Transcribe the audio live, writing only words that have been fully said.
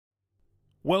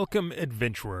Welcome,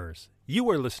 adventurers. You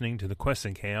are listening to the Quests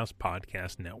and Chaos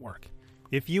Podcast Network.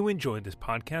 If you enjoyed this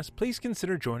podcast, please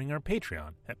consider joining our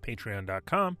Patreon at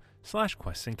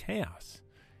patreon.com/questsandchaos.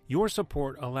 Your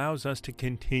support allows us to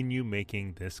continue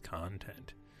making this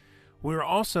content. We're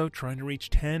also trying to reach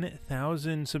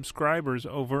 10,000 subscribers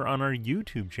over on our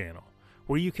YouTube channel,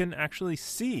 where you can actually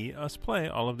see us play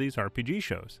all of these RPG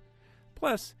shows.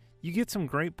 Plus, you get some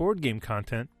great board game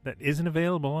content that isn't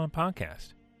available on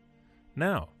podcast.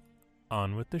 Now,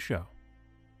 on with the show.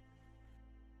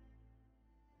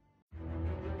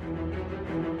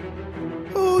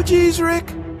 Oh, geez, Rick.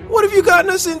 What have you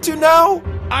gotten us into now?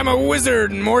 I'm a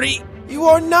wizard, Morty. You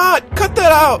are not. Cut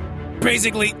that out.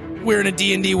 Basically, we're in a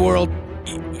D&D world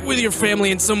with your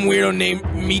family and some weirdo named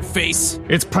Meatface.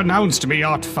 It's pronounced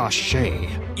Miat Fache.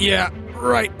 Yeah,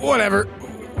 right, whatever.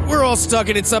 We're all stuck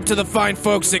and it's up to the fine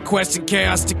folks at Quest and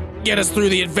Chaos to get us through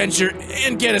the adventure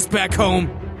and get us back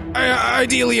home.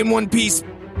 Ideally in one piece,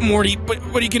 Morty,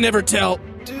 but you can never tell.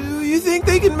 Do you think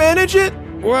they can manage it?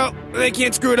 Well, they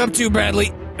can't screw it up too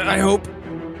badly, I hope.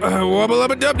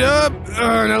 Wubba-lubba-dub-dub.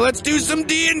 Now let's do some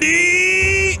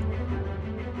D&D!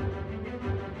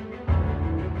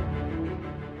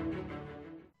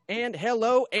 And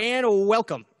hello and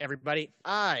welcome, everybody.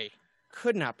 I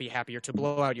could not be happier to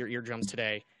blow out your eardrums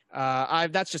today.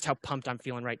 That's just how pumped I'm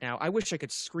feeling right now. I wish I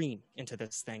could scream into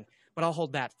this thing, but I'll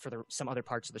hold that for some other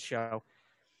parts of the show.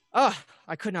 I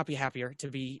could not be happier to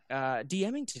be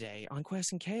DMing today on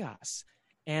Quest and Chaos.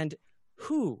 And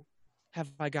who have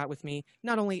I got with me?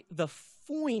 Not only the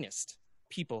finest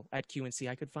people at QNC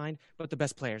I could find, but the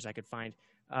best players I could find.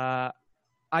 I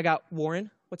got Warren.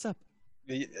 What's up?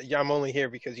 Yeah, I'm only here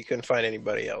because you couldn't find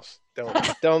anybody else.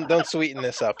 Don't sweeten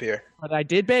this up here. But I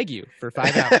did beg you for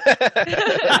 5 hours.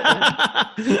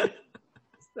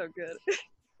 So good.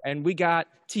 And we got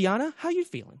Tiana. How you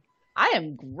feeling? I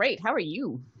am great. How are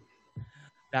you?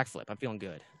 Backflip. I'm feeling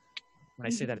good. When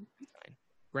I say that, it's fine.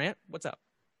 Grant, what's up?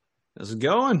 How's it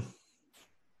going?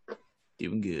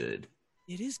 Doing good.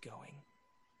 It is going.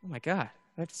 Oh my God.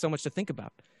 That's so much to think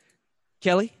about.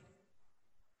 Kelly?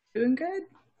 Doing good.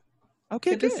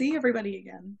 Okay, good to see everybody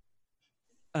again.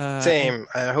 Same.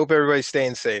 I hope everybody's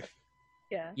staying safe.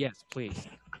 Yeah. Yes, please.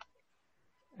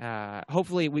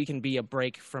 Hopefully we can be a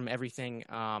break from everything.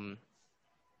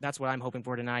 That's what I'm hoping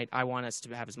for tonight. I want us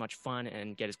to have as much fun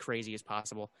and get as crazy as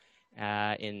possible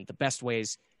in the best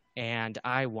ways. And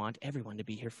I want everyone to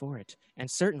be here for it. And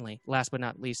certainly, last but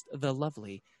not least, the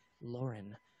lovely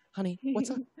Lauren. Honey, what's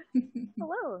up?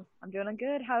 Hello. I'm doing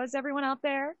good. How is everyone out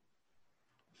there?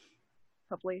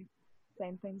 Hopefully,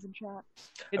 same things in chat.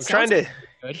 I'm trying to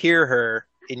hear her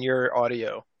in your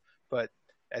audio, but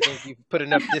I think you've put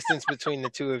enough distance between the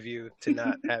two of you to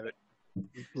not have it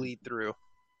bleed through.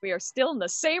 We are still in the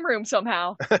same room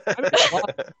somehow.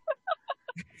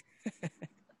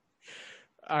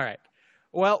 All right.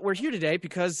 Well, we're here today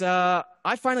because I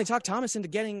finally talked Thomas into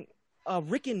getting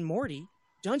Rick and Morty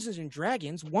Dungeons and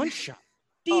Dragons one-shot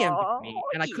DM with me,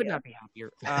 and I could not be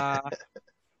happier.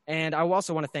 And I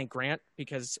also want to thank Grant,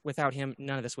 because without him,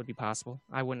 none of this would be possible.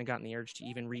 I wouldn't have gotten the urge to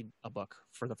even read a book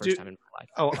for the first time in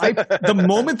my life. The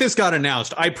moment this got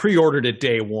announced, I pre-ordered it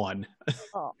day one.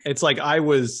 Oh. It's like I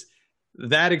was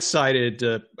that excited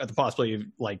at the possibility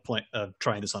of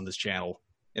trying this on this channel.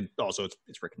 And also,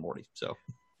 it's Rick and Morty, so...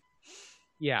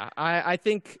 Yeah, I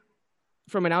think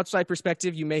from an outside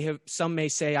perspective, some may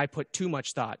say I put too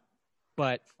much thought,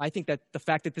 but I think that the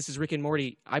fact that this is Rick and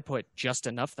Morty, I put just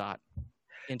enough thought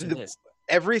into this.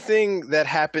 Everything that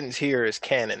happens here is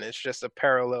canon. It's just a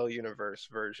parallel universe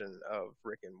version of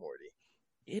Rick and Morty.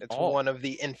 It's one of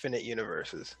the infinite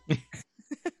universes.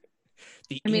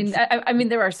 I mean,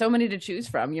 there are so many to choose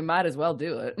from. You might as well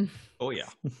do it. Oh yeah.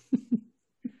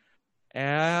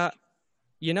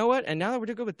 You know what? And now that we're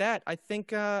good with that, I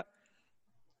think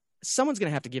someone's going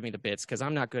to have to give me the bits, because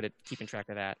I'm not good at keeping track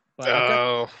of that. But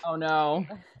oh no.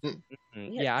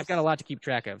 Yeah, I've got a lot to keep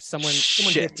track of. Someone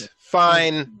Shit.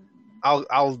 Fine.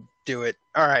 I'll do it.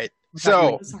 All right.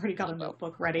 So I've already got a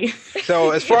notebook ready. So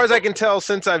as far as I can tell,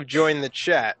 since I've joined the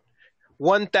chat,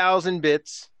 1,000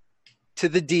 bits to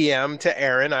the DM, to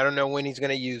Aaron. I don't know when he's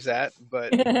going to use that, but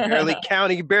barely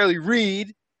count. He can barely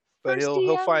read, but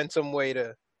he'll find some way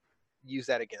to use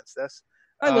that against us.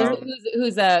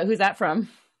 Who's that from?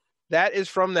 That is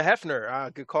from the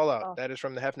Hefner. Good call out. Oh. That is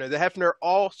from the Hefner. The Hefner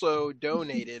also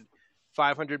donated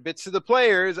 500 bits to the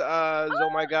players. Oh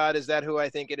my God, is that who I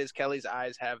think it is? Kelly's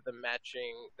eyes have the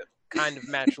kind of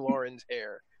match Lauren's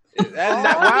hair. Wow,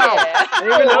 yeah. I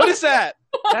didn't even notice that.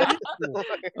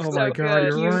 Oh my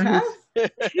God, you're right.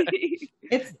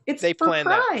 It's they for Pride.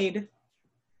 That.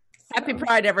 Happy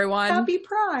Pride, everyone. Happy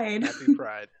Pride. Happy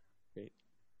Pride.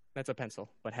 That's a pencil,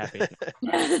 but happy.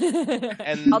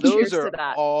 And I'll those cheers to are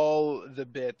that. all the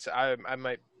bits. I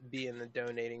might be in the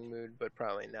donating mood, but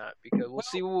probably not because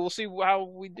we'll see how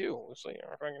we do. We'll see if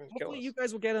I can kill Hopefully us. you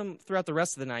guys will get them throughout the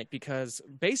rest of the night because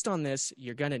based on this,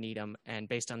 you're gonna need them, and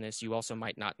based on this, you also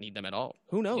might not need them at all.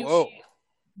 Who knows? Whoa.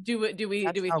 Do we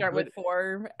That's how start with good-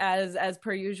 4 as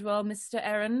per usual, Mr.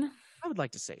 Aaron? I would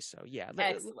like to say so. Yeah.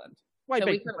 Excellent. Why So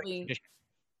bake-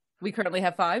 we currently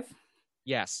have 5.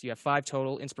 Yes, you have 5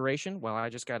 total inspiration. Well, I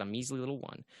just got a measly little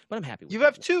 1, but I'm happy with You that.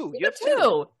 have 2. You have 2.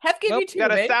 2. Hef gave Nope, you 2. You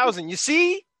got mate. 1,000. You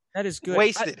see? That is good.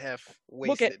 Wasted, Hef.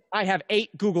 Look at, Wasted. I have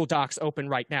 8 Google Docs open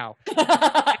right now.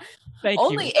 Thank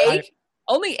Only you. 8.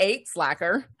 Only 8,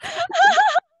 slacker.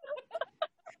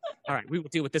 All right, we will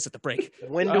deal with this at the break.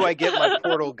 When do I get my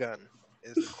portal gun?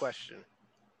 Is the question.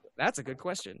 That's a good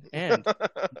question, and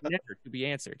never to be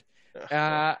answered.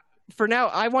 For now,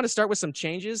 I want to start with some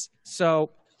changes.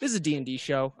 So this is a D&D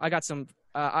show. I got some.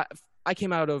 I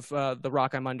came out of the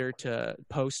rock I'm under to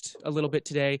post a little bit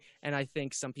today, and I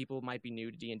think some people might be new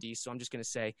to D&D. So I'm just going to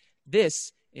say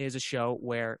this is a show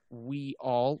where we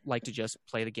all like to just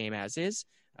play the game as is.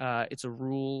 It's a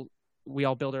rule. We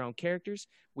all build our own characters.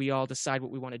 We all decide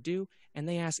what we want to do, and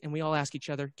we all ask each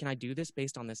other, "Can I do this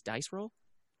based on this dice roll?"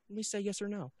 And we say yes or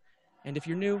no. And if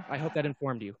you're new, I hope that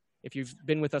informed you. If you've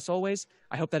been with us always,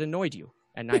 I hope that annoyed you.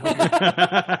 And I hope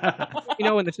let me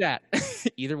know in the chat.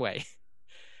 Either way.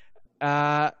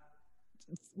 One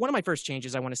of my first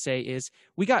changes I want to say is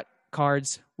we got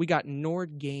cards. We got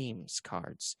Nord Games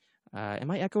cards.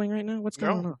 Am I echoing right now? What's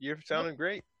going No, on? you're sounding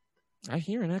great. I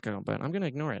hear an echo, but I'm going to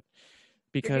ignore it.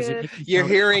 Because You're it good. makes me You're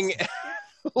sound hearing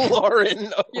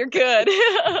Lauren. You're good.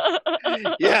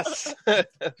 Yes.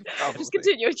 Just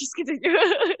continue. Just continue.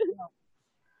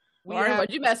 We Lauren, have-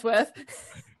 what'd you mess with?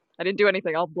 I didn't do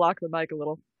anything. I'll block the mic a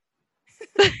little.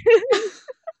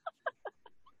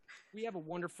 We have a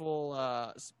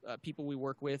wonderful people we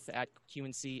work with at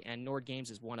QNC, and Nord Games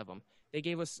is one of them. They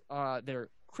gave us their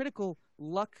critical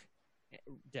luck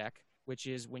deck, which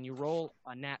is when you roll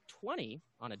a nat 20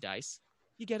 on a dice,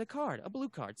 you get a card, a blue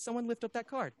card. Someone lift up that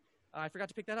card. I forgot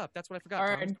to pick that up. That's what I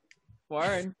forgot. Thomas.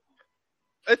 Warren.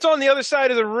 It's on the other side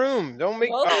of the room. Don't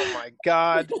make. Well- Oh my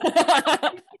God!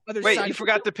 Other Wait, side- you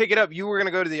forgot to pick it up. You were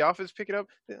gonna go to the office, pick it up.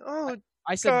 Oh,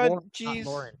 I said God, Warren, not jeez.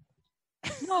 Lauren.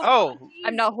 oh.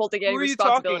 I'm not holding any Who are you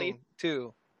responsibility. talking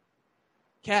to?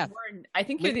 Kath, Warren, I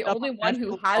think you're lift the up only a one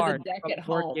who magical has a card deck from at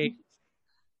Nord home. Games.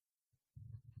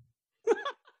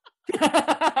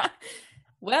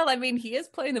 Well, I mean, he is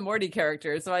playing the Morty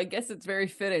character, so I guess it's very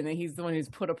fitting that he's the one who's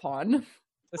put upon. Oh,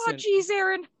 Listen, jeez,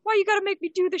 Aaron. Why you gotta make me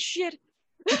do this shit?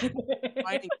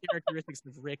 defining characteristics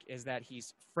of Rick is that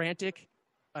he's frantic,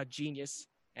 a genius,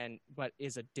 but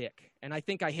is a dick. And I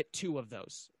think I hit 2 of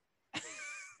those.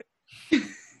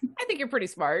 I think you're pretty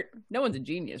smart. No one's a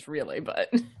genius, really, but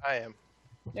I am.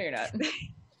 no, you're not.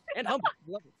 And humble.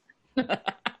 Love it.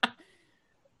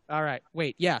 All right.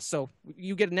 Wait. Yeah. So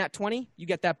you get a nat 20, you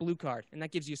get that blue card, and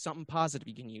that gives you something positive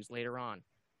you can use later on.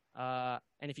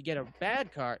 And if you get a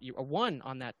bad card, a 1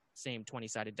 on that same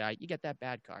 20-sided die, you get that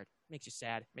bad card. Makes you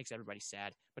sad. Makes everybody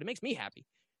sad, but it makes me happy.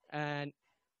 And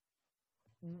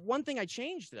one thing I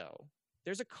changed though,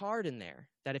 there's a card in there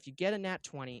that if you get a nat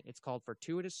 20, it's called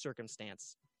Fortuitous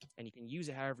Circumstance, and you can use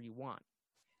it however you want.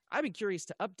 I've been curious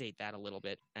to update that a little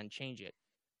bit and change it.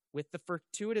 With the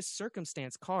Fortuitous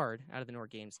Circumstance card out of the Nord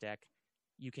Games deck,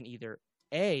 you can either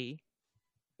A,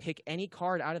 pick any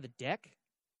card out of the deck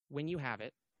when you have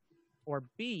it, or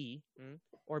B,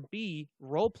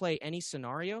 roleplay any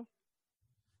scenario,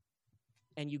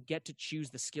 and you get to choose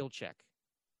the skill check.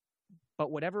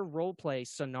 But whatever roleplay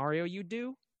scenario you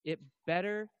do, it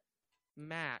better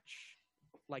match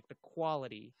like the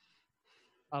quality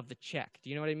of the check. Do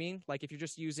you know what I mean? Like if you're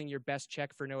just using your best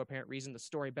check for no apparent reason, the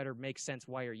story better make sense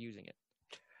why you're using it.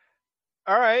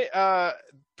 All right.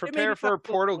 Prepare maybe for not-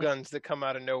 portal guns that come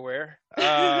out of nowhere.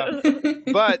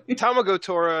 But Tamago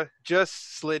Tora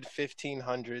just slid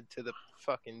 1,500 to the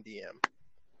fucking DM.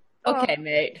 Okay,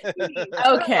 mate.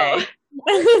 Okay.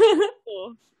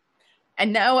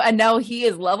 And now he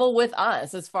is level with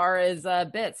us as far as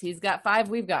bits. He's got 5,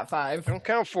 we've got 5. Don't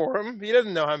count for him. He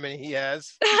doesn't know how many he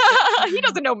has. He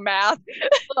doesn't know math.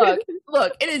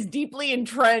 Look, it is deeply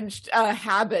entrenched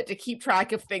habit to keep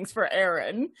track of things for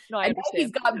Aaron. No, I And now he's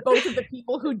understand. got both of the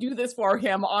people who do this for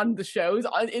him on the shows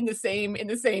in the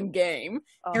same game.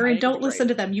 Aaron, don't great. listen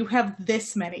to them. You have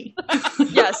this many.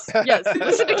 Yes.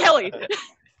 Listen to Kelly.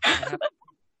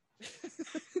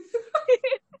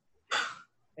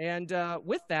 And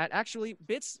with that, actually,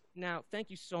 bits. Now,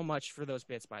 thank you so much for those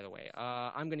bits, by the way.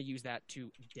 I'm going to use that to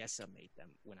decimate them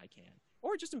when I can.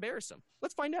 or just embarrass them.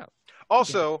 Let's find out.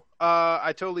 Also,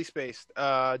 I totally spaced.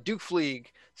 Duke Fleeg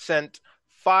sent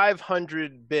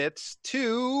 500 bits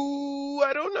to,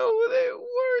 I don't know who they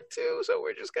were to, so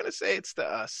we're just gonna say it's to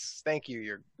us. Thank you,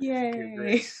 your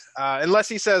grace. Unless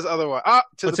he says otherwise.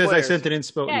 To It the says players. I sent it in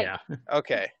Yeah.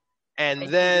 Okay. And I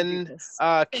do then this.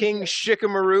 King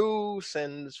Shikamaru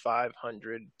sends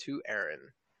 500 to Aaron.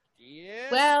 Yeah.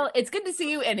 Well, it's good to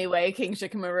see you anyway, King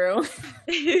Shikamaru.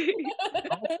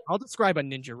 I'll describe a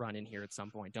ninja run in here at some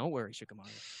point. Don't worry,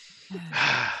 Shikamaru.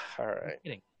 All right.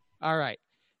 Kidding. All right.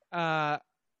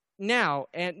 Now,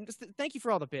 and thank you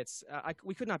for all the bits.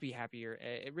 We could not be happier.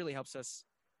 It really helps us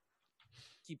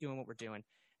keep doing what we're doing.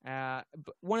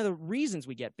 But one of the reasons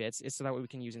we get bits is so that way we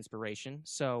can use inspiration.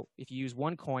 So if you use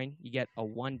one coin, you get a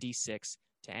 1d6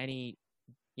 to any,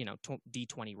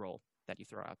 d20 roll that you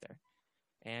throw out there.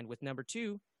 And with number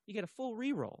 2, you get a full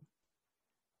reroll.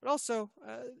 But also,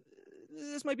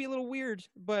 this might be a little weird,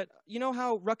 but you know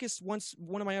how Ruckus one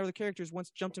of my other characters once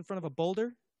jumped in front of a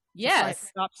boulder?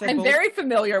 Yes, Said I'm boulder? very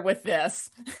familiar with this.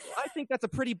 I think that's a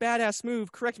pretty badass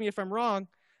move. Correct me if I'm wrong,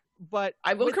 but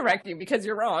I will correct you because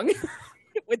you're wrong.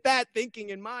 with that thinking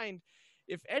in mind,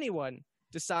 if anyone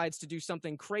decides to do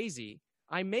something crazy,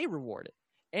 I may reward it.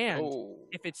 And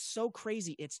if it's so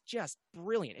crazy, it's just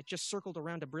brilliant. It just circled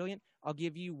around to brilliant. I'll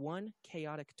give you 1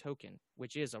 chaotic token,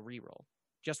 which is a reroll.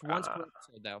 Just once per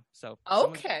episode, though. So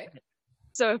Okay.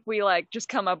 So if we just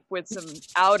come up with some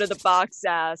out of the box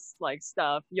ass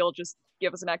stuff, you'll just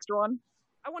give us an extra one?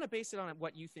 I want to base it on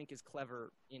what you think is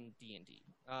clever in D&D.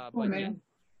 man.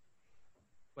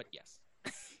 But yes.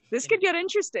 This could get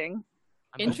interesting.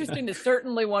 Interesting is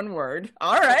certainly one word.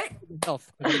 All right.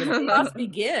 Let's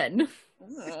begin.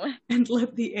 And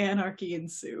let the anarchy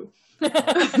ensue.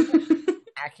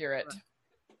 Accurate.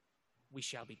 We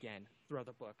shall begin. Throw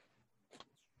the book.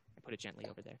 I put it gently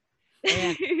over there.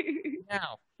 And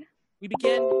now, we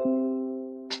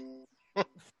begin.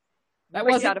 That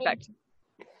was sound effect.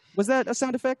 Was that a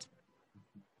sound effect?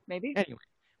 Maybe. Anyway,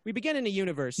 we begin in a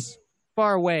universe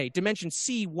far away, dimension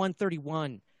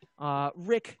C-131.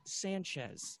 Rick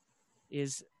Sanchez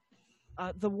is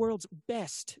the world's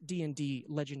best D&D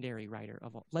legendary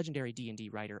D&D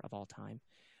writer of all time.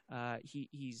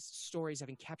 His stories have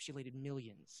encapsulated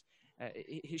millions.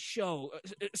 His show,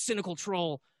 Cynical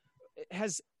Troll,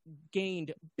 has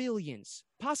gained billions,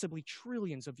 possibly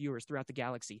trillions of viewers throughout the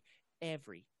galaxy.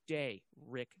 Every day,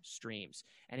 Rick streams,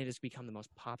 and it has become the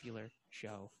most popular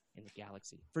show in the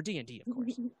galaxy for D&D, of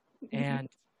course. And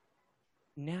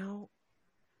now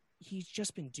he's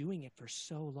just been doing it for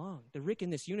so long. The Rick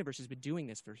in this universe has been doing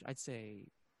this for, I'd say,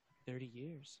 30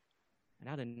 years. And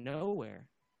out of nowhere,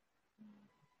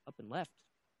 up and left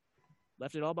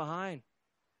it all behind.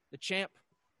 The champ,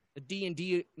 the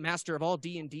D&D master of all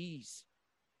D&Ds.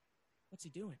 What's he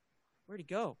doing? Where'd he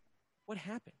go? What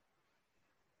happened?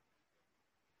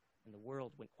 And the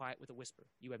world went quiet with a whisper.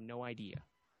 You have no idea.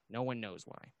 No one knows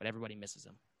why, but everybody misses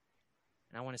him.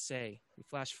 And I want to say, we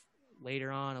flash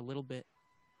later on a little bit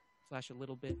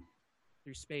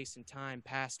through space and time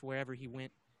past wherever he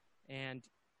went, and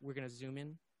we're going to zoom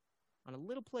in on a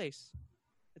little place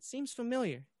that seems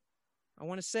familiar. I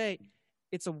want to say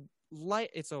it's a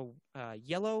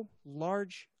yellow,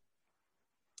 large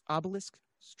obelisk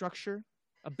structure,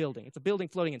 a building. It's a building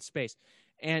floating in space,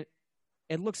 and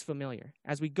it looks familiar.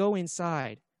 As we go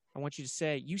inside, I want you to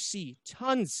say you see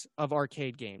tons of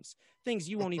arcade games, things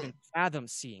you won't even fathom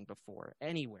seeing before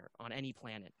anywhere on any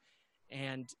planet.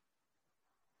 And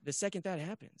the second that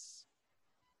happens,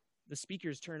 the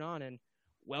speakers turn on and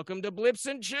welcome to Blips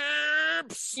and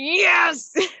Chips.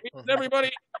 Yes,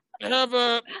 everybody,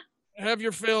 have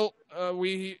your fill.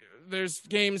 There's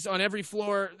games on every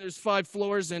floor. There's 5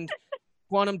 floors and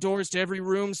quantum doors to every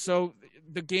room, so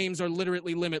the games are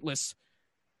literally limitless.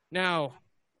 Now,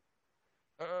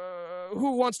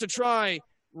 who wants to try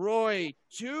Roy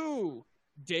 2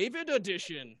 David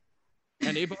edition?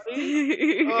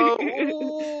 Anybody?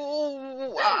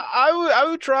 I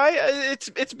would try.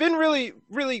 It's been really,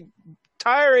 really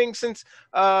tiring since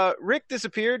Rick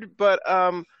disappeared, but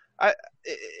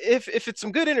if it's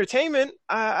some good entertainment,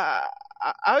 I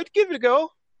would give it a go.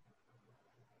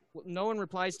 Well, no one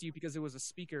replies to you because it was a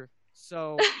speaker.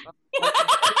 So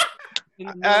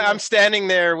I'm standing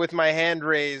there with my hand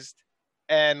raised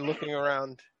and looking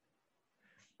around.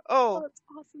 Oh, that's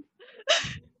awesome.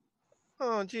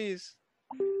 Oh, geez.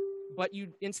 But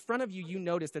in front of you, you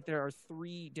notice that there are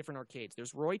 3 different arcades.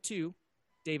 There's Roy 2,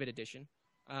 David Edition,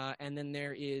 and then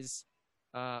there is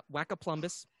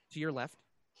Whack-a-Plumbus to your left,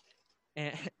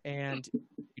 and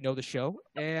you know the show.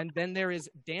 And then there is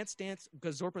Dance Dance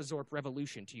Gazorpa Zorp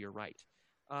Revolution to your right.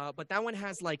 But that one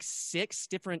has like 6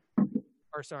 different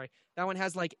that one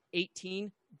has like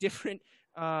 18 different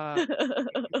arrows.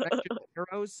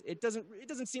 It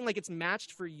doesn't seem like it's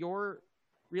matched for your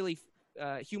really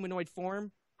humanoid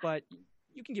form, but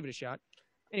you can give it a shot.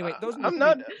 Anyway, those I'm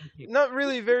not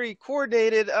really very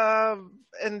coordinated.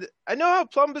 And I know how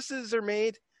plumbuses are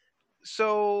made.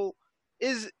 So,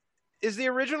 is the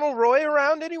original Roy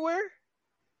around anywhere?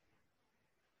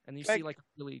 And you see like a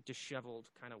really disheveled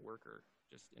kind of worker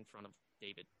just in front of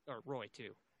David or Roy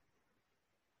too.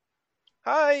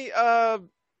 Hi,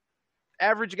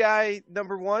 average guy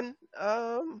number 1.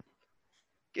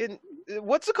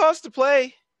 What's the cost to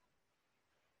play?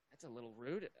 That's a little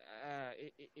rude.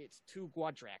 It's 2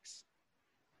 Guadrax.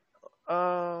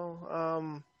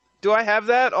 Do I have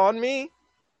that on me?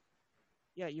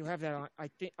 Yeah, you have that on. I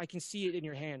think I can see it in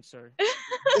your hand, sir.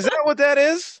 Is that what that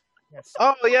is? Yes.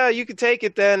 Oh yeah, you can take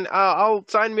it then. I'll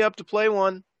sign me up to play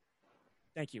one.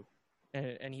 Thank you.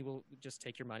 And he will just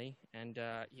take your money, and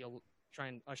he'll try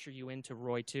and usher you into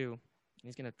Roy too.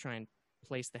 He's gonna try and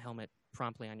place the helmet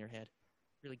promptly on your head.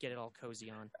 Really get it all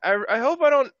cozy on. I hope I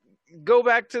don't go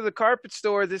back to the carpet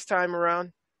store this time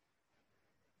around.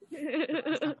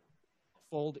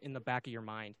 Fold in the back of your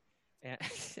mind, and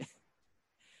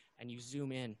and you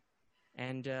zoom in.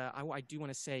 And I do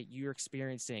want to say you're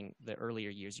experiencing the earlier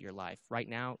years of your life. Right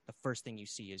now, the first thing you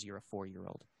see is you're a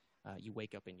 4-year-old. You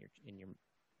wake up in your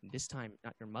this time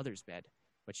not your mother's bed,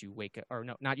 but you wake up, or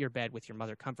no, not your bed with your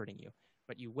mother comforting you,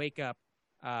 but you wake up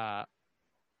as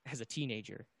a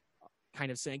teenager,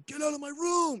 kind of saying, "Get out of my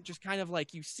room!" Just kind of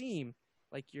like you seem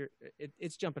like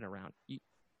it's jumping around.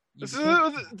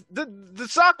 The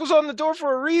sock was on the door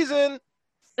for a reason.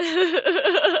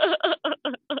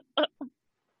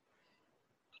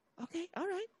 Okay, all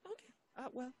right, okay.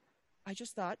 Well, I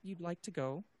just thought you'd like to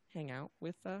go hang out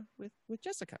with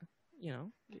Jessica. You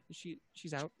know,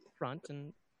 she's out front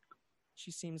and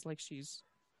she seems like she's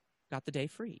got the day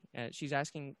free. She's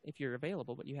asking if you're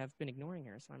available, but you have been ignoring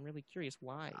her. So I'm really curious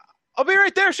why. I'll be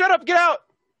right there. Shut up. Get out.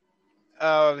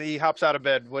 He hops out of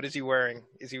bed. What is he wearing?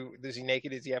 Is he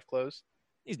naked? Does he have clothes?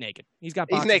 He's naked. He's got.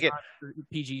 He's naked. For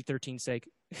PG-13 sake.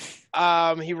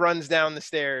 He runs down the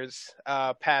stairs,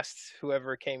 past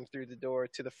whoever came through the door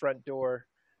to the front door,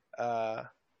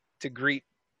 to greet.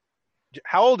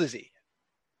 How old is he?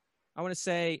 I want to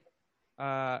say,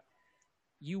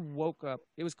 you woke up.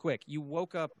 It was quick. You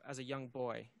woke up as a young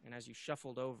boy, and as you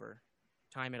shuffled over,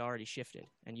 time had already shifted,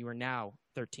 and you are now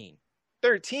 13.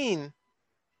 13?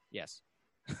 Yes.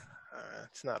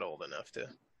 It's not old enough to.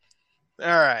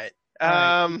 All right.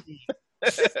 Hi.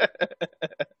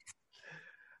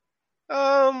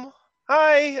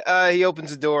 He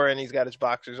opens the door and he's got his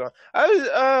boxers on.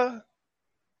 Oh.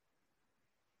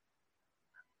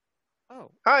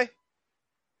 Hi.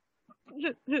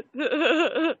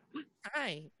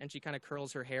 Hi. And she kind of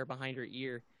curls her hair behind her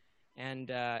ear, and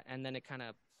then it kind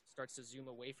of starts to zoom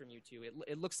away from you two.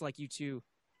 It looks like you two,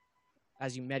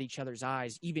 as you met each other's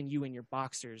eyes, even you in your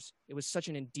boxers, it was such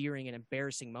an endearing and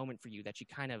embarrassing moment for you that you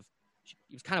kind of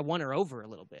won her over a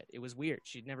little bit. It was weird.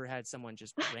 She'd never had someone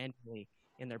just randomly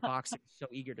in their boxers so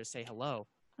eager to say hello.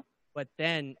 But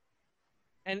then,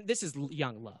 and this is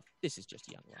young love. This is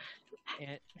just young love.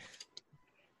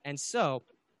 And so,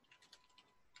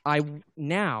 I want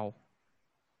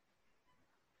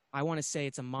to say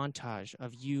it's a montage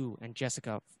of you and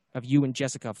Jessica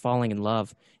falling in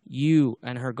love, you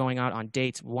and her going out on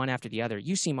dates one after the other.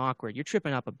 You seem awkward. You're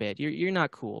tripping up a bit. You're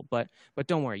not cool, but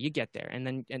don't worry, you get there.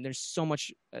 And there's so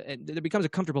much. There becomes a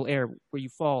comfortable air where you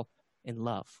fall in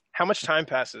love. How much time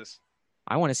passes?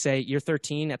 I want to say you're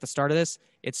 13 at the start of this.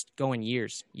 It's going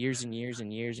years and years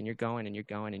and years, and you're going and you're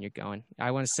going and you're going.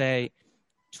 I want to say,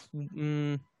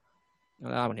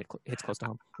 that one hits close to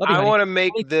home. I want to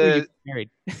make the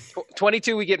married.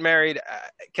 22. We get married.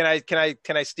 Can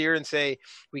I steer and say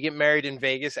we get married in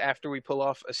Vegas after we pull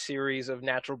off a series of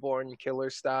natural born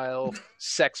killer style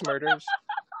sex murders?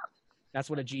 That's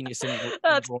what a genius.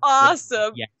 That's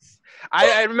awesome. Yes.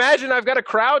 I imagine I've got a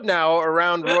crowd now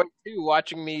around Roy too,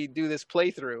 watching me do this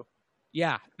playthrough.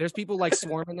 Yeah, there's people like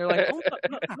swarming. They're like, "Oh,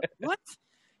 what?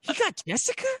 He got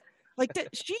Jessica? Like that?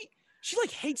 She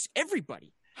like hates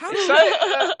everybody." How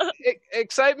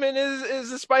excitement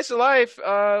is the spice of life.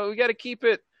 We got to keep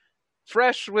it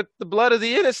fresh with the blood of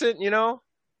the innocent, you know.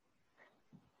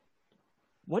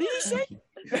 What did he say?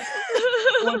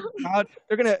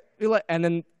 They're gonna be like, and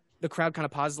then the crowd kind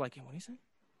of pauses, like, "What did he say?"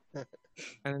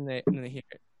 And then they hear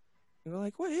it. They're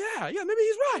like, "Well, yeah, maybe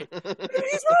he's right. Maybe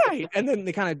he's right." And then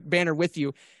they kind of banter with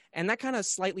you, and that kind of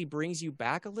slightly brings you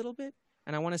back a little bit.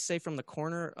 And I want to say, from the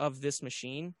corner of this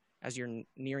machine, as you're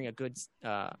nearing a good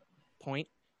point,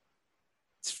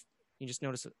 you just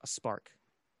notice a spark.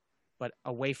 but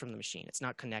away from the machine. It's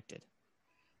not connected.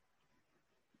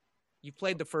 You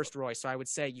played the first Roy, so I would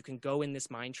say you can go in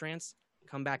this mind trance,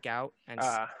 come back out, and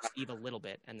leave a little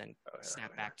bit, and then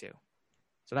snap back to.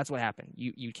 So that's what happened.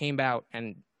 You came out,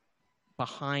 and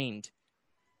behind,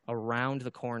 around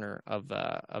the corner of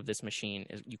this machine,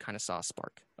 you kind of saw a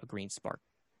spark, a green spark,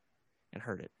 and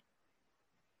heard it.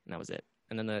 And that was it.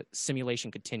 And then the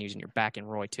simulation continues, and you're back in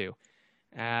Roy 2.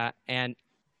 And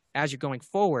as you're going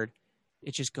forward,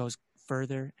 it just goes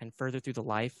further and further through the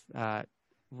life,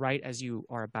 right as you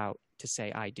are about to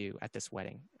say "I do" at this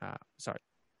wedding. Sorry.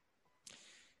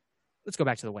 Let's go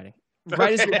back to the wedding.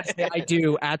 Right as you say "I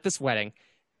do" at this wedding.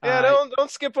 Yeah,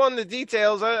 don't skip on the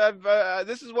details.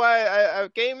 This is why I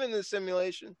came in this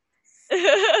simulation.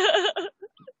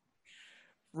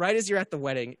 Right as you're at the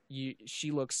wedding, she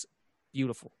looks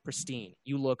beautiful, pristine.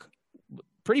 You look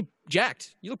pretty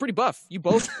jacked. You look pretty buff. You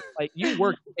both you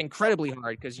worked incredibly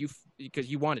hard because you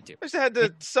wanted to. I just had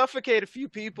to suffocate a few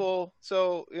people,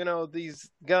 so these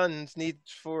guns need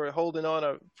for holding on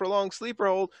a prolonged sleeper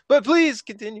hold. But please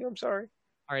continue. I'm sorry.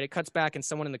 All right, it cuts back, and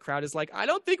someone in the crowd is like, "I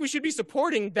don't think we should be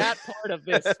supporting that part of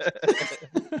this."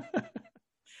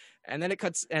 And then it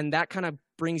cuts, and that kind of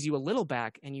brings you a little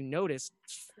back, and you notice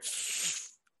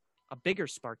a bigger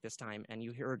spark this time, and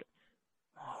you heard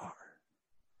more.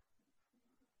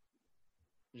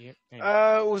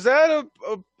 Yeah. Was that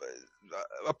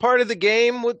a part of the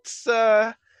game? What's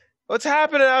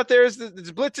happening out there? Is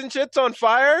Blitz and shit's on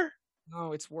fire?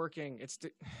 No, it's working. It's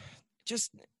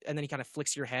just, and then he kind of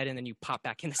flicks your head, and then you pop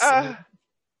back in the city.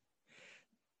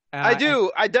 I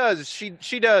do. I does.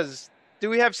 She does. Do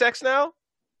we have sex now?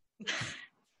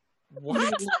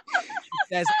 What? She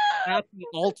says at the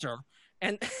altar,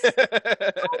 and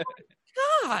oh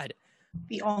God.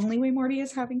 The only way Morty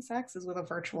is having sex is with a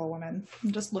virtual woman.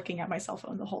 I'm just looking at my cell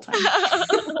phone the whole time.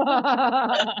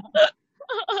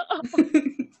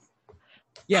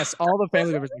 Yes, all the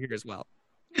family members are here as well.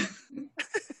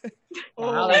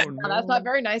 That's not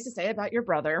very nice to say about your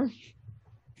brother.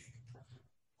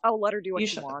 I'll let her do what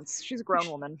she wants. She's a grown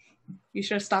woman. You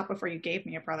should have stopped before you gave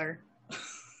me a brother.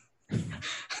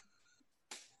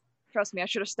 Trust me, I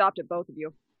should have stopped at both of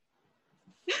you.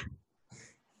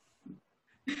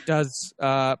 Does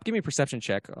give me a perception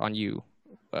check on you,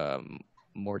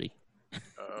 Morty.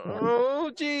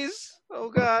 Oh jeez. Oh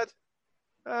God.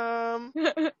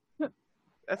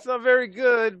 That's not very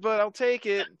good, but I'll take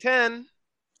it. 10.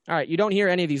 All right, you don't hear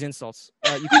any of these insults.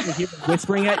 You can hear them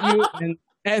whispering at you,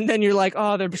 and then you're like,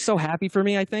 "Oh, they're so happy for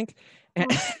me," I think, and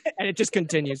it just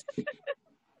continues.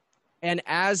 And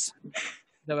as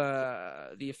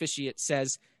the officiate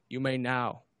says, "You may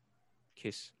now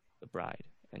kiss the bride,"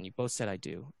 and you both said "I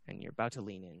do," and you're about to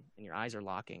lean in, and your eyes are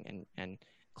locking and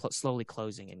slowly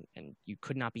closing, and you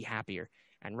could not be happier.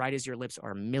 And right as your lips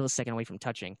are a millisecond away from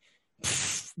touching,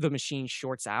 the machine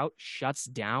shorts out, shuts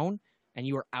down, and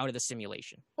you are out of the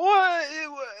simulation. What?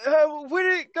 Where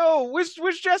did it go? Where's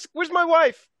Jessica? Where's my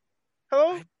wife?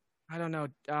 Hello? I don't know.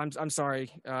 I'm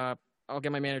sorry. I'll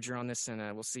get my manager on this, and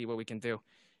we'll see what we can do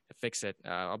to fix it.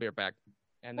 I'll be right back.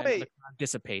 And then the crowd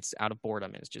dissipates out of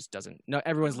boredom, and it just doesn't. No,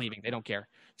 everyone's leaving. They don't care.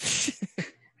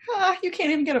 You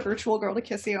can't even get a virtual girl to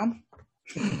kiss you.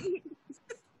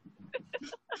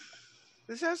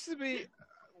 This has to be.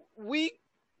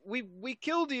 We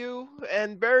killed you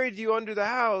and buried you under the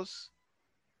house,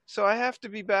 so I have to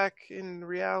be back in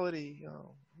reality.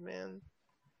 Oh man,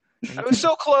 I was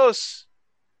so close.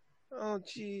 Oh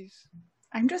jeez.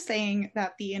 I'm just saying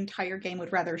that the entire game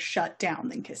would rather shut down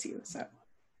than kiss you. So.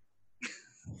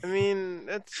 I mean,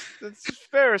 that's a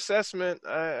fair assessment.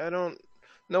 I don't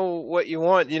know what you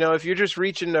want. If you're just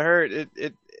reaching to hurt,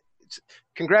 it's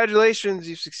congratulations,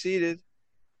 you've succeeded.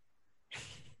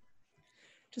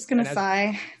 Just gonna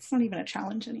sigh. It's not even a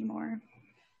challenge anymore.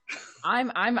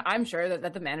 I'm sure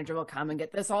that the manager will come and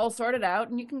get this all sorted out,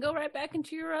 and you can go right back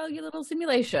into your little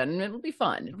simulation. It'll be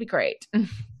fun. It'll be great.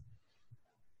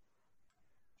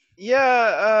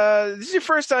 Yeah, this is your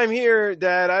first time here,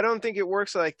 Dad. I don't think it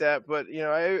works like that, but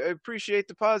I appreciate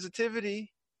the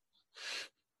positivity.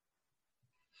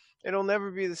 It'll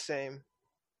never be the same.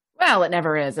 Well, it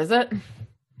never is it?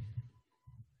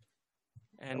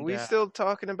 And are we still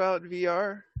talking about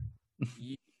VR?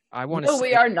 I want to. No,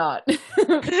 we are not.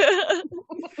 I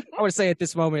want to say at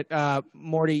this moment,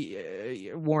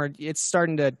 Morty, Warren, it's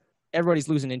starting to. Everybody's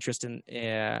losing interest in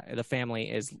the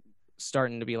family is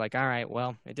starting to be like, all right,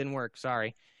 well, it didn't work.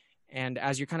 Sorry. And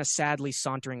as you're kind of sadly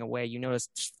sauntering away, you notice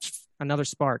another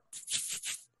spark,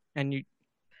 and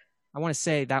I want to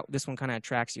say that this one kind of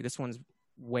attracts you. This one's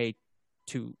way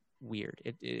too weird.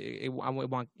 It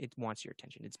wants your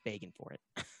attention. It's begging for it.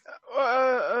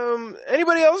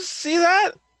 Anybody else see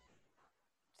that?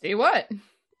 See what?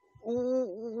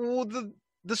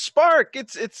 The spark.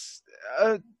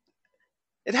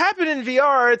 It happened in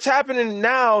VR. It's happening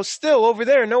now, still over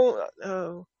there.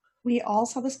 No. We all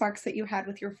saw the sparks that you had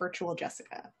with your virtual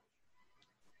Jessica.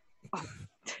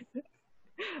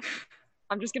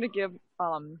 I'm just gonna give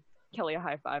Kelly a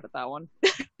high five at that one.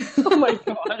 Oh my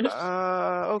gosh.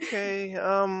 Okay.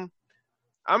 I'm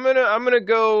gonna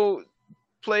go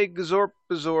play Gazorp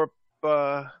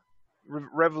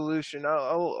Revolution.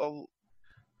 I'll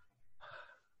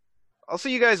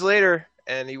see you guys later.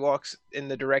 And he walks in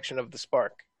the direction of the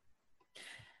spark.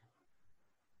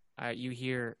 You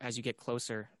hear as you get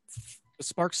closer, the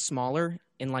spark's smaller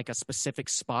in like a specific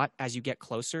spot as you get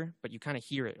closer, but you kind of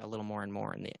hear it a little more and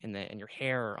more in your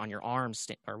hair or on your arms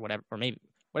or whatever, or maybe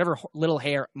whatever little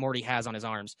hair Morty has on his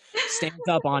arms stands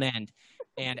up on end.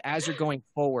 And as you're going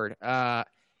forward,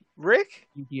 Rick,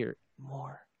 you hear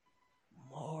more.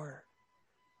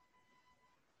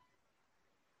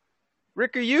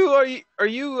 Rick, are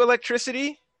you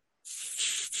electricity?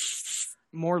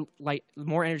 More light,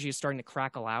 more energy is starting to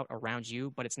crackle out around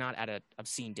you, but it's not at an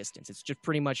obscene distance. It's just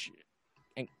pretty much,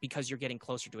 and because you're getting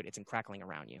closer to it, it's crackling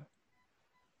around you.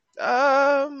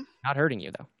 Not hurting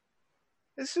you though.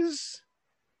 This is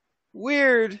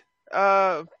weird,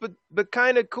 but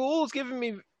kind of cool. It's giving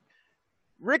me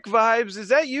Rick vibes. Is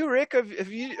that you, Rick? Are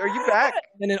you back?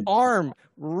 And an arm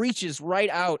reaches right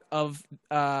out of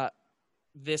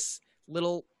this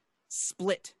little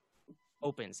split.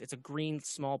 Opens. It's a green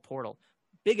small portal,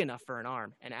 big enough for an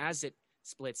arm. And as it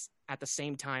splits, at the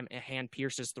same time, a hand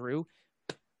pierces through,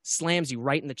 slams you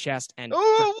right in the chest, and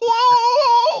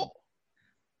whoa!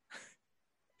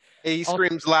 He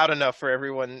screams loud enough for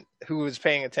everyone who was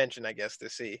paying attention, I guess, to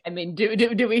see. I mean,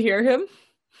 do we hear him?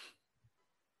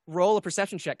 Roll a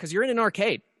perception check because you're in an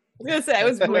arcade. I was gonna say I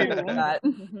was waiting for that.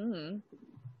 Mm-hmm.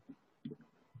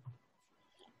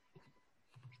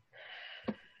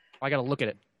 I gotta look at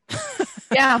it.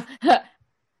 Yeah.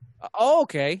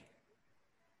 Okay.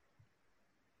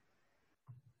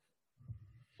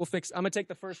 I'm gonna take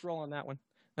the first roll on that one.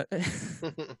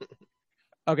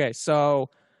 Okay, so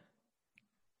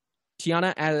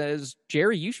Tiana, as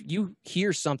Jerry, you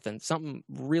hear something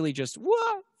really just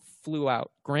flew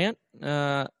out. Grant,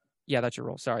 yeah, that's your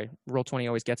roll. Sorry, roll 20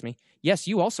 always gets me. Yes,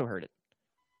 you also heard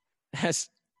it.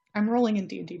 I'm rolling in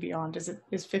D&D Beyond.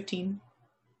 Is 15?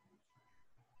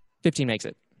 15 makes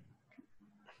it.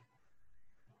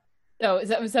 So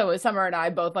Summer and I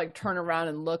both like turn around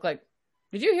and look like,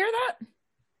 did you hear that?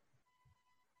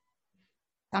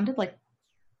 Sounded like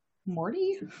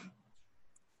Morty.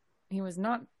 He was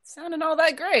not sounding all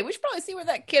that great. We should probably see where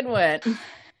that kid went.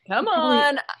 Come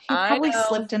on. He probably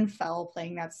slipped and fell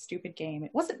playing that stupid game. It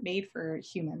wasn't made for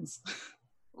humans.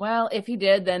 Well, if he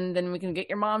did, then we can get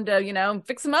your mom to,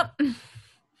 fix him up.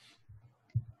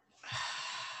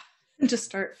 And just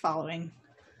start following.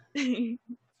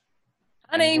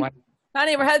 Honey,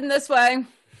 we're heading this way.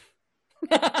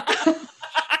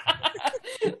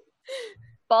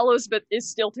 Follows, but is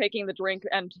still taking the drink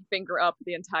and finger up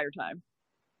the entire time.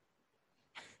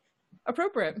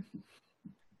 Appropriate.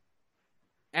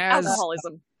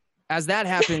 Alcoholism. As that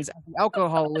happens, as the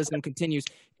alcoholism continues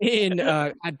in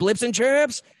at Blips and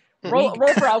Chirps. Roll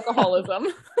for alcoholism.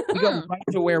 We go right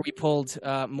to where we pulled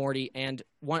Morty, and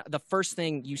the first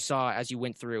thing you saw as you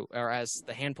went through, or as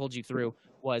the hand pulled you through,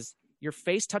 was your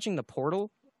face touching the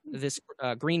portal. This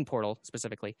green portal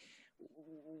specifically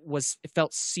it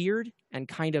felt seared and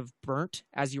kind of burnt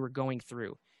as you were going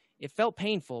through. It felt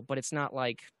painful, but it's not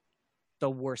like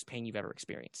the worst pain you've ever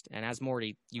experienced. And as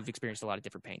Morty, you've experienced a lot of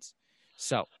different pains,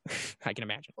 so I can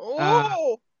imagine.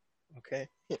 Okay.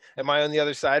 Am I on the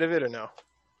other side of it or no?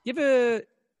 Give a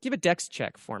dex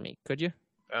check for me, could you?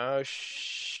 Oh,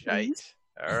 shite.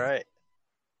 All right.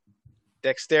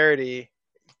 Dexterity.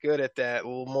 Good at that.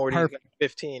 Little Morty,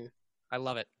 15. I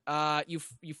love it. You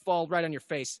fall right on your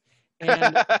face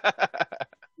and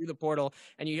through the portal,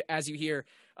 and as you hear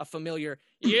a familiar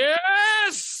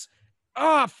yes!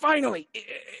 Finally,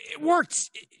 it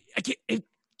worked.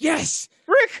 Yes,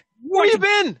 Rick, where you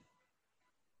been?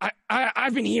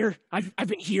 I've been here. I've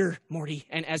been here, Morty.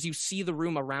 And as you see the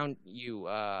room around you,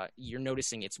 you're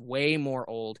noticing it's way more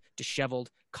old,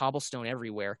 disheveled, cobblestone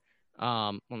everywhere.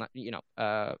 Well, not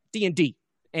D&D,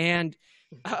 and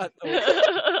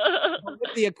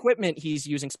the equipment he's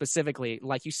using specifically,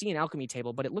 like you see an alchemy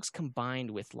table, but it looks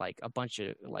combined with like a bunch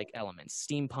of like elements,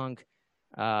 steampunk,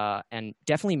 and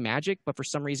definitely magic. But for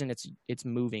some reason, it's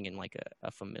moving in like a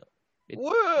familiar.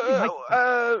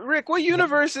 Rick, what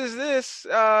universe is this?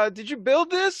 Did you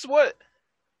build this? What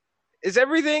is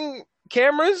everything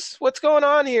cameras? What's going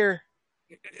on here?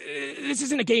 This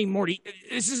isn't a game, Morty.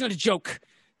 This isn't a joke.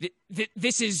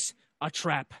 This is a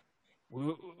trap.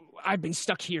 I've been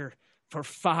stuck here for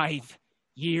 5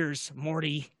 years,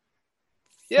 Morty.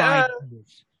 Yeah.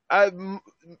 5 years.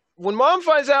 When Mom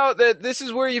finds out that this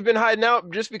is where you've been hiding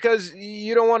out just because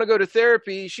you don't want to go to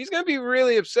therapy, she's going to be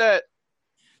really upset.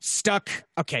 Stuck.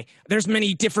 Okay, there's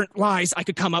many different lies I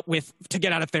could come up with to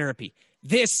get out of therapy.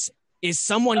 This is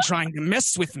someone trying to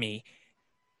mess with me.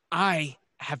 I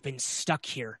have been stuck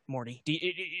here, Morty. Do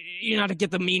you know how to get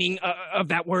the meaning of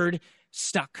that word?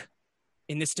 Stuck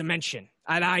in this dimension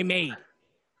that I made.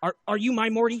 Are you my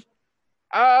Morty?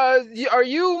 Are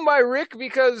you my Rick?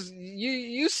 Because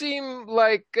you seem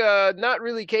like not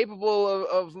really capable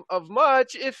of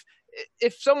much. If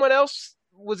someone else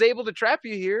was able to trap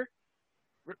you here.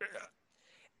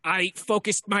 I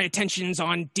focused my attentions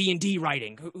on D&D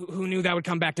writing. Who knew that would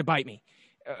come back to bite me?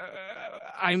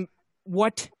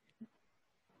 What?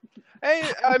 Hey,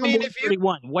 I mean, if you...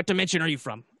 What dimension are you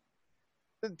from?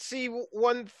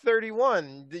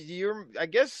 C-131. I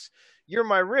guess you're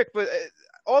my Rick, but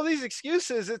all these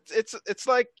excuses, it's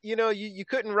like, you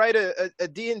couldn't write a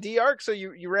D&D arc, so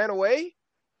you ran away?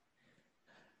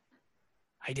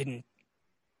 I didn't.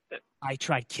 I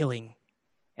tried killing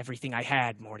everything I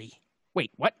had, Morty. Wait,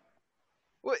 what?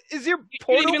 What is your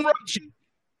portal?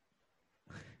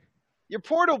 Your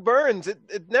portal burns.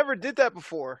 It never did that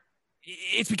before.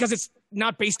 It's because it's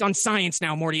not based on science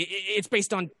now, Morty. It's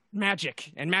based on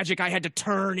magic. And magic I had to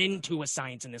turn into a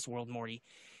science in this world, Morty.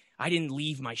 I didn't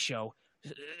leave my show.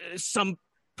 Some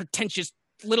pretentious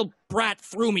little brat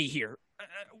threw me here.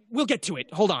 We'll get to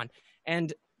it. Hold on.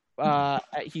 And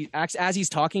as he's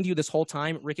talking to you this whole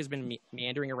time, Rick has been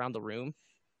meandering around the room.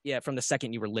 Yeah, from the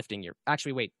second you were lifting your...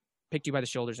 Actually, wait. Picked you by the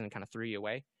shoulders and kind of threw you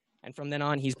away. And from then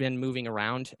on, he's been moving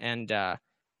around and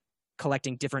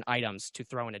collecting different items to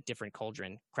throw in a different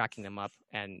cauldron, cracking them up,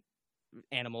 and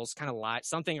animals kind of alive.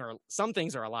 Some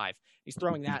things are alive. He's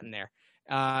throwing that in there.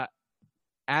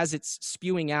 As it's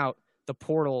spewing out, the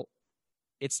portal,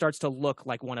 it starts to look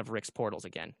like one of Rick's portals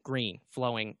again. Green,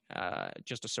 flowing,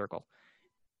 just a circle.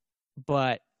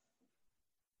 But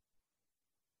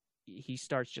he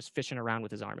starts just fishing around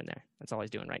with his arm in there. That's all he's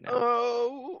doing right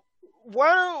now. Why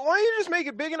don't you just make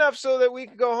it big enough so that we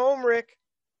can go home, Rick?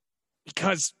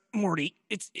 Because, Morty,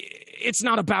 it's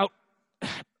not about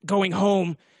going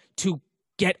home to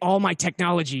get all my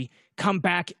technology, come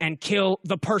back and kill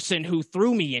the person who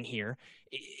threw me in here.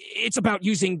 It's about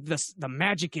using the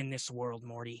magic in this world,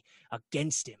 Morty,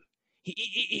 against him.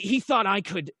 He thought I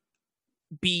could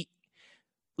be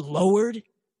lowered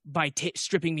by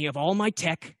stripping me of all my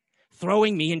tech,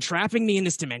 throwing me and trapping me in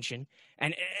this dimension,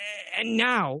 and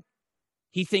now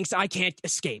he thinks I can't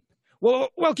escape. Well,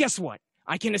 guess what?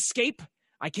 I can escape,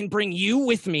 I can bring you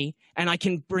with me, and I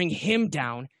can bring him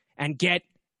down and get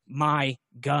my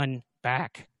gun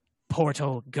back.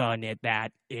 Portal gun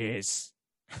that is.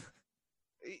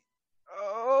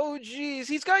 Oh, geez.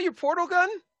 He's got your portal gun?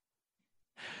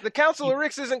 The Council of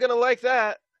Ricks isn't going to like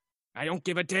that. I don't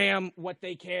give a damn what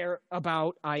they care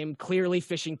about. I am clearly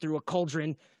fishing through a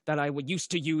cauldron that I would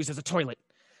used to use as a toilet.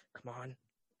 Come on.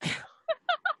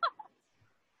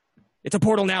 It's a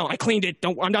portal now. I cleaned it.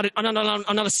 I'm not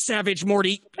a savage,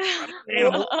 Morty.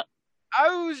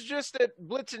 I was just at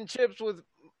Blitz and Chips with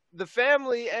the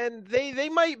family, and they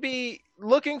might be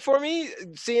looking for me,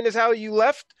 seeing as how you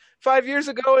left 5 years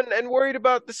ago and worried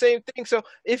about the same thing. So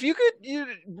if you could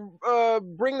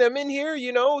bring them in here,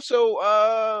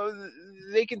 so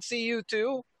they can see you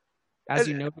too. As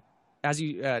you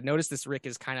notice, this Rick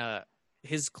is kind of,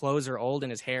 his clothes are old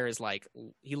and his hair is like,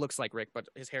 he looks like Rick, but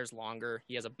his hair's longer.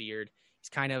 He has a beard.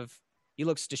 He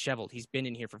looks disheveled. He's been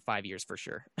in here for 5 years for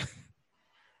sure.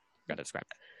 Gotta describe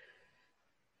that.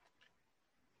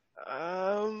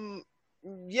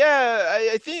 Yeah,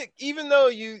 I think even though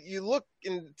you look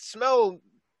and smell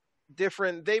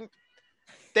different,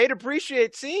 they'd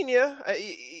appreciate seeing you,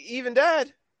 even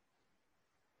Dad.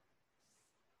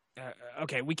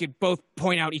 Okay, we could both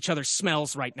point out each other's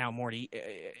smells right now, Morty.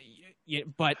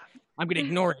 But I'm going to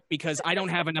ignore it because I don't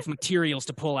have enough materials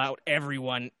to pull out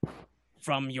everyone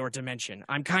from your dimension.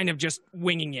 I'm kind of just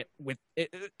winging it with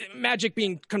magic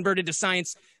being converted to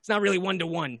science. It's not really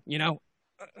 1-to-1,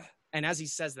 And as he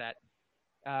says that,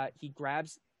 he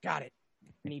grabs, got it,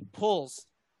 and he pulls,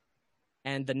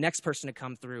 and the next person to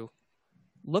come through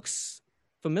looks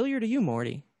familiar to you,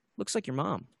 Morty. Looks like your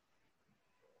mom.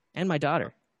 And my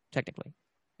daughter, technically,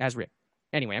 as Rick.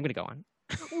 Anyway, I'm going to go on.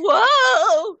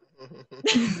 Whoa!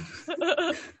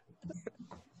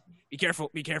 Be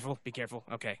careful.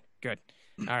 Okay, good.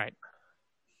 All right.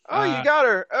 Oh, you got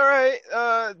her. All right.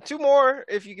 2 more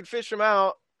if you can fish them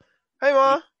out. Hey,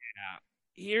 Ma. Yeah.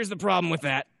 Here's the problem with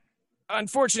that.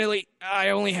 unfortunately, I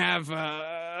only have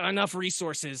enough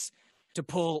resources to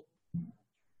pull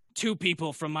 2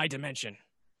 people from my dimension.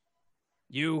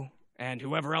 You and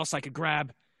whoever else I could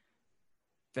grab.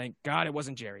 Thank God it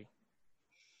wasn't Jerry.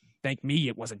 Thank me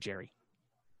it wasn't Jerry.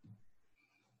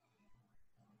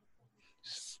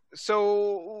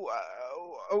 So,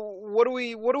 what do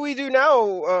we do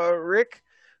now, Rick?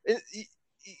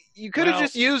 You could have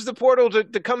just used the portal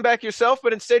to come back yourself,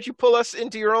 but instead you pull us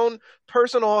into your own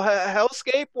personal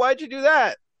hellscape. Why'd you do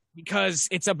that? Because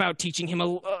it's about teaching him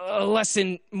a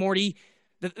lesson, Morty.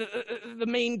 The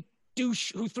main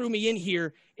douche who threw me in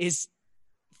here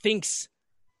thinks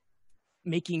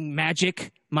making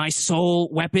magic my sole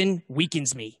weapon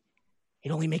weakens me.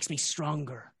 It only makes me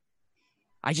stronger.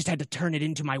 I just had to turn it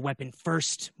into my weapon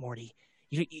first, Morty.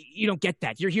 You don't get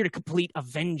that. You're here to complete a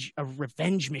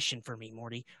revenge mission for me,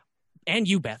 Morty. And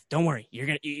you, Beth. Don't worry.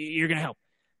 You're gonna help.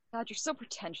 God, you're so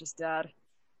pretentious, Dad.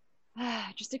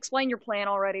 Just explain your plan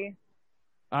already.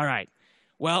 All right.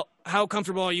 Well, how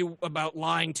comfortable are you about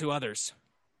lying to others?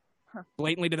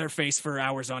 Blatantly to their face for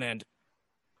hours on end.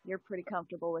 You're pretty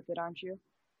comfortable with it, aren't you?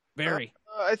 Very.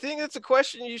 I think that's a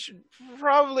question you should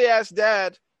probably ask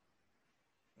Dad.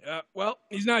 Well,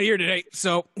 he's not here today,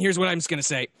 so here's what I'm just going to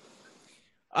say.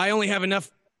 I only have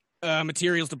enough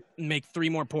materials to make 3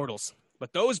 more portals,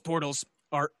 but those portals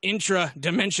are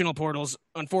intra-dimensional portals.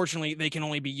 Unfortunately, they can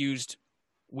only be used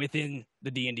within the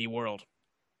D&D world.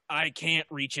 I can't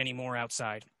reach any more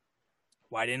outside.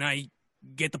 Why didn't I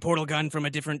get the portal gun from a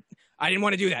different... I didn't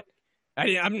want to do that.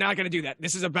 I'm not going to do that.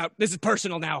 This is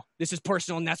personal now. This is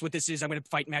personal, and that's what this is. I'm going to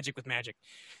fight magic with magic.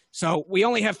 So we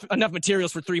only have enough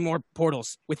materials for 3 more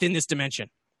portals within this dimension.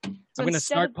 So I'm going to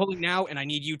start pulling now, and I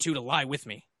need you 2 to lie with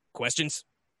me. Questions?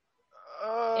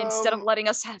 Instead of letting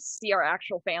us see our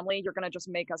actual family, you're going to just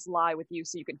make us lie with you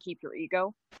so you can keep your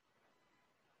ego?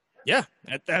 Yeah,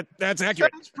 that's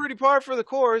accurate. That's pretty par for the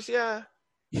course, yeah.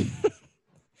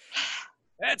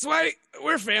 That's why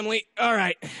we're family. All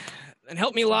right. And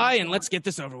help me lie, and let's get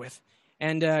this over with.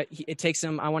 And it takes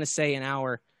him, I want to say, an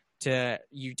hour to...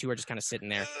 You 2 are just kind of sitting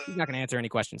there. He's not going to answer any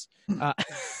questions. But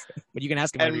you can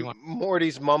ask him whatever you want.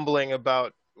 Morty's mumbling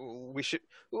about, we should...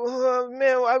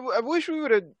 man, I wish we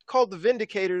would have called the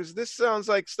Vindicators. This sounds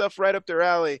like stuff right up their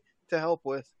alley to help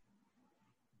with.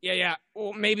 Yeah.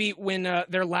 Well, maybe when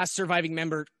their last surviving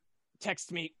member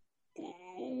texts me,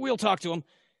 we'll talk to him.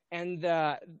 And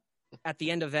at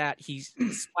the end of that, he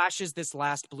splashes this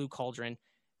last blue cauldron.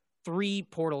 3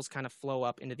 portals kind of flow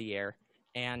up into the air,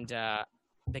 and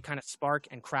they kind of spark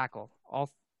and crackle, all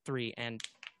 3. And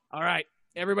all right,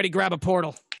 everybody grab a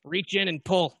portal. Reach in and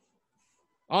pull.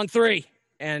 On 3.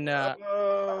 And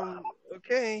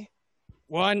okay.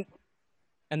 1.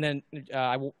 And then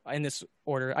I will, in this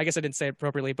order, I guess I didn't say it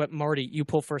appropriately, but Marty, you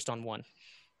pull first on 1.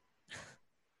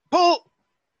 Pull!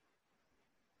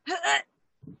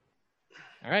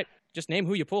 All right, just name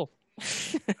who you pull.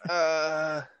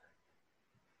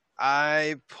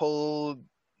 I pulled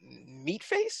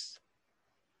Meatface.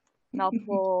 I'll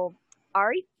pull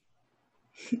Ari.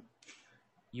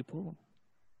 You pull him.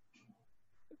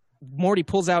 Morty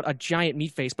pulls out a giant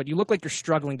meat face, but you look like you're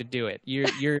struggling to do it.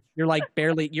 You're like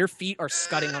barely. Your feet are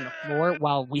scudding on the floor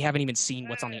while we haven't even seen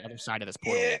what's on the other side of this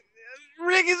portal.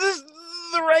 Rick, is this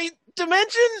the right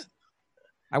dimension?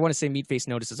 I want to say Meatface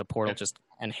notices a portal just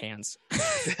and hands.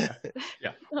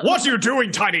 Yeah. What are you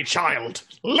doing, tiny child?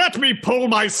 Let me pull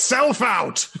myself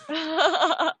out.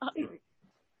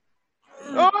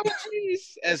 Oh,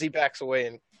 jeez! As he backs away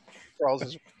and crawls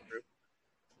his way through.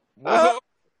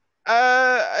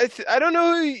 I don't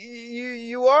know who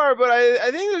you are, but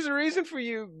I think there's a reason for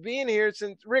you being here.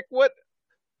 Since Rick, what?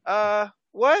 Don't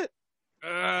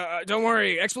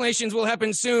worry. Explanations will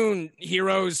happen soon,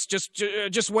 heroes.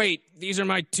 Just wait. These are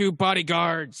my 2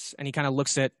 bodyguards. And he kind of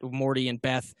looks at Morty and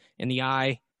Beth in the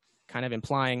eye, kind of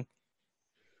implying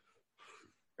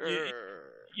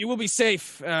you will be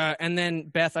safe. And then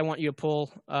Beth, I want you to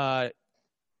pull.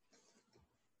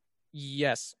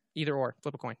 Yes, either or.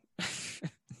 Flip a coin.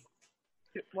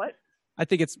 What? I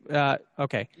think it's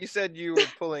okay. You said you were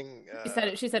pulling.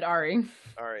 She said Ari.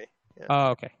 Ari. Yeah. Oh,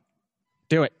 okay.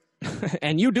 Do it.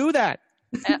 And you do that.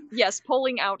 Yes,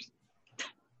 pulling out.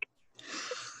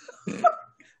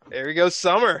 There we go,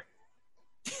 Summer.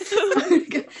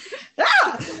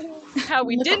 How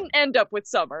we didn't end up with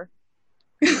Summer.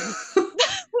 I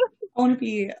want to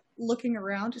be looking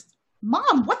around, just,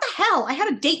 Mom, what the hell? I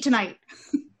had a date tonight.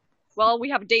 Well, we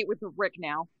have a date with Rick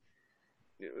now.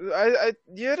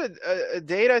 You had a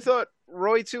date? I thought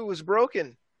Roy 2 was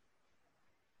broken.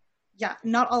 Yeah,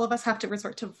 not all of us have to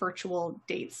resort to virtual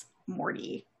dates,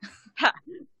 Morty.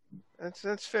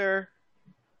 That's fair.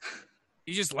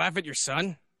 You just laugh at your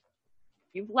son?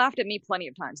 You've laughed at me plenty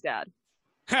of times, Dad.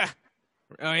 Ha!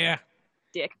 Oh, yeah.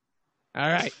 Dick. All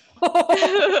right.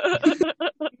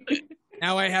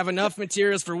 Now I have enough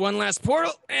materials for one last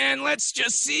portal, and let's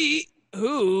just see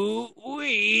who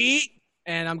we...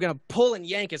 And I'm going to pull and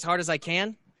yank as hard as I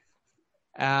can.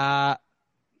 How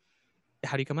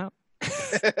do you come out?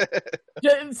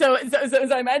 So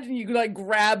I imagine you like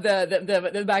grab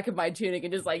the back of my tunic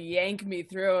and just like yank me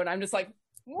through, and I'm just like,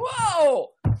 whoa!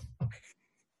 Well,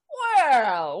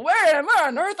 where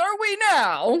on earth are we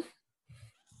now?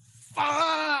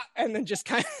 And then just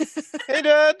kind of... Hey,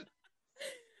 Dad.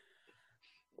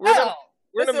 We're in a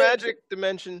this is- magic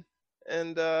dimension,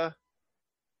 and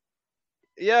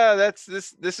yeah, that's this.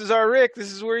 This is our Rick.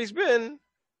 This is where he's been.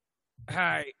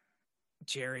 Hi,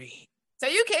 Jerry. So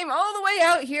you came all the way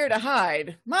out here to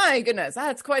hide. My goodness,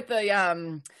 that's quite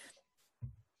the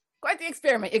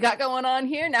experiment you got going on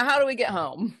here. Now, how do we get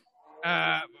home?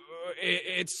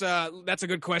 That's a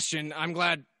good question. I'm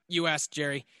glad you asked,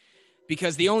 Jerry,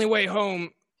 because the only way home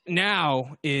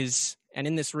now is, and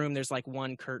in this room, there's like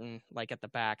one curtain, like at the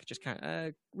back, just kind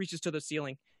of reaches to the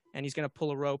ceiling, and he's gonna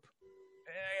pull a rope.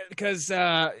 Because,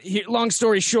 long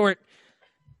story short,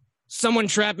 someone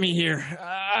trapped me here.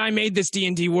 I made this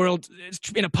D&D world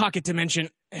in a pocket dimension.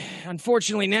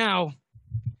 Unfortunately, now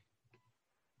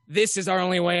this is our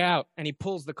only way out. And he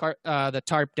pulls the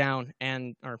tarp down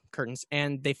or curtains,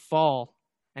 and they fall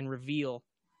and reveal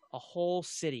a whole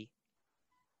city,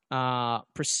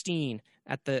 pristine.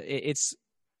 It's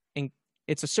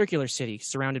a circular city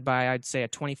surrounded by, I'd say, a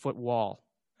 20-foot wall.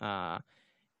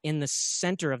 In the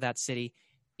center of that city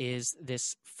is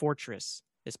this fortress,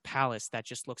 this palace that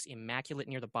just looks immaculate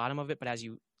near the bottom of it, but as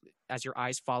your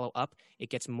eyes follow up,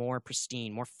 it gets more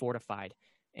pristine, more fortified.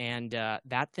 And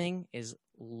that thing is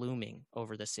looming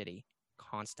over the city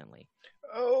constantly.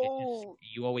 Oh,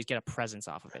 you always get a presence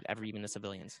off of it, even the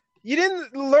civilians. You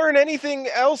didn't learn anything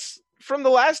else from the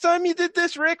last time you did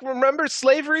this, Rick? Remember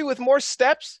slavery with more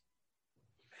steps?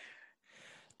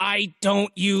 I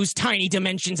don't use tiny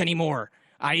dimensions anymore.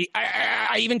 I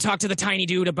even talked to the tiny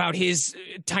dude about his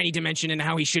tiny dimension and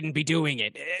how he shouldn't be doing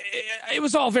it. It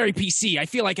was all very PC. I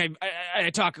feel like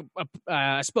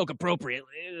I spoke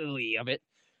appropriately of it.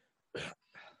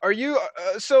 Are you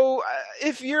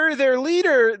if you're their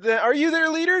leader, then are you their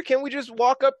leader? Can we just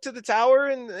walk up to the tower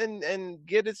and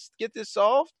get this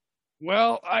solved?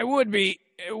 Well, I would be.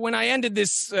 When I ended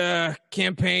this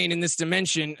campaign in this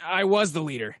dimension, I was the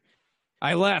leader.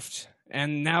 I left,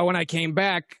 and now when I came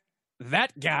back,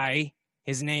 that guy,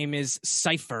 his name is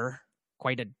Cypher,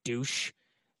 quite a douche,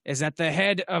 is at the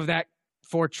head of that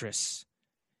fortress.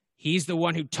 He's the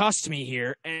one who tossed me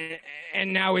here,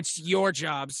 and now it's your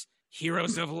jobs,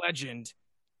 heroes of legend,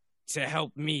 to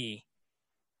help me.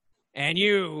 And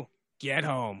you get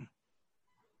home.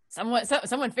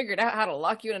 Someone figured out how to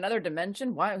lock you in another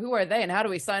dimension? Who are they, and how do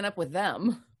we sign up with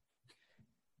them?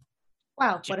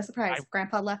 Wow, what a surprise.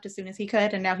 Grandpa left as soon as he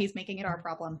could, and now he's making it our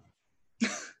problem.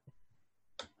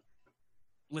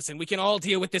 Listen, we can all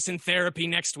deal with this in therapy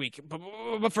next week,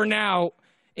 but for now,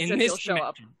 in this show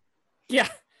up. Yeah.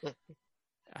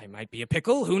 I might be a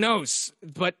pickle, who knows?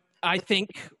 But I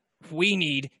think we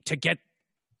need to get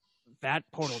that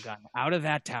portal gun out of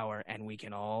that tower, and we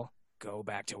can all go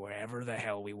back to wherever the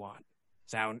hell we want.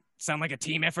 Sound like a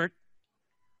team effort?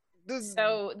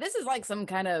 So this is like some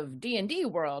kind of D&D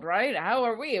world, right? How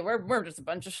are we? We're just a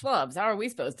bunch of schlubs. How are we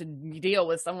supposed to deal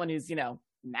with someone who's,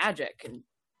 magic and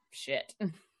shit?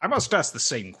 I must ask the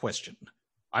same question.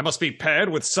 I must be paired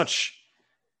with such...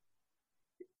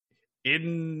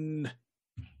 I'm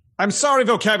sorry,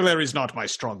 vocabulary is not my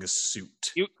strongest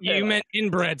suit. You meant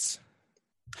inbreds.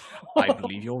 I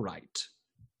believe you're right.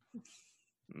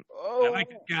 Oh, I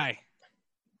like that guy.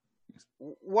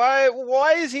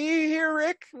 Why is he here,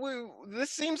 Rick?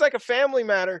 This seems like a family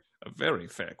matter. A very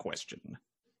fair question.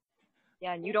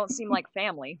 Yeah, and you don't seem like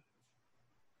family.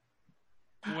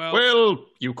 Well,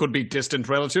 you could be distant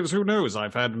relatives. Who knows?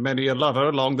 I've had many a lover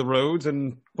along the roads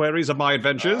and queries of my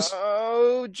adventures.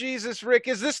 Oh, Jesus, Rick.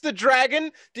 Is this the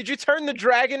dragon? Did you turn the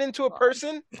dragon into a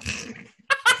person?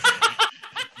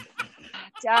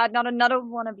 Dad, not another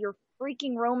one of your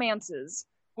freaking romances.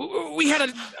 We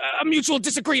had a mutual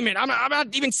disagreement. I'm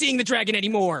not even seeing the dragon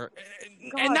anymore.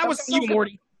 God, and that was you,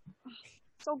 Morty.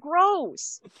 So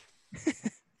gross.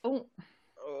 Oh.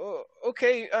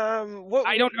 Okay, what...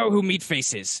 I don't know who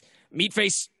Meatface is.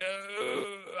 Meatface,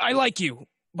 I like you,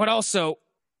 but also,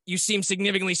 you seem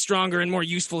significantly stronger and more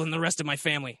useful than the rest of my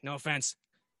family. No offense.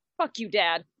 Fuck you,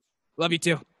 Dad. Love you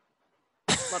too.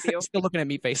 Love you. Still looking at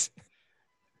Meatface.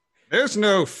 There's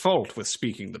no fault with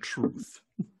speaking the truth.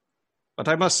 But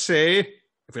I must say,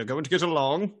 if we're going to get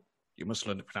along, you must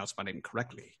learn to pronounce my name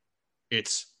correctly.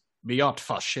 It's Miat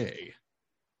Fache.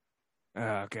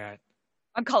 Oh, God.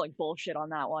 I'm calling bullshit on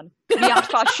that one. Miat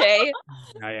Fache.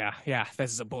 Oh, yeah.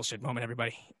 This is a bullshit moment,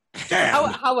 everybody.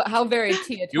 Damn! How very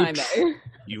Tia time,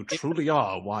 You truly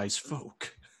are wise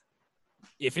folk.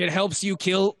 If it helps you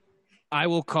kill, I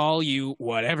will call you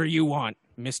whatever you want,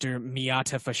 Mr.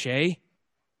 Miata Fache.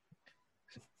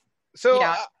 So,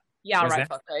 yeah, Was right,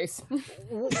 that- fuckface.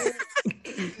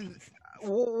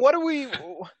 what do we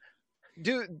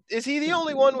do? Is he the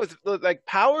only one with like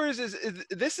powers?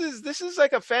 This is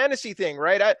like a fantasy thing,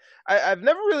 right? I've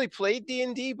never really played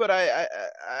D&D, but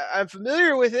I'm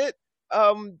familiar with it.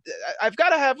 I've got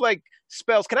to have like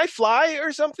spells. Can I fly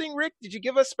or something, Rick? Did you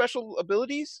give us special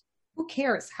abilities? Who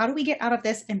cares? How do we get out of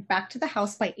this and back to the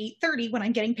house by 8:30 when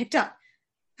I'm getting picked up?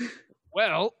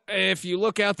 Well, if you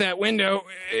look out that window,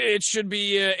 it should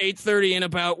be 8:30 and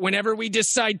about whenever we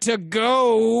decide to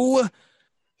go.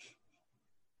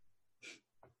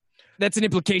 That's an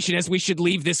implication as we should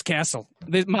leave this castle.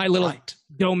 My little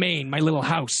domain, my little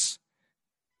house.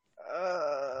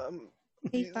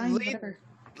 Hey, fine, whatever.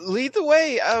 Lead the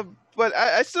way, but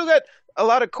I still got a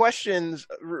lot of questions,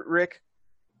 Rick.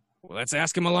 Well, let's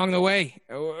ask him along the way.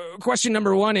 Question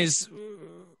number one is,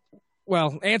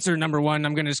 answer number one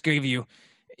I'm going to just give you.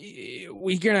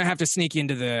 We're going to have to sneak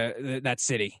into that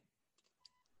city.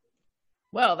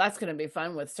 Well, that's going to be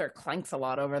fun with Sir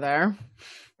Clanks-a-Lot over there.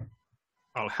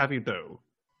 I'll have you know,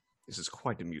 this is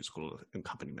quite a musical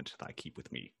accompaniment that I keep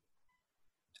with me.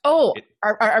 Oh,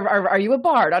 are you a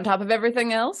bard on top of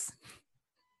everything else?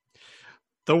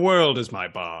 The world is my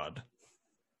bard.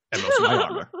 And also my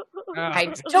armor.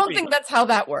 I don't think that's how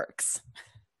that works.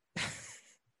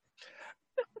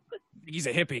 He's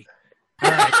a hippie.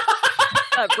 All right.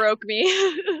 That broke me.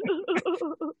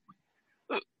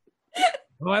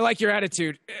 Well, I like your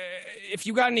attitude. If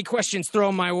you got any questions, throw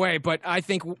them my way. But I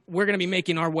think we're going to be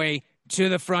making our way to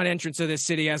the front entrance of this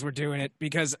city as we're doing it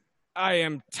because I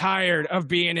am tired of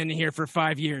being in here for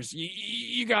 5 years.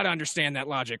 You got to understand that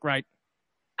logic, right?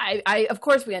 I of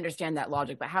course we understand that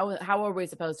logic, but how are we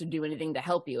supposed to do anything to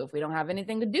help you if we don't have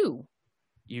anything to do?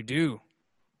 You do.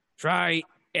 Try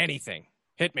anything.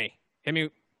 Hit me. Hit me.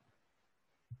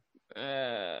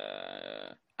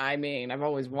 I mean, I've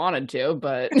always wanted to,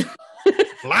 but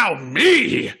allow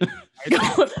me.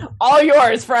 All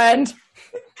yours, friend.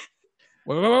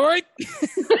 Wait.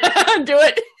 Do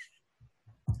it.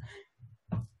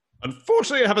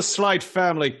 Unfortunately, I have a slight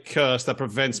family curse that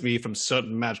prevents me from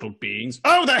certain magical beings.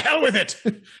 Oh, the hell with it!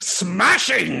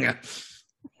 Smashing!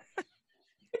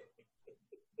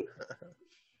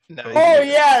 No, oh,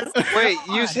 yes! Wait,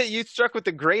 you struck with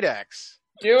the great axe.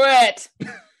 Do it!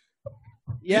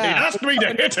 Yeah. He asked me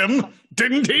to hit him,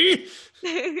 didn't he?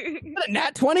 A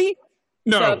nat 20?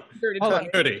 No. So,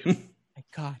 30. My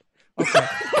God. Okay.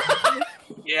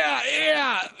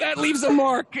 Yeah, that leaves a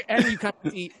mark. And you kind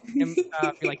of see him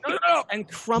be like, no, and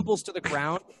crumples to the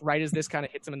ground right as this kind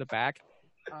of hits him in the back.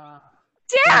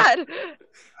 Dad!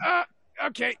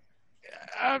 Okay.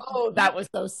 Oh, that was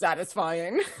so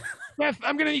satisfying. Beth,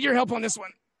 I'm going to need your help on this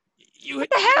one. What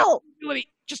the hell?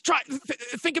 Just try,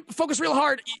 focus real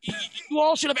hard. You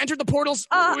all should have entered the portals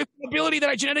with the ability that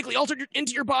I genetically altered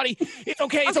into your body. It's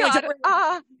okay. It's only temporary.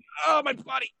 Oh, my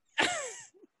body.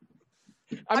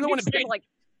 I'm gonna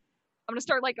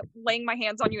start like laying my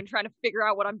hands on you and trying to figure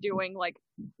out what I'm doing. Like,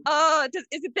 is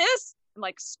it this? And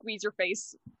like squeeze your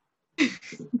face as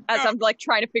I'm like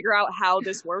trying to figure out how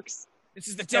this works. This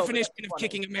is the definition of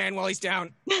kicking a man while he's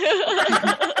down.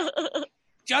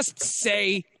 Just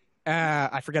say,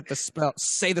 I forget the spell.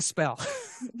 Say the spell.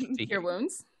 Cure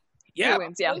wounds? Yeah. Cure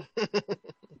wounds, yeah.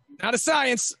 Not a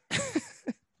science.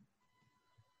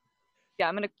 Yeah,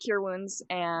 I'm gonna cure wounds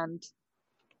and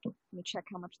let me check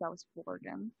how much that was for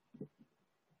again.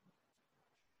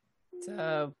 It's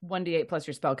 1d8 plus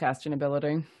your spellcasting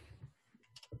ability.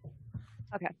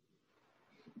 Okay.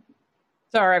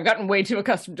 Sorry, I've gotten way too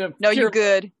accustomed to. No, you're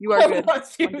good. You are good.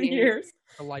 Last few years.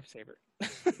 A lifesaver.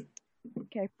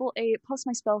 Okay, full 8 plus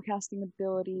my spellcasting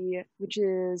ability, which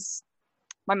is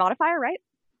my modifier, right?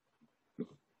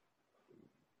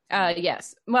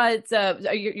 Yes. Well, it's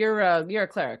you're a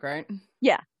cleric, right?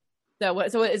 Yeah. So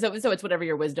it's whatever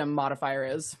your wisdom modifier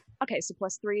is. Okay, so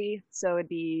plus 3, so it'd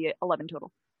be 11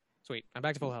 total. Sweet. I'm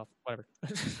back to full health. Whatever.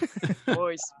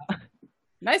 Boys.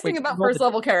 Nice thing about first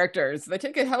level characters, they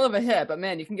take a hell of a hit, but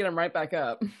man, you can get them right back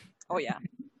up. Oh yeah.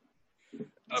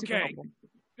 Okay.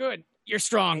 Good. You're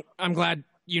strong. I'm glad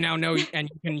you now know and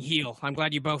you can heal. I'm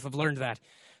glad you both have learned that.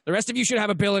 The rest of you should have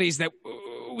abilities that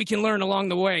we can learn along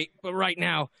the way, but right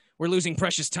now we're losing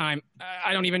precious time.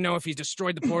 I don't even know if he's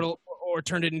destroyed the portal or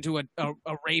turned it into a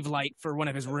rave light for one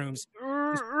of his rooms.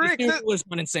 Rick, It was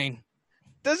insane.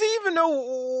 Does he even know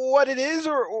what it is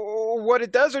or what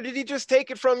it does, or did he just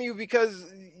take it from you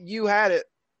because you had it?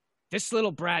 This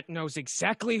little brat knows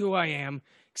exactly who I am,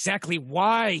 exactly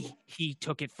why he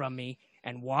took it from me,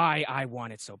 and why I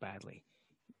want it so badly.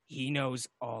 He knows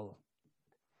all.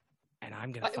 And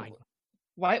I'm going to find him.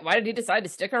 Why did he decide to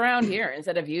stick around here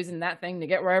instead of using that thing to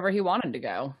get wherever he wanted to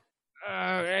go?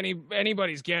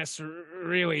 Anybody's guess,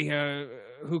 really.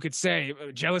 Who could say?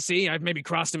 Jealousy? I've maybe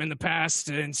crossed him in the past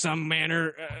in some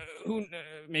manner.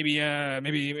 Maybe.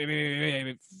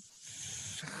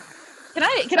 Can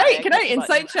I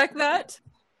insight check that?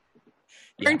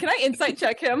 Yeah. Can I insight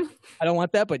check him? I don't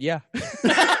want that, but yeah.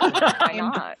 Why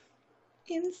not?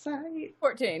 Insight.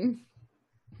 14.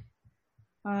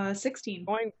 16.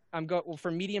 Well,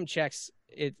 for medium checks,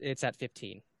 it's at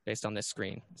 15 based on this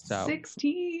screen. So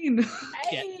 16.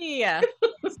 Hey.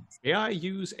 May I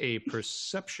use a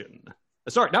perception?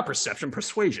 Sorry, not perception,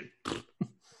 persuasion.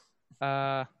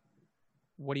 What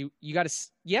do you got to?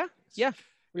 Yeah. What do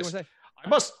you want to say?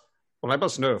 I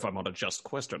must know if I'm on a just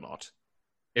quest or not.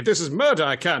 If this is murder,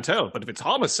 I can't tell, but if it's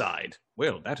homicide,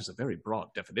 well, that is a very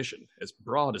broad definition, as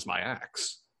broad as my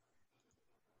axe.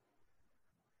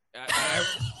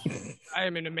 I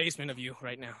am in amazement of you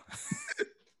right now.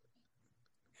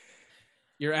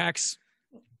 Your axe,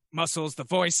 muscles, the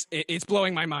voice, it's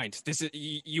blowing my mind.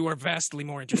 You are vastly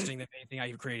more interesting than anything I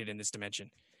have created in this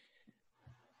dimension.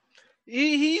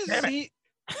 That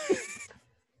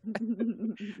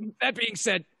being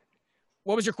said,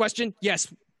 what was your question?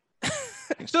 Yes.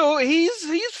 So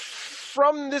he's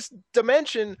from this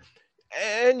dimension,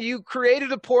 and you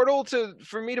created a portal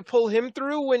for me to pull him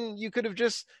through when you could have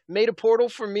just made a portal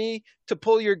for me to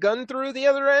pull your gun through the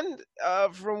other end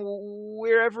from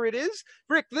wherever it is.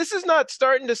 Rick, this is not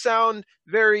starting to sound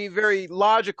very, very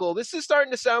logical. This is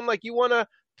starting to sound like you want to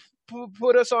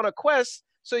put us on a quest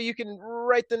so you can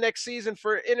write the next season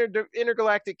for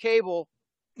Intergalactic Cable.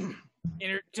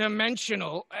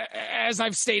 Interdimensional, as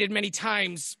I've stated many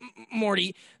times,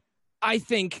 Morty, I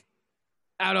think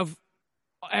out of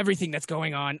everything that's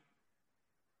going on,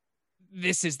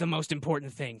 this is the most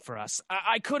important thing for us.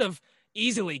 I could have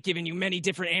easily given you many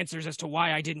different answers as to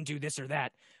why I didn't do this or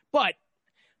that, but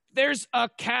there's a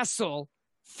castle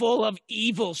full of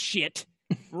evil shit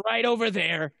right over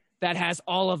there that has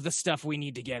all of the stuff we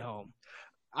need to get home.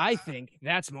 I think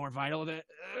that's more vital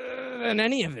than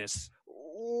any of this.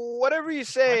 Whatever you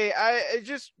say, I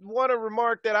just want to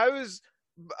remark that I was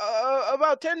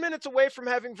about 10 minutes away from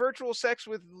having virtual sex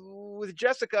with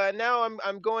Jessica, and now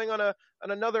I'm going on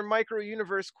another micro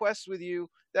universe quest with you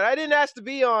that I didn't ask to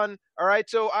be on. All right,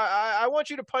 so I want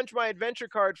you to punch my adventure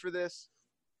card for this.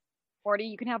 Morty,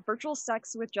 you can have virtual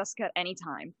sex with Jessica at any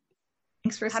time.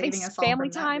 Thanks for Having saving us all family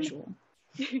from time. that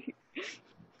visual.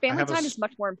 Family time is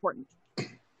much more important.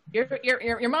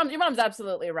 Your mom's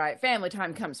absolutely right. Family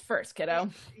time comes first, kiddo.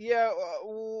 Yeah,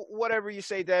 whatever you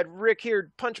say, Dad. Rick, here,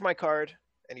 punch my card.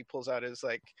 And he pulls out his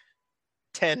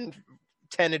 10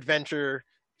 adventure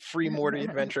free Morty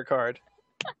adventure card.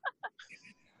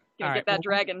 Gonna get that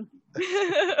dragon.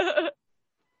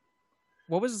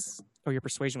 What was? Oh, your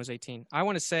persuasion was 18. I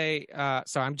want to say.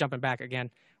 Sorry, I'm jumping back again.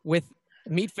 With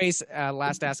Meatface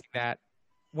last asking that,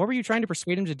 what were you trying to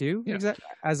persuade him to do? Yeah.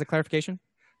 As a clarification.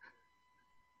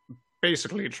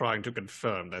 Basically trying to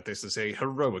confirm that this is a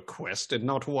heroic quest and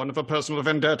not one of a personal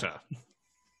vendetta.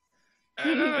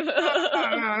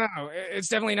 No. It's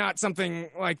definitely not something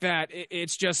like that.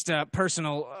 It's just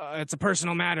personal. It's a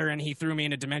personal matter, and he threw me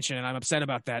in a dimension, and I'm upset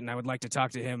about that, and I would like to talk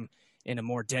to him in a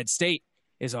more dead state,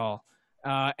 is all.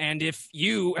 And if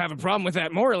you have a problem with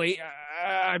that morally,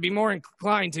 I'd be more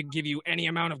inclined to give you any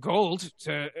amount of gold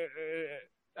to...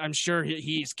 I'm sure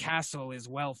his castle is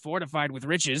well fortified with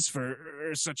riches for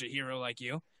such a hero like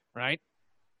you, right?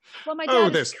 What my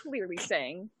dad is clearly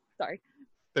saying,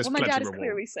 what my dad is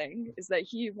clearly saying is that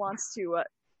he wants to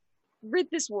rid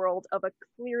this world of a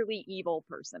clearly evil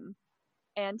person.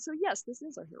 And so, yes, this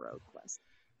is a heroic quest.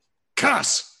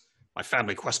 Curse! My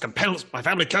family curse compels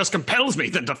me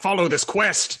then to follow this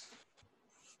quest.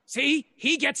 See?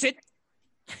 He gets it.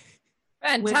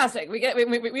 Fantastic. We get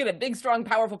a big, strong,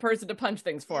 powerful person to punch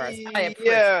things for us.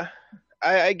 Yeah,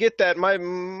 I get that.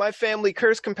 My family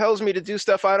curse compels me to do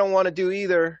stuff I don't want to do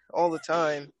either all the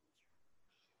time.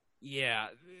 Yeah,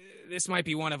 this might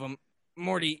be one of them.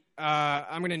 Morty,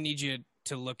 I'm going to need you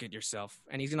to look at yourself.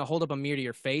 And he's going to hold up a mirror to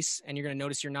your face, and you're going to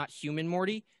notice you're not human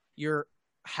Morty. You're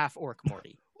half-orc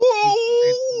Morty.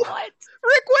 Whoa! What?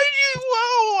 Rick, why did you...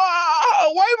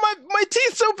 Whoa! Why are my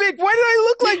teeth so big? Why did I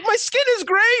look like... My skin is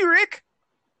gray, Rick!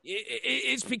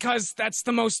 It's because that's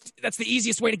the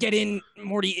easiest way to get in,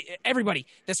 Morty. Everybody,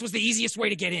 this was the easiest way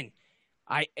to get in.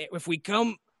 If we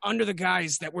come under the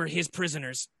guise that we're his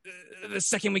prisoners, the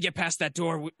second we get past that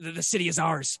door, the city is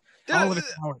ours. All of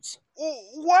it's ours.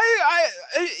 Why?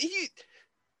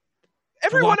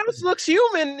 Everyone else looks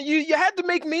human. You had to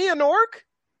make me an orc?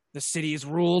 The city is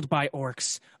ruled by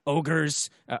orcs, ogres,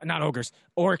 not ogres,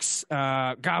 orcs,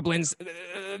 goblins.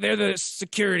 They're the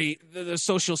security, the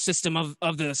social system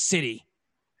of the city.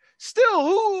 Still,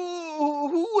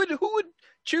 who would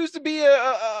choose to be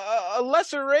a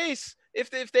lesser race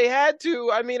if they had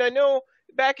to? I mean, I know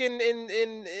back in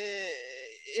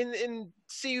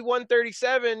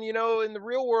C-137, you know, in the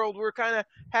real world, we're kind of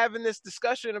having this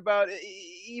discussion about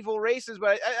evil races,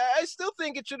 but I still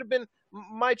think it should have been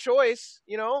my choice,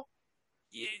 you know?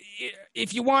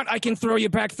 If you want, I can throw you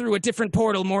back through a different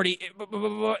portal, Morty.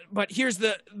 But here's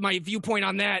my viewpoint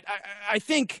on that. I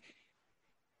think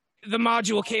the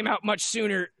module came out much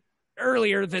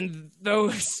earlier than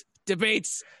those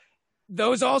debates.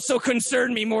 Those also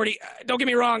concern me, Morty. Don't get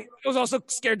me wrong. Those also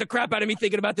scared the crap out of me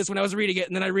thinking about this when I was reading it,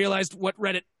 and then I realized what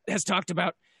Reddit has talked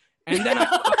about. And then I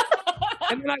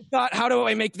thought, how do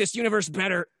I make this universe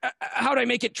better? How do I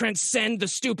make it transcend the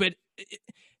stupid?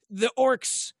 The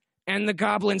orcs and the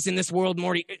goblins in this world,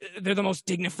 Morty, they're the most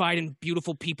dignified and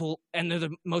beautiful people, and they're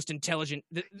the most intelligent.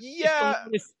 Yeah.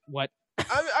 What?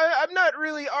 I'm not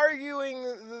really arguing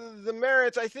the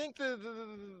merits. I think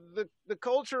the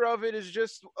culture of it is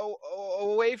just a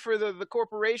way for the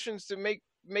corporations to make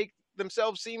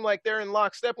themselves seem like they're in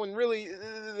lockstep when really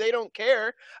they don't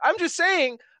care. I'm just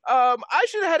saying, I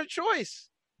should have had a choice.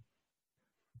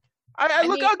 I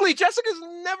look ugly. Jessica's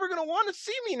never going to want to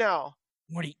see me now.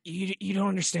 Morty, you don't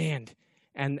understand.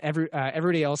 And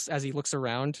everybody else, as he looks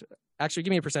around, actually,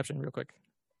 give me a perception real quick.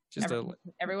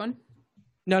 Everyone?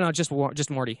 No, just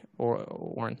Morty or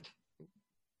Warren.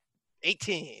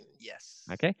 18, yes.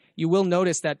 Okay. You will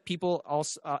notice that people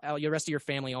also, the rest of your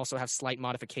family also have slight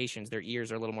modifications. Their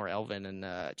ears are a little more elven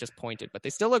and just pointed, but they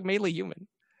still look mainly human.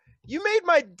 You made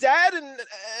my dad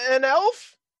an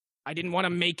elf? I didn't want to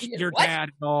make your dad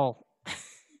at all.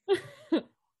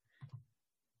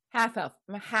 Half elf.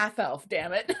 I'm a half elf,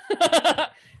 damn it.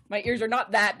 My ears are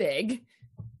not that big.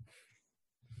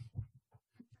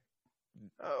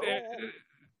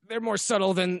 They're more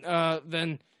subtle than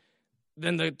the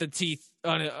teeth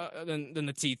than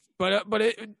the teeth. But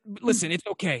listen, it's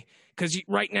okay because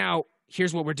right now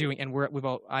here's what we're doing, and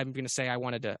I'm gonna say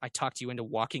I talked you into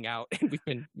walking out, and we've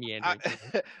been meandering.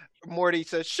 Morty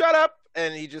says, "Shut up,"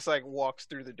 and he just like walks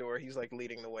through the door. He's like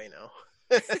leading the way now.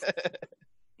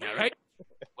 All right.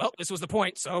 Well, this was the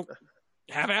point, so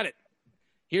have at it.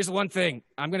 Here's the one thing.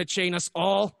 I'm gonna chain us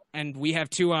all, and we have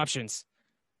two options.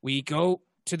 We go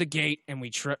to the gate and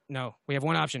we have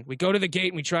one option. We go to the gate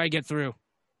and we try to get through.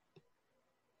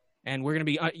 And we're going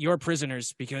to be your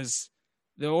prisoners because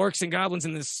the orcs and goblins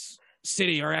in this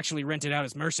city are actually rented out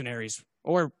as mercenaries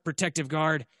or protective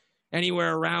guard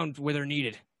anywhere around where they're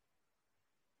needed.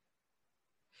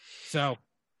 So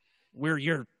we're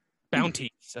your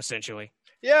bounties, essentially.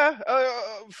 Yeah,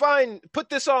 fine. Put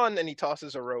this on. And he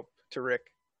tosses a rope to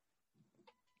Rick.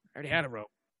 I already had a rope.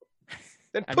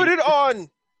 Then put it on.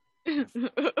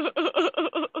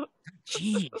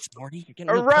 Jeez, Morty, you're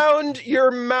getting around your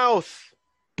mouth.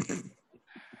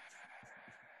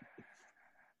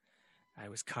 I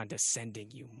was condescending,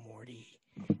 you Morty.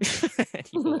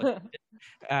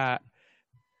 Yeah.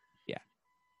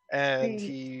 And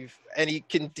he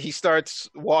starts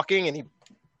walking and he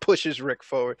pushes Rick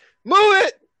forward. Move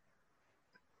it.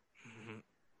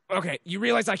 Okay, you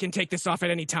realize I can take this off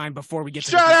at any time before we get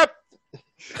to Shut up.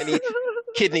 And he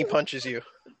kidney punches you.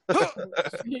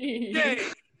 Yay.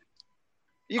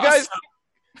 You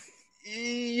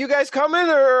guys coming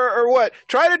or what?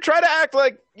 Try to act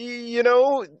like you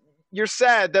know you're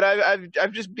sad that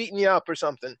I've just beaten you up or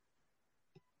something.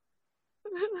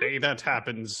 Day that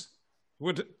happens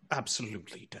would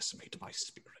absolutely decimate my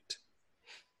spirit.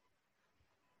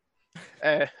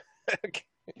 Okay.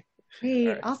 Hey,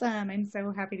 right. Awesome. I'm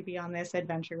so happy to be on this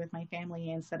adventure with my family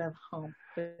instead of home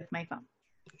with my phone.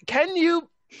 Can you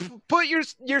put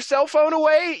your cell phone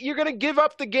away? You're going to give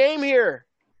up the game here.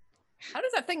 How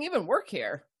does that thing even work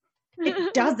here?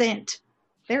 It doesn't.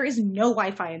 There is no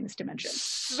Wi-Fi in this dimension.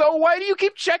 So why do you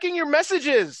keep checking your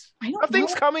messages?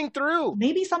 Nothing's coming through.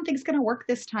 Maybe something's going to work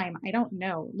this time. I don't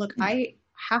know. Look, I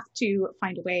have to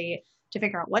find a way to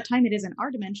figure out what time it is in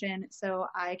our dimension so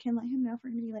I can let him know if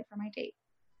we're going to be late for my date.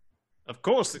 Of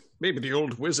course, maybe the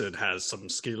old wizard has some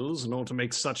skills in order to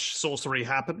make such sorcery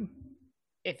happen.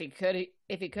 If he could,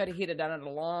 he'd have done it a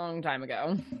long time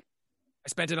ago. I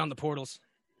spent it on the portals.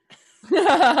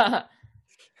 How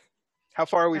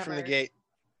far are we from the gate?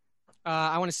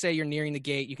 I want to say you're nearing the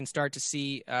gate. You can start to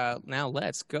see. Now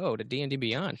let's go to D&D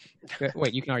Beyond.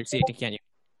 Wait, you can already see it, can't you?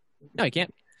 No, you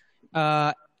can't.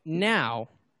 Now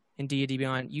in D&D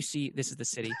Beyond, you see this is the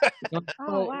city.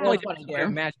 Oh, wow.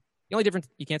 The only difference,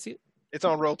 you can't see it? It's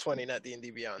on Roll20, not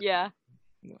D&D Beyond. Yeah.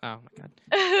 Oh my god.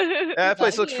 That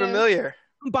place looks familiar.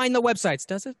 Combine the websites,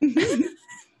 does it?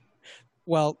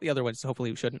 Well, the other ones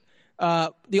hopefully shouldn't.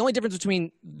 The only difference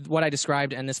between what I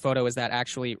described and this photo is that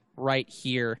actually right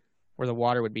here where the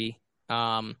water would be,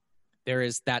 there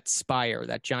is that spire,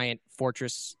 that giant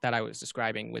fortress that I was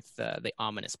describing with the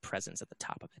ominous presence at the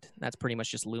top of it. That's pretty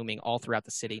much just looming all throughout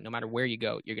the city. No matter where you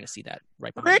go, you're going to see that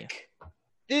right behind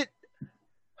you.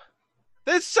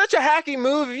 That's such a hacky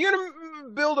move. If you're going to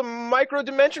build a micro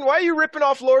dimension, why are you ripping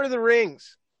off Lord of the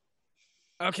Rings?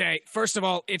 Okay, first of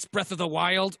all, it's Breath of the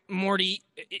Wild. Morty,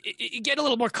 get a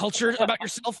little more culture about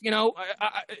yourself, you know?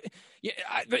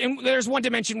 There's one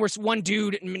dimension where one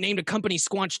dude named a company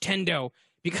Squanch Tendo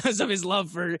because of his love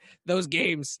for those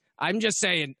games. I'm just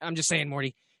saying,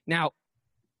 Morty. Now,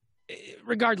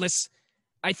 regardless,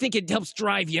 I think it helps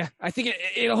drive you. I think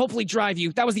it'll hopefully drive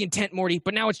you. That was the intent, Morty,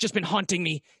 but now it's just been haunting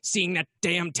me. Seeing that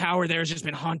damn tower there has just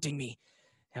been haunting me.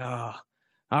 Oh,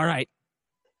 all right.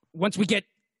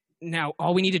 Now,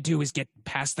 all we need to do is get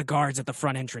past the guards at the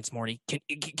front entrance, Morty.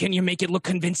 Can you make it look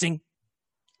convincing?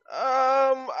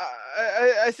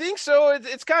 I think so.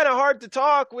 It's kind of hard to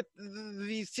talk with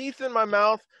these teeth in my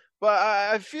mouth, but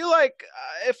I feel like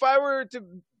if I were to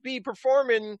be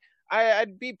performing,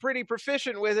 I'd be pretty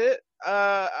proficient with it. And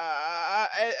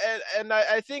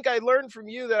I think I learned from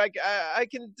you that I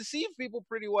can deceive people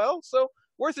pretty well, so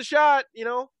worth a shot, you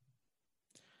know?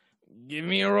 Give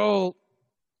me a roll.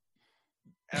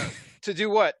 To do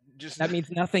what? That means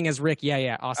nothing as Rick.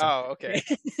 Yeah, awesome. Oh, okay.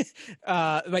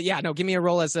 But yeah, no, give me a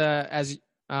roll as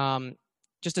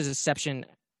just a deception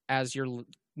as you're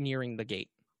nearing the gate.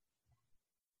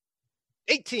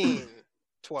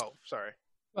 12. Sorry.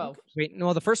 12. Wait,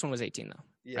 no, the first one was 18 though.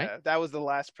 Yeah, right? That was the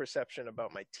last perception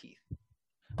about my teeth.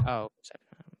 Oh,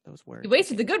 those words. You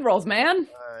wasted the good rolls, man.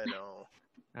 I know.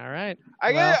 All right.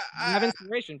 I have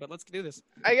inspiration, but let's do this.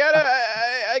 I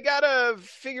gotta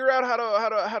figure out how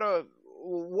to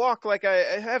walk like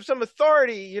I have some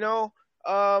authority, you know.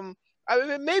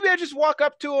 Maybe I just walk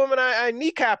up to him and I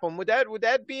kneecap him. Would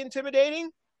that be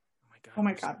intimidating? Oh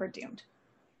my god, we're doomed.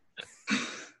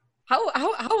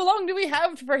 How long do we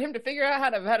have for him to figure out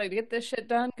how to get this shit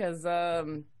done? Because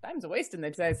time's a wasting,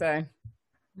 they say.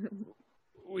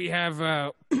 We have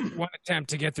one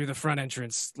attempt to get through the front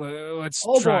entrance. Let's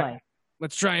try. Boy.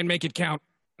 Let's try and make it count.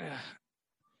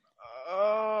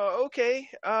 Okay.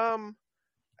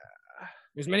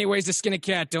 There's many ways to skin a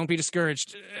cat. Don't be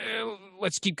discouraged.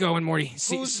 Let's keep going, Morty.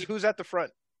 Who's at the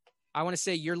front? I want to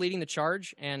say you're leading the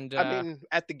charge, and I mean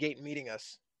at the gate meeting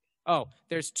us. Oh,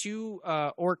 there's two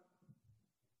orc.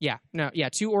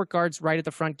 Two orc guards right at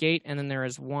the front gate, and then there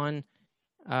is one,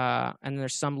 and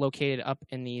there's some located up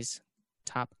in these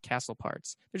top castle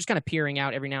parts. They're just kind of peering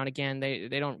out every now and again. They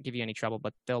don't give you any trouble,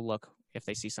 but they'll look if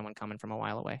they see someone coming from a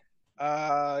while away.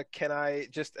 Can I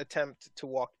just attempt to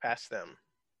walk past them?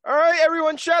 All right,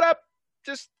 everyone, shut up.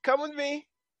 Just come with me.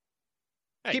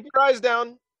 Hey. Keep your eyes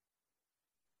down.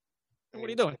 What are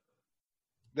you doing?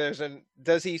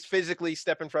 Does he physically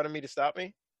step in front of me to stop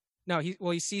me? No,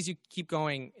 he sees you keep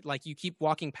going, like you keep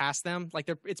walking past them. Like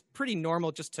it's pretty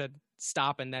normal just to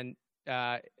stop and then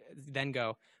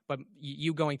go. But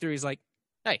you going through, he's like,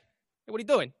 hey, what are you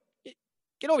doing?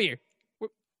 Get over here.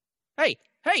 Hey,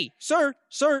 sir.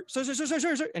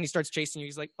 And he starts chasing you.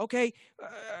 He's like, okay,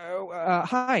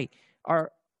 hi.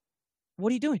 What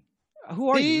are you doing? Who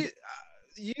are you?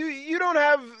 You don't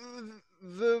have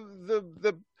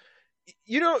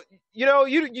you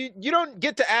don't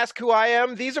get to ask who I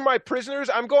am. These are my prisoners.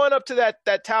 I'm going up to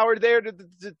that tower there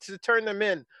to turn them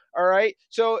in. All right.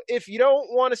 So if you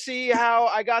don't want to see how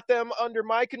I got them under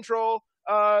my control,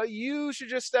 you should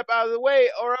just step out of the way,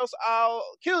 or else I'll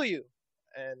kill you.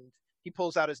 And he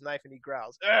pulls out his knife and he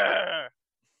growls.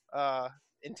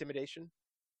 Intimidation.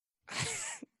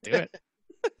 Do it.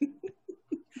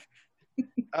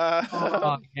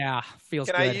 Yeah, feels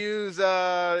can good. I use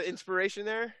inspiration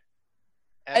there?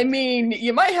 I mean,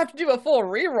 you might have to do a full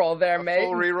reroll there, mate.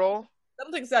 Full reroll?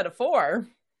 Something's out of 4.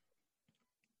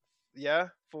 Yeah,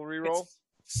 full reroll.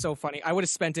 It's so funny. I would have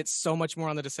spent it so much more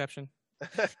on the deception.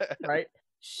 Right?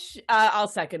 I'll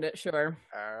second it, sure.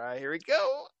 All right, here we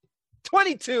go.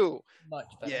 22. Much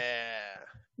better. Yeah.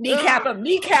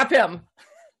 Kneecap him.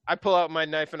 I pull out my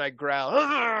knife and I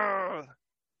growl.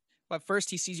 Well, at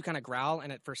first he sees you kind of growl,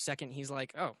 and at first second he's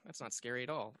like, "Oh, that's not scary at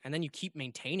all." And then you keep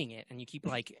maintaining it, and you keep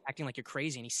like acting like you're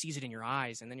crazy, and he sees it in your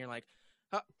eyes, and then you're like,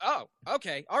 "Oh,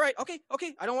 okay, all right, okay.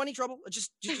 I don't want any trouble.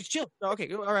 Just chill.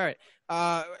 Okay, all right."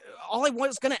 All I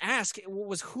was gonna ask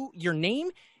was your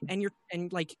name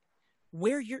and like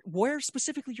where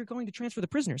specifically you're going to transfer the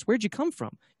prisoners. Where'd you come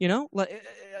from? You know, like,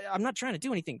 I'm not trying to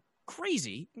do anything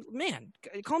crazy, man.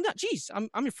 Calm down. Jeez, I'm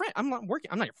your friend. I'm not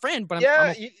your friend, but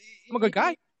I'm a good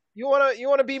guy. You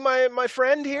wanna be my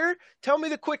friend here? Tell me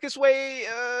the quickest way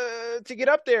to get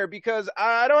up there, because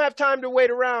I don't have time to wait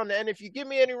around. And if you give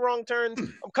me any wrong turns,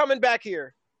 I'm coming back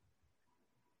here.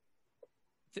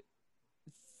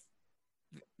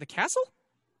 The castle?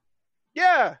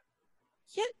 Yeah.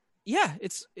 Yeah.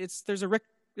 It's there's a rec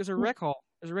hall.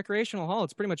 There's a recreational hall.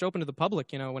 It's pretty much open to the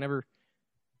public. You know, whenever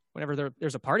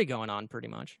there's a party going on, pretty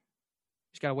much.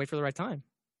 Just gotta wait for the right time.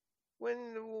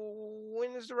 When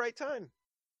is the right time?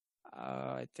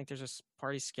 I think there's a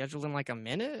party scheduled in like a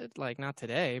minute. Like not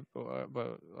today,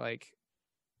 but like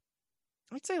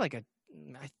I'd say like I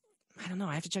don't know.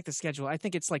 I have to check the schedule. I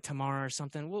think it's like tomorrow or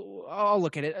something. I'll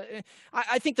look at it.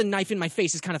 I think the knife in my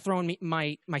face is kind of throwing me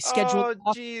my schedule.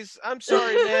 Oh, jeez. I'm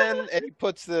sorry, man. And he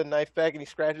puts the knife back and he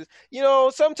scratches. You know,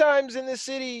 sometimes in this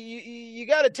city, you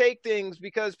got to take things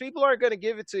because people aren't going to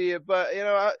give it to you. But, you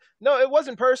know, no, it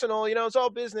wasn't personal. You know, it's all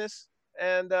business.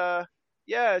 And,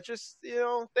 yeah, just, you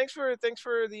know, thanks for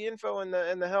the info and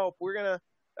the help. I'm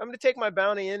going to take my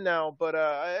bounty in now, but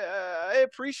I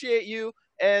appreciate you.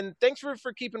 And thanks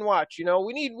for keeping watch. You know,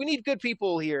 we need good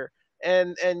people here,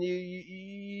 and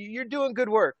you're doing good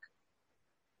work.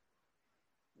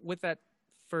 With that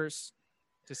first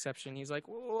deception, he's like,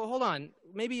 well, hold on,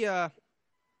 maybe I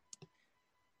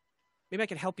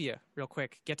could help you real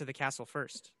quick. Get to the castle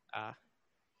first.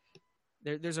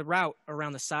 There's a route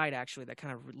around the side actually that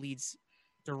kind of leads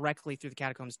directly through the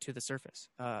catacombs to the surface.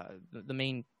 The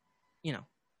main, you know,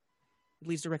 it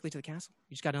leads directly to the castle.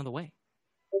 You just got to know the way.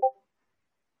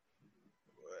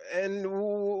 And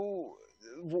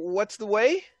what's the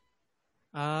way?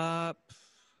 And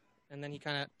then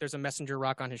there's a messenger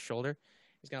rock on his shoulder.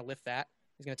 He's gonna lift that.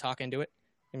 He's gonna talk into it.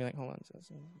 And be like, hold on.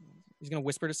 He's gonna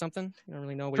whisper to something. You don't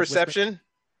really know what perception.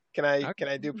 Can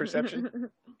I do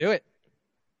perception? Do it.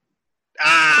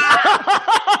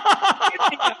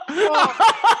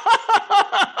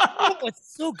 Oh,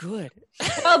 it's so good.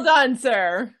 Well done,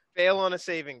 sir. Fail on a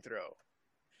saving throw.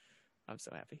 I'm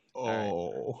so happy.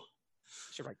 Oh.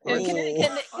 Right.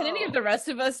 Can any of the rest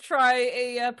of us try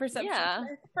a perception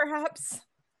check, perhaps?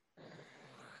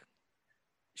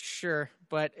 Sure,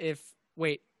 but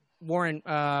Warren,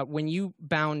 when you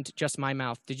bound just my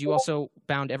mouth, did you also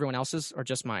bound everyone else's or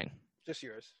just mine? Just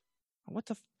yours. What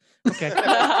the? Okay.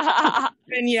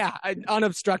 Then yeah,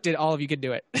 unobstructed, all of you could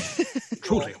do it.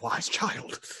 Truly a wise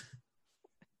child.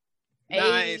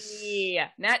 Nice. Hey,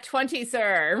 nat 20,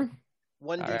 sir.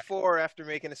 1d4 after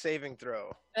making a saving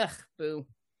throw. Ugh, boo.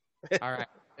 All right.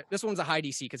 This one's a high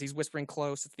DC because he's whispering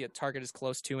close. The target is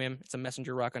close to him. It's a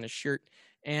messenger rock on his shirt.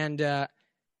 And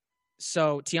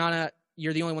so, Tiana,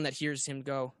 you're the only one that hears him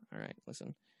go, all right,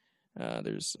 listen.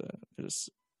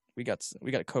 We got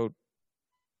a code.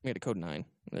 We had a code 9.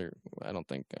 I don't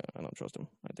trust him.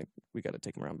 I think we got to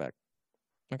take him around back.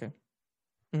 Okay.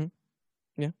 Mm-hmm.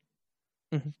 Yeah.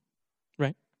 Mm-hmm.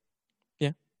 Right.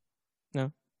 Yeah.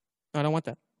 No, I don't want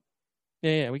that.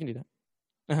 Yeah, we can do that.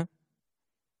 Uh-huh.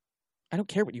 I don't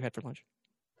care what you had for lunch.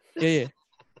 Yeah.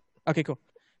 Okay, cool.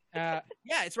 Yeah,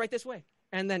 it's right this way.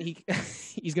 And then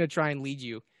he's gonna try and lead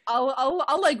you.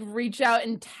 I'll like reach out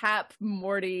and tap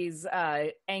Morty's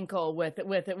ankle with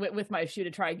my shoe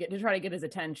to try to get his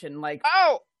attention. Like,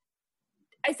 oh,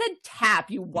 I said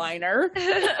tap, you whiner.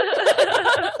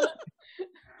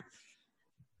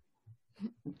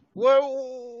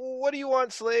 What do you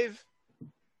want, slave?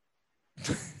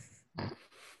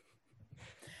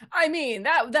 I mean,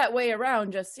 that way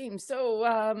around just seems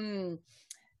so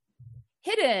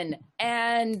hidden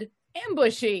and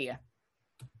ambushy.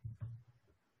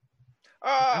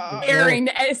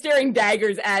 Staring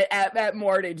daggers at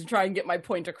Morty to try and get my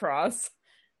point across.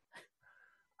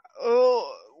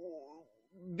 Oh,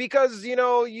 because you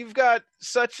know you've got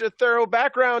such a thorough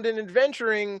background in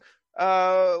adventuring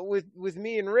with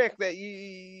me and Rick that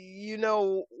you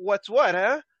know what's what,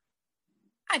 huh?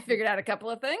 I figured out a couple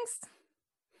of things.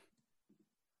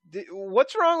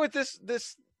 What's wrong with this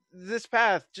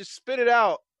path? Just spit it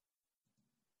out.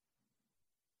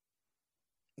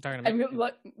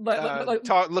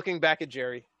 Looking back at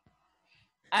Jerry.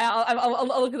 I'll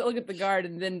look at the guard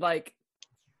and then like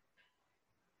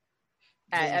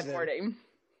at Morty.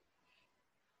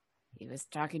 He was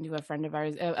talking to a friend of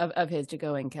ours of his to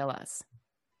go and kill us.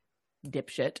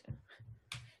 dipshit.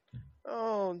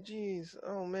 Oh, jeez.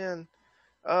 Oh, man.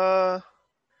 Oh!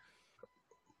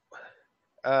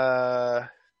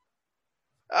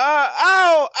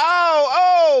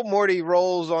 Morty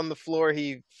rolls on the floor.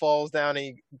 He falls down.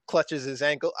 He clutches his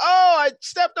ankle. Oh, I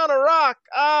stepped on a rock.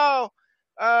 Oh,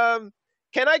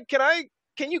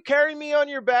 can you carry me on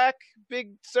your back,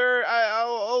 big sir?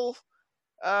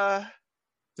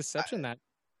 Deception that.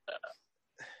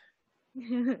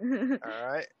 All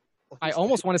right. I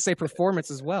almost want to say performance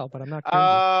as well, but I'm not.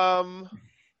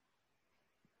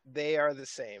 They are the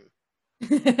same.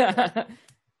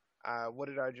 What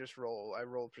did I just roll? I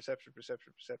rolled perception.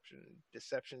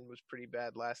 Deception was pretty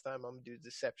bad last time. I'm gonna do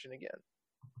deception again.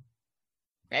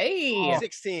 Hey,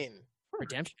 16.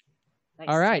 Redemption. Nice.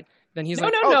 All right, then he's No,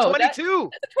 like, no, 22.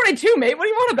 That's 22, mate. What do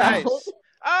you want about? Nice.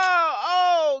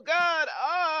 Oh, God.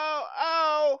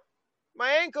 Oh,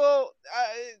 my ankle.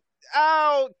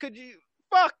 Ow, could you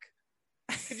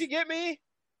get me?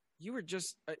 You were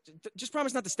just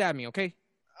promise not to stab me, okay?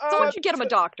 Someone should get him a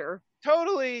doctor.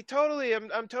 Totally.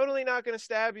 I'm totally not going to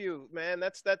stab you, man.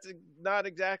 That's not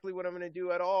exactly what I'm going to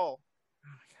do at all.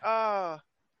 Okay,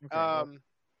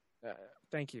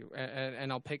 thank you,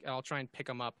 and I'll try and pick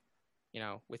him up,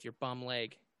 with your bum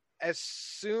leg. As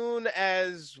soon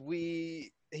as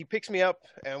he picks me up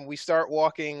and we start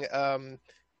walking,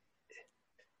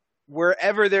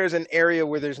 wherever there's an area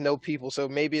where there's no people. So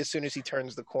maybe as soon as he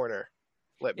turns the corner,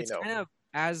 let me know. Kind of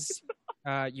as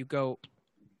you go.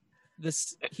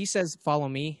 He says, "Follow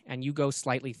me," and you go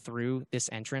slightly through this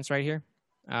entrance right here,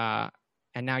 and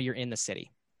now you're in the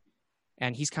city.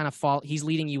 And he's kind of he's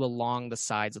leading you along the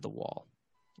sides of the wall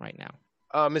right now.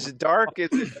 Is it dark?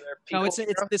 No, it's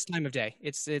this time of day.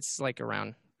 It's like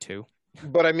around 2.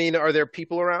 But I mean, are there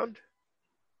people around?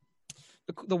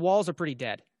 The walls are pretty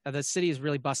dead. The city is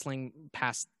really bustling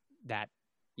past that.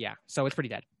 Yeah, so it's pretty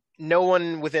dead. No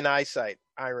one within eye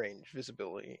range,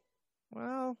 visibility.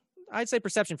 Well, I'd say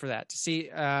perception for that to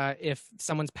see if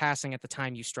someone's passing at the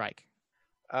time you strike.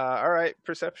 All right,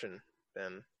 perception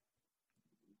then.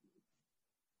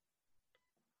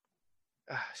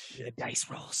 The dice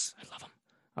rolls. I love them.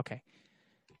 Okay.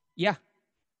 Yeah.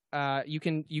 You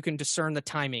can discern the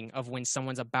timing of when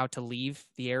someone's about to leave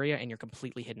the area and you're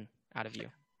completely hidden out of view.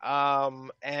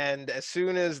 And as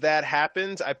soon as that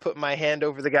happens, I put my hand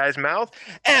over the guy's mouth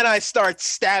and I start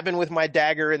stabbing with my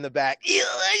dagger in the back.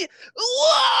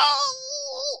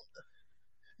 Whoa!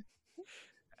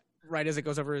 Right as it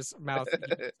goes over his mouth, he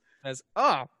says,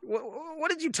 "Oh, what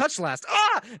did you touch last?"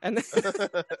 Ah, and then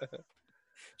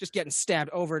just getting stabbed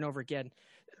over and over again.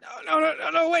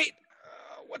 No, wait.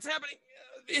 What's happening?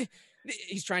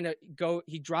 He's trying to go.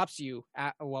 He drops you.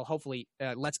 Hopefully,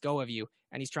 lets go of you,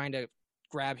 and he's trying to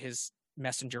grab his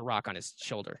messenger rock on his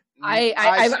shoulder. I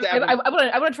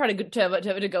want to try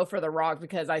to go for the rock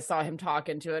because I saw him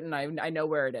talking to it, and I know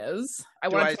where it is. I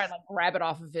want to try and grab it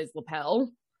off of his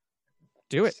lapel.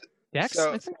 Do it, Dex.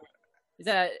 So, is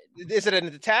it an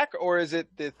attack or is it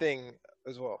the thing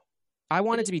as well? I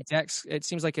want it to be Dex. It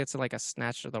seems like it's like a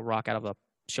snatch of the rock out of the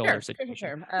shoulder. Sure.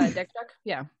 Dex check.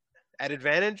 Yeah. At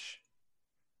advantage?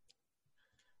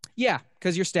 Yeah,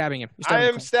 because you're stabbing him. I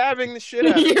am stabbing the shit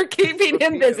out of him. You're keeping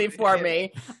him busy for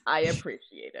me. I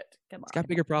appreciate it. Come on. He's got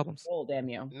bigger problems. Oh, damn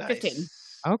you. Nice. 15.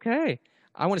 Okay.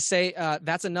 I want to say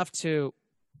that's enough to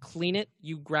clean it.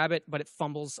 You grab it, but it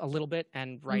fumbles a little bit,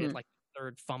 and right at like the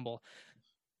third fumble,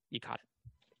 you caught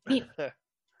it.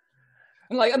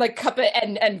 And like cup it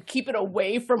and keep it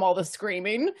away from all the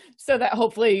screaming so that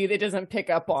hopefully it doesn't pick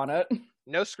up on it.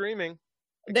 No screaming.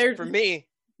 For me.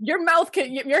 Your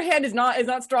your hand is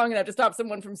not strong enough to stop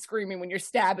someone from screaming when you're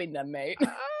stabbing them, mate.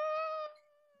 Not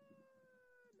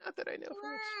that I know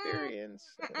from experience.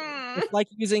 It's like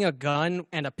using a gun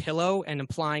and a pillow and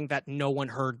implying that no one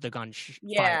heard the gun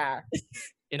fire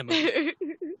in a movie.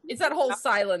 It's that whole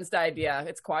silenced idea.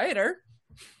 It's quieter.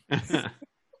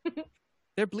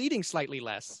 They're bleeding slightly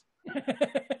less.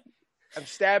 I'm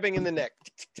stabbing in the neck.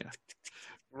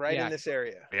 Right in this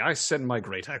area. I send my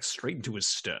great axe straight into his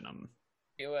sternum.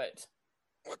 Do it.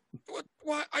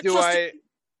 What? Do I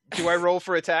roll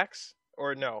for attacks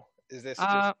or no? Is this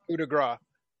just coup de grace?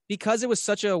 Because it was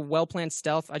such a well-planned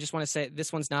stealth, I just want to say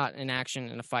this one's not an action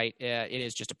in a fight. It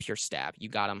is just a pure stab. You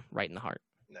got him right in the heart.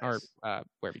 Nice. Or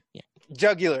wherever. Yeah.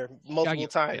 Jugular multiple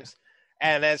times. Yeah.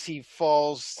 And as he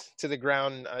falls to the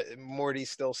ground,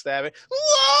 Morty's still stabbing.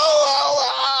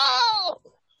 Whoa!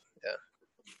 Yeah.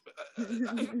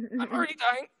 I'm already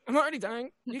dying.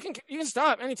 You can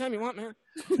stop anytime you want, man.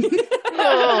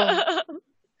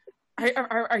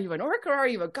 Are you an orc or are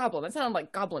you a goblin? That sounded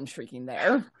like goblin shrieking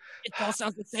there. It all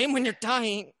sounds the same when you're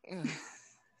dying. And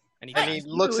he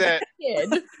looks at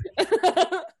kid.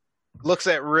 Looks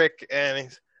at Rick and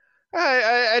he's,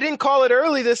 I didn't call it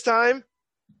early this time.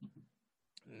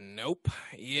 Nope,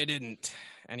 you didn't.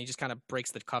 And he just kind of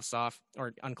breaks the cuffs off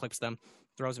or unclips them,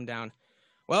 throws them down.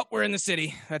 Well, we're in the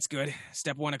city. That's good.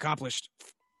 Step 1 accomplished.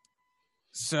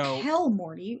 So Hell,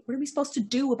 Morty, what are we supposed to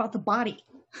do about the body?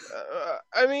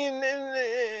 I mean,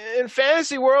 in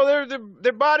fantasy world, there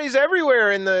are bodies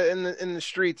everywhere in the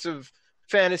streets of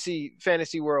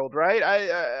fantasy world, right?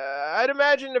 I'd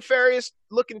imagine nefarious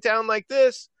looking town like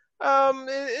this.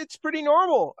 It's pretty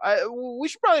normal. We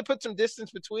should probably put some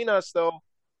distance between us, though.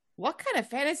 What kind of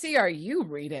fantasy are you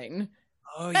reading?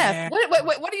 Oh, Beth, yeah.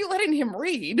 what are you letting him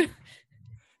read?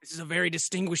 This is a very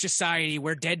distinguished society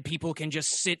where dead people can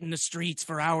just sit in the streets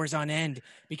for hours on end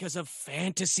because of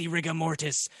fantasy rigor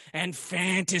mortis and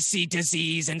fantasy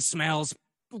disease and smells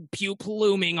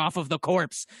pluming off of the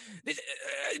corpse.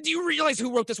 Do you realize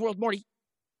who wrote this world, Morty?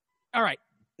 All right.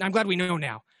 I'm glad we know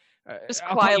now. Just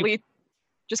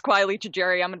quietly to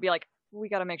Jerry, I'm going to be like, we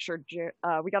got to make sure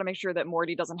that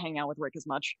Morty doesn't hang out with Rick as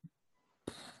much.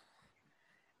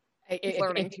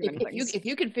 If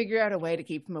you can figure out a way to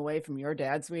keep him away from your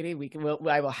dad, sweetie,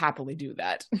 I will happily do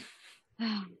that.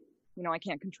 You know, I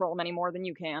can't control him any more than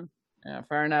you can. Yeah,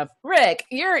 fair enough. Rick,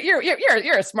 you're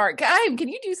a smart guy. Can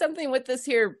you do something with this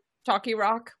here talkie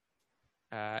rock?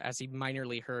 As he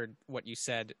minorly heard what you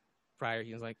said prior,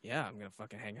 he was like, "Yeah, I'm gonna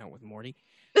fucking hang out with Morty."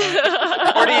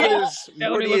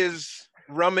 Morty is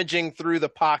rummaging through the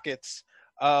pockets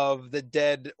of the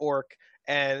dead orc.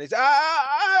 And he's,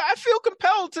 I feel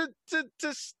compelled to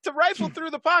rifle through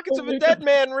the pockets of a dead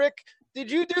man, Rick. Did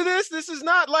you do this? This is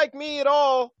not like me at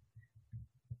all.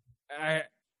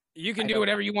 You can do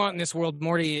whatever you want in this world,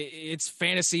 Morty. It's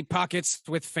fantasy pockets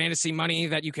with fantasy money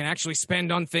that you can actually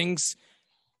spend on things.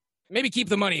 Maybe keep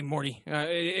the money, Morty.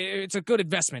 It's a good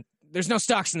investment. There's no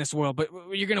stocks in this world, but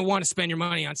you're going to want to spend your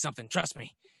money on something. Trust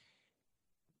me.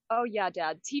 Oh, yeah,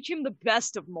 Dad. Teach him the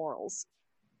best of morals.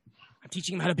 I'm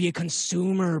teaching him how to be a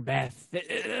consumer, Beth.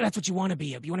 That's what you want to be.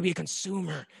 You want to be a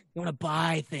consumer. You want to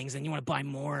buy things, and you want to buy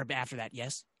more after that,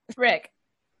 yes? Rick,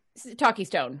 this is Talkie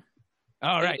Stone.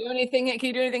 All right. Can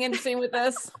you do anything interesting with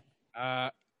this? Yeah,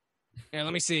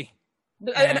 let me see.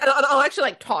 I'll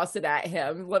actually toss it at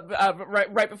him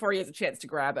right before he has a chance to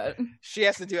grab it. She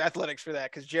has to do athletics for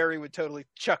that because Jerry would totally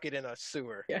chuck it in a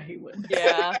sewer. Yeah, he would.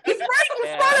 Yeah. He's right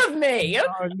in front of me.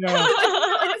 Oh, no.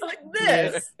 It's like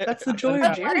this. That's the joy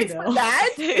of Jerry,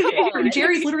 though.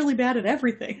 Jerry's literally bad at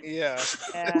everything. Yeah.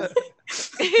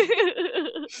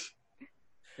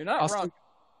 You're not wrong.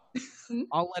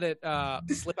 I'll let it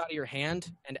slip out of your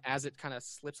hand, and as it kind of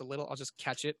slips a little, I'll just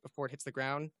catch it before it hits the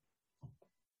ground.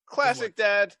 Classic,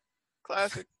 Dad.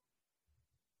 Classic.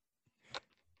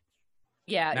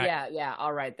 Yeah.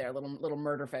 All right, there, little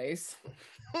murder face.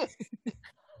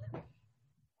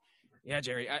 Yeah,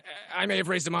 Jerry. I may have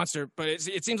raised a monster, but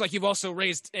it seems like you've also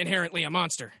raised inherently a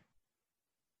monster.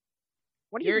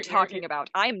 What are you talking about?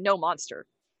 I am no monster.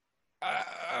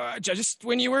 Just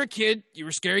when you were a kid, you were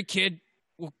a scary kid.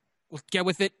 We'll get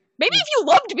with it. Maybe if you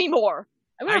loved me more.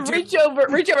 I'm gonna reach over,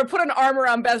 put an arm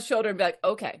around Beth's shoulder, and be like,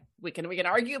 "Okay, we can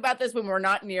argue about this when we're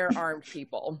not near armed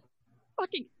people."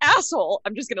 Fucking asshole!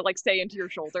 I'm just gonna stay into your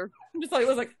shoulder. I'm just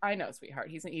was like, I know, sweetheart.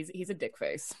 He's a dick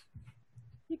face.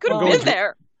 He could have been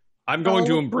there. I'm going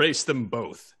to embrace them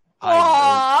both.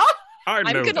 Aww.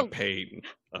 I know the pain.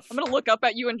 I'm gonna look up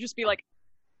at you and just be like,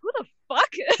 "Who the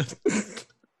fuck?"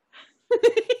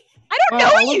 I don't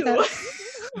know you.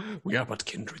 We are but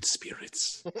kindred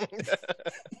spirits.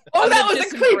 Oh, that was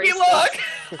a creepy look.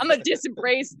 I'm gonna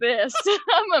disembrace this.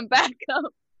 I'm gonna back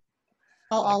up.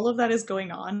 While all of that is going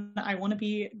on, I want to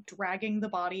be dragging the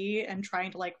body and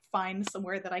trying to find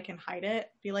somewhere that I can hide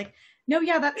it. Be like, no,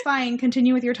 yeah, that's fine.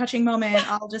 Continue with your touching moment.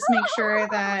 I'll just make sure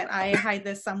that I hide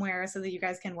this somewhere so that you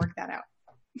guys can work that out.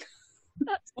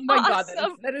 That's oh my awesome.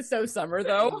 God, that is so summer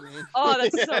though. Oh,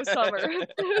 that's so summer.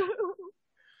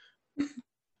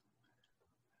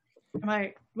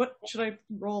 What should I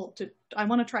roll to? I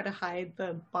want to try to hide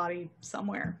the body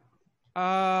somewhere.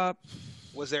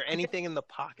 Was there anything in the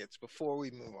pockets before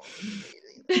we move on?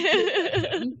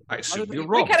 I assume you're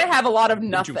We wrong. kind of have a lot of Did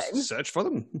nothing. you search for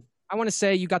them? I want to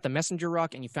say you got the messenger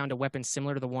rock and you found a weapon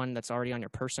similar to the one that's already on your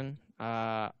person.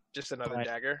 Just another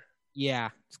dagger? Yeah,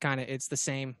 it's the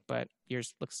same, but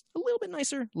yours looks a little bit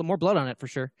nicer. A little more blood on it for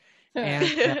sure.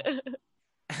 And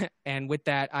and with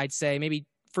that, I'd say maybe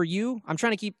for you, I'm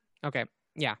trying to keep. Okay,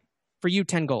 yeah, for you,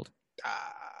 10 gold.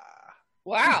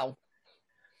 Wow,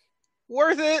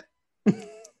 worth it.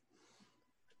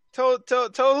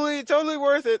 Totally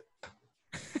worth it.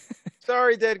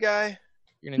 Sorry, dead guy.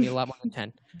 You're gonna need a lot more than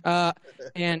 10.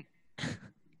 And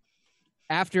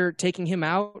after taking him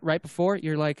out right before,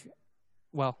 you're like,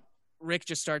 well, Rick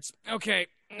just starts, okay,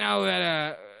 now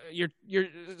that you're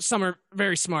Summer,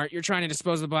 very smart. You're trying to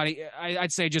dispose of the body.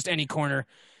 I'd say just any corner.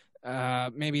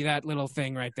 Maybe that little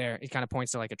thing right there. He kind of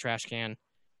points to like a trash can.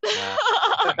 Just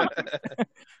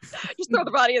throw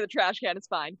the body in the trash can. It's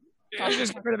fine. Yeah,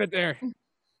 just get rid of it there.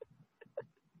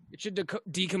 It should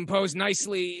decompose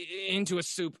nicely into a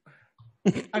soup.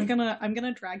 I'm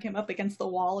gonna drag him up against the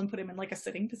wall and put him in like a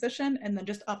sitting position, and then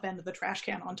just upend the trash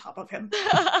can on top of him.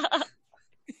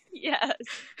 Yes.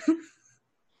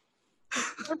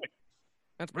 Perfect.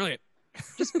 That's brilliant.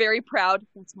 Just very proud.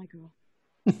 That's my girl.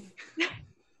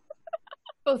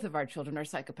 Both of our children are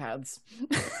psychopaths.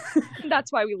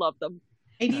 That's why we love them.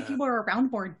 Maybe if you were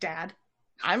around more, Dad.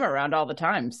 I'm around all the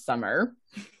time, Summer.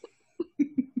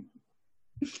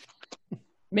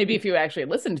 Maybe if you actually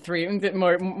listened more than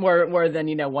 1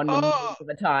 minute at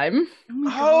a time.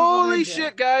 Holy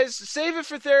shit, guys! Save it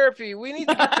for therapy. We need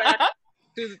to get back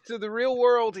to the real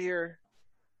world here.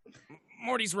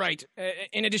 Morty's right.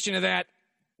 In addition to that,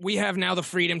 we have now the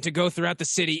freedom to go throughout the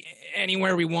city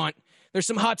anywhere we want. There's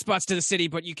some hot spots to the city,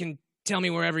 but you can tell me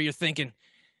wherever you're thinking.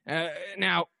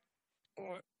 Now,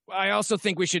 I also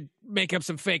think we should make up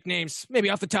some fake names, maybe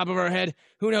off the top of our head.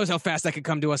 Who knows how fast that could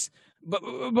come to us?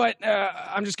 But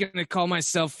I'm just gonna call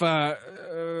myself Selenia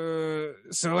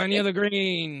the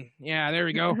Green. Yeah, there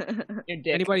we go.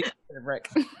 Anybody?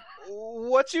 Rick.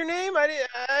 What's your name? I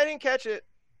didn't catch it.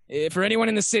 For anyone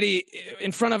in the city,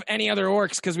 in front of any other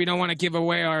orcs, because we don't want to give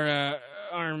away our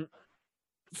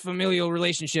familial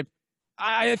relationship.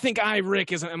 I think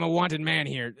Rick, am a wanted man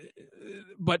here.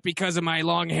 But because of my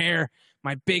long hair,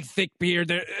 my big, thick beard,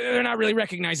 they're not really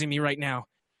recognizing me right now.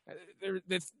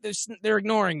 They're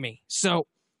ignoring me. So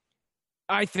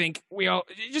I think we all...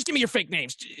 Just give me your fake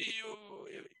names.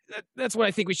 That's what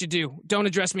I think we should do. Don't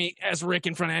address me as Rick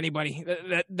in front of anybody.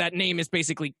 That name is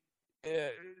basically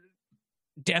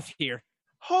death here.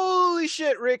 Holy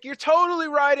shit, Rick, you're totally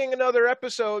writing another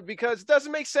episode because it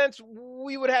doesn't make sense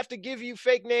we would have to give you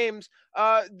fake names.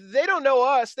 They don't know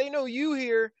us. They know you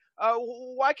here.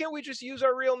 Why can't we just use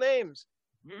our real names?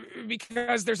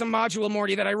 Because there's a module,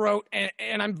 Morty, that I wrote,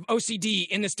 and I'm OCD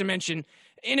in this dimension.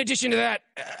 In addition to that,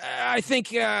 I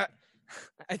think you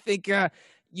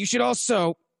should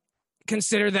also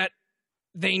consider that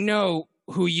they know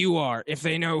who you are if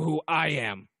they know who I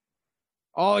am.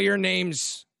 All your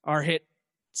names are hits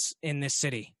in this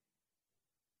city.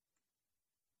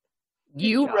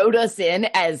 You wrote us in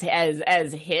as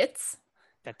hits?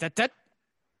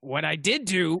 What I did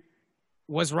do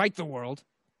was write the world,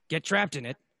 get trapped in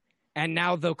it, and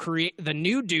now the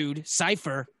new dude,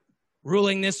 Cypher,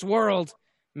 ruling this world,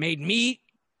 made me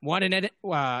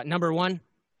number one,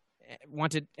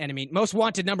 wanted enemy, most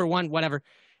wanted number one, whatever.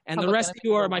 And the rest of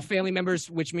you are my family members,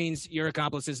 which means you're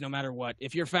accomplices no matter what.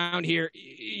 If you're found here,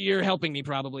 you're helping me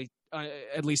probably,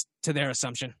 at least to their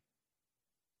assumption.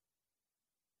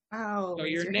 Wow. So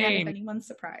your hand name... if anyone's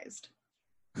surprised.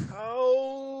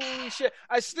 Holy shit.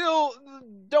 I still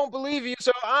don't believe you,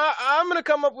 so I'm going to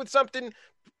come up with something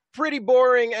pretty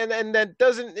boring and that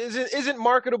isn't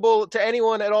marketable to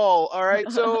anyone at all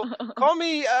right? So call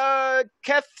me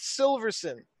Keth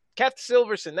Silverson. Keth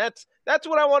Silverson. That's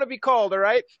what I want to be called, all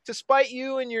right? To spite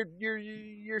you and your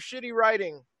shitty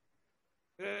writing.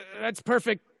 That's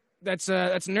perfect. That's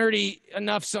nerdy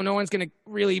enough so no one's going to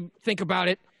really think about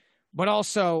it. But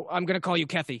also, I'm going to call you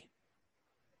Kethy.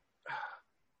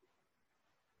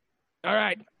 All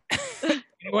right.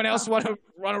 Anyone else want to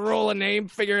roll a name,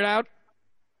 figure it out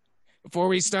before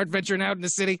we start venturing out in the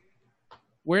city?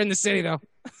 We're in the city, though.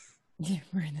 Yeah,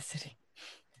 we're in the city.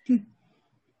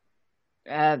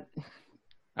 All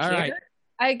right.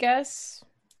 I guess.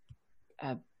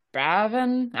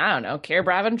 Bravin? I don't know. Care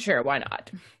Bravin? Sure, why not?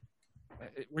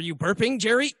 Were you burping,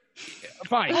 Jerry?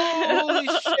 Fine. Holy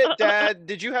shit, Dad.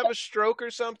 Did you have a stroke or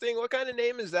something? What kind of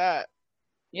name is that?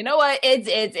 You know what?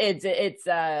 It's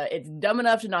dumb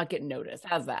enough to not get noticed.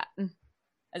 How's that?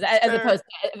 As opposed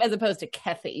to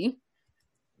Kethy.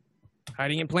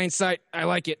 Hiding in plain sight. I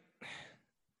like it.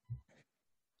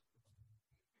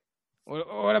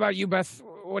 What about you, Beth?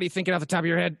 What are you thinking off the top of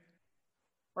your head?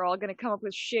 We're all going to come up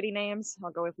with shitty names.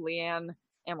 I'll go with Leanne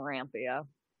Amaranthia.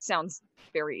 Sounds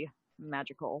very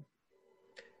magical.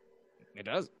 It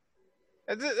does.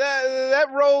 That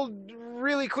rolled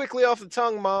really quickly off the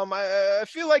tongue, Mom. I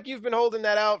feel like you've been holding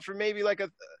that out for maybe like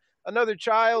another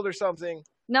child or something.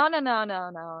 No.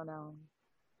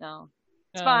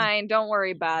 It's fine. Don't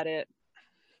worry about it.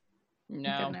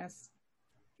 No. Goodness.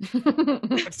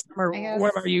 Summer,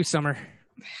 what about you, Summer?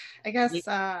 I guess you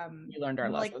learned our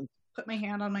lesson. put my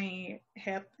hand on my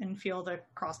hip and feel the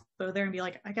crossbow there and be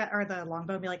like, or the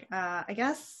longbow and be like, I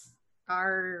guess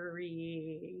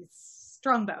Ari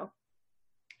Strongbow.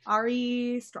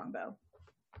 Ari Strongbow.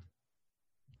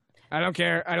 I don't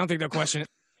care. I don't think they'll question it.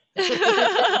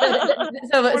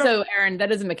 So Aaron,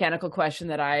 that is a mechanical question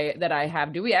that I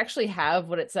have. Do we actually have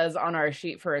what it says on our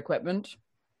sheet for equipment?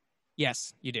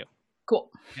 Yes, you do. Cool.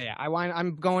 Yeah,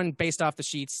 I'm going based off the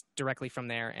sheets directly from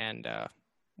there, and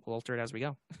we'll alter it as we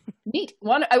go. Neat.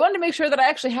 I wanted to make sure that I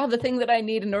actually have the thing that I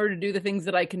need in order to do the things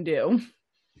that I can do.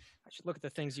 I should look at the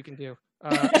things you can do.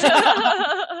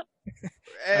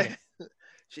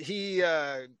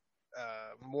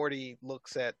 Morty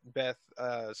looks at Beth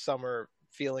Summer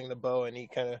feeling the bow, and he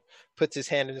kind of puts his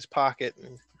hand in his pocket.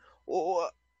 And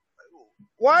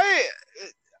why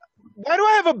do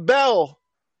I have a bell?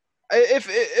 If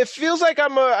it feels like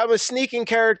I'm a sneaking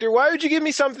character, why would you give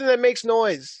me something that makes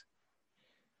noise?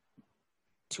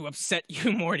 To upset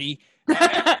you, Morty.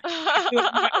 I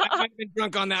might have been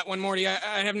drunk on that one, Morty.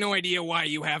 I have no idea why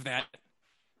you have that.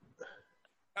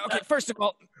 Okay, first of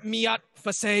all, Miat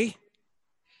Fasay.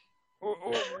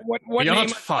 What Miat name?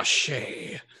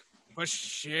 Fashay.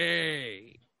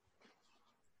 Fashay.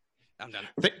 I'm done.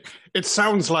 It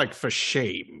sounds like for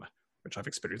shame, which I've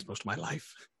experienced most of my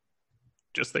life.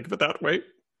 Just think of it that way.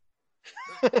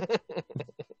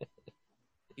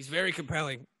 He's very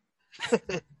compelling.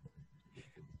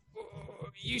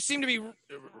 You seem to be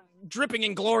dripping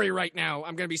in glory right now,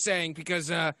 I'm going to be saying,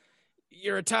 because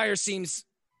your attire seems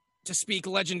to speak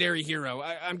legendary hero.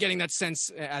 I'm getting that sense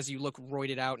as you look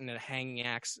roided out in a hanging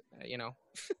axe,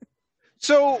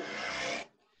 So,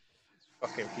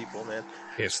 fucking people, man.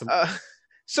 Yes.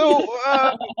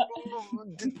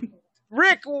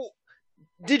 Rick,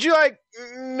 did you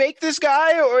make this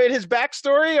guy, or in his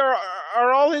backstory, or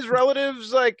are all his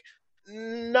relatives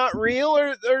not real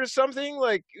or something?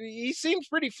 Like, he seems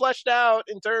pretty fleshed out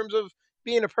in terms of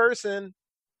being a person.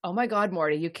 Oh my God,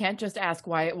 Morty! You can't just ask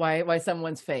why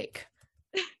someone's fake.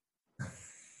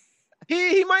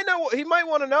 He might know. He might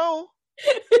want to know.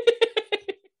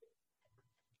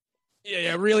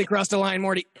 Yeah, really crossed the line,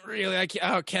 Morty. Really,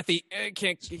 Kathy, you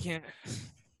can't.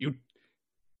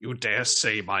 You dare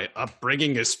say my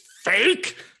upbringing is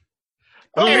fake?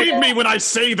 Believe me when I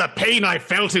say the pain I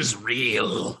felt is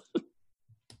real.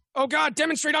 Oh God,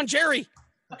 demonstrate on Jerry.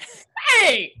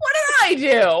 Hey, what did I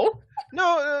do?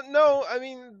 No. I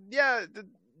mean, yeah,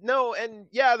 no, and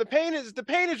yeah, the pain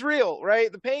is real,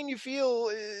 right? The pain you feel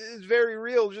is very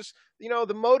real. Just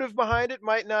the motive behind it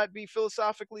might not be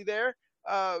philosophically there,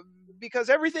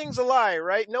 because everything's a lie,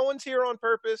 right? No one's here on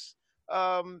purpose,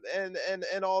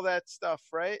 and all that stuff,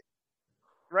 right?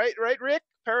 Right, Rick?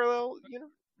 Parallel,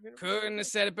 Couldn't have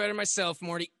said it better myself,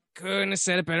 Morty. Couldn't have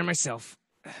said it better myself.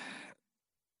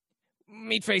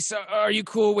 Meatface, are you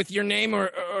cool with your name, or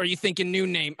are you thinking new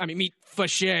name? I mean, Meat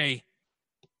Fashay.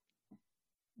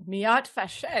 Miat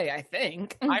Fashay, I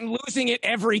think. I'm losing it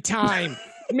every time.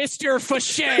 Mr.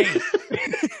 Fashay.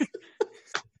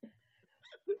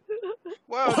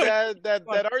 Wow,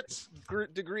 that arts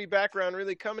degree background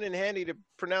really coming in handy to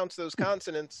pronounce those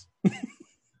consonants.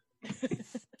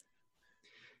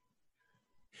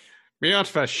 Miat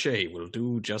Fashay will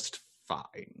do just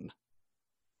fine.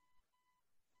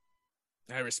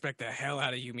 I respect the hell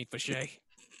out of you, Meat Fashay.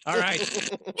 All right.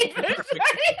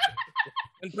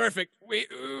 Perfect.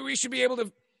 We should be able to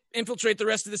infiltrate the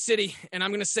rest of the city, and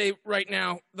I'm going to say right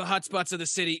now, the hot spots of the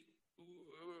city.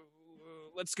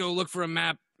 Let's go look for a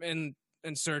map and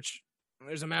search.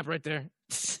 There's a map right there.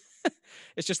 It's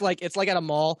just it's like at a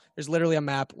mall. There's literally a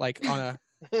map on a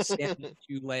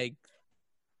two-leg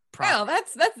prop. Well,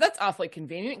 that's awfully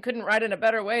convenient. Couldn't write in a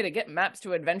better way to get maps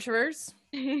to adventurers.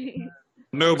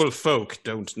 Noble folk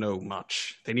don't know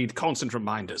much. They need constant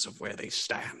reminders of where they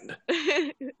stand.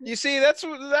 You see, that's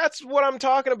what I'm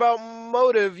talking about.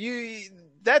 Motive.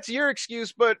 That's your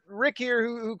excuse, but Rick here,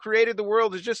 who created the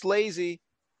world, is just lazy.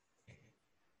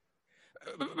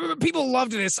 People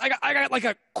loved this. I got like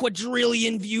a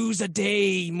quadrillion views a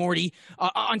day, Morty,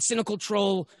 on Cynical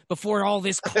Troll before all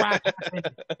this crap happened.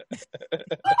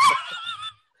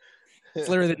 It's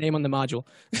literally the name on the module.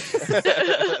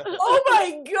 Oh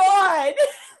my God!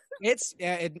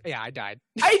 I died.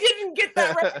 I didn't get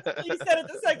that right until you said it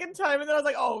the second time, and then I was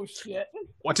like, oh shit.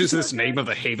 What is this name of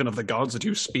the haven of the gods that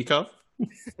you speak of?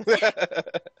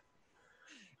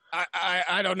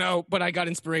 I don't know, but I got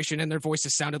inspiration, and their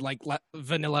voices sounded like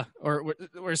vanilla or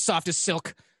soft as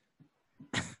silk.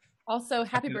 Also,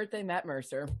 happy birthday, Matt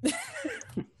Mercer.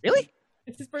 Really?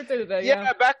 It's his birthday today.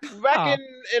 Yeah, back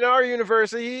in our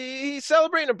universe, he's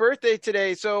celebrating a birthday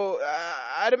today. So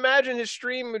I'd imagine his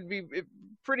stream would be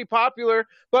pretty popular,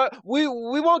 but we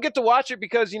won't get to watch it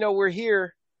because we're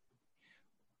here.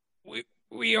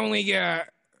 We only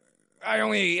I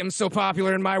only am so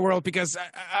popular in my world because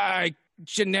I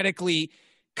genetically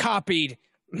copied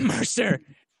Mercer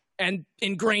and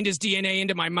ingrained his DNA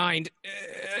into my mind,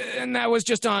 and that was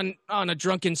just on a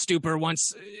drunken stupor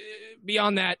once.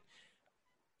 Beyond that,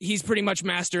 he's pretty much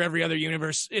master every other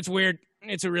universe. It's weird.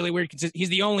 It's a really weird. He's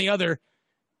the only other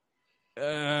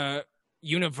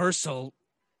universal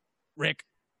Rick,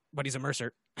 but he's a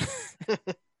Mercer.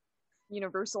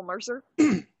 Universal Mercer.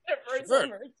 Universal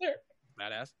Mercer.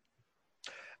 Badass.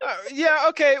 Yeah,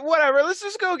 okay, whatever. Let's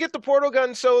just go get the portal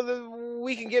gun so that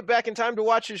we can get back in time to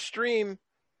watch his stream.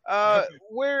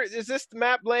 Where is this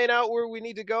map laying out where we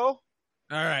need to go?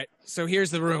 All right, so here's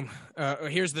the room.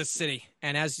 Here's the city.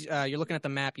 And as you're looking at the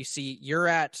map, you see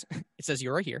it says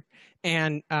you're here.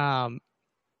 And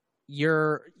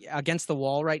you're against the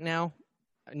wall right now,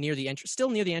 near the entrance,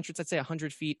 I'd say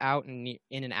 100 feet out and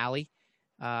in an alley,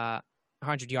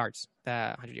 100 yards.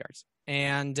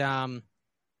 And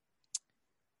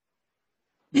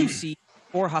you see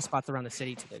 4 hotspots around the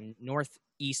city to the north,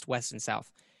 east, west, and south.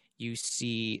 You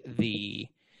see the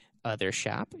other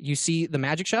shop. You see the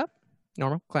magic shop,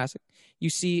 normal, classic. You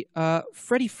see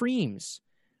Freddie Freems,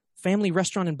 family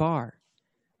restaurant and bar.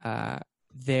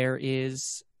 There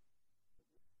is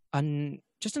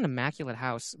just an immaculate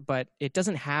house, but it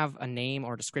doesn't have a name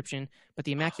or description. But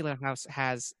the immaculate house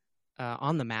has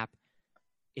on the map,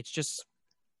 it's just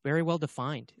very well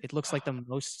defined. It looks like the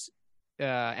most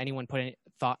anyone put in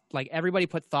thought, like everybody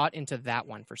put thought into that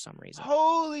one for some reason.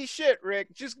 Holy shit,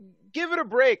 Rick! Just give it a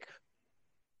break.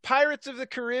 Pirates of the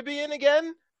Caribbean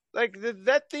again? Like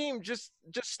that theme, just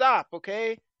stop,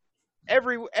 okay?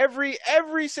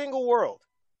 Every single world.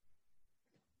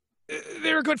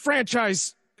 They're a good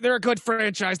franchise. They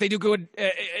do good.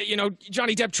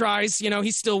 Johnny Depp tries.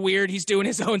 He's still weird. He's doing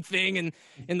his own thing, and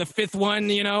in the 5th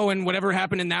one, and whatever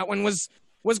happened in that one was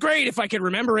great if I could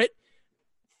remember it.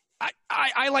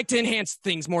 I like to enhance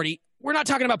things, Morty. We're not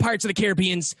talking about Pirates of the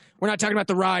Caribbeans. We're not talking about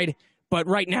the ride. But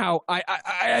right now,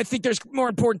 I think there's more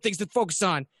important things to focus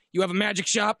on. You have a magic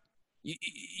shop.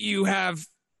 You have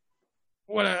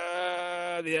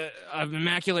the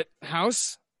immaculate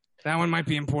house. That one might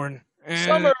be important.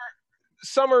 And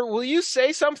Summer, will you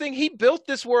say something? He built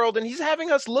this world, and he's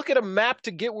having us look at a map to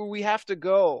get where we have to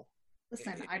go.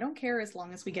 Listen, I don't care as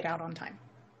long as we get out on time.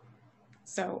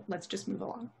 So let's just move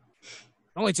along.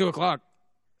 Only 2:00.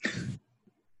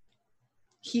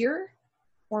 Here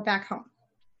or back home?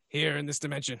 Here in this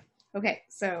dimension. Okay,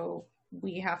 so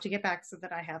we have to get back so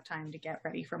that I have time to get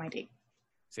ready for my date.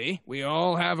 See, we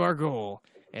all have our goal.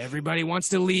 Everybody wants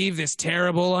to leave this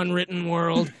terrible unwritten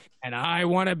world, and I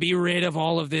want to be rid of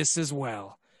all of this as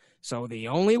well. So the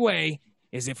only way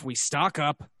is if we stock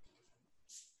up,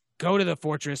 go to the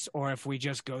fortress, or if we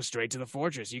just go straight to the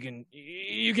fortress. You can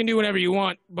do whatever you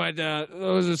want, but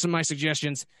those are some of my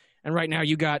suggestions. And right now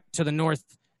you got to the north,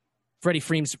 Freddie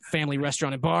Freems family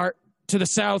restaurant and bar. To the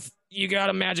south, you got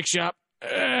a magic shop.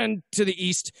 And to the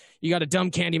east, you got a dumb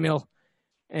candy mill.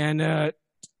 And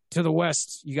to the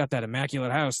west, you got that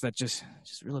immaculate house that just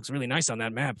looks really nice on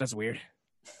that map. That's weird.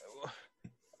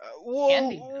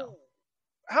 Candy mill.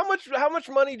 How much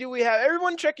money do we have?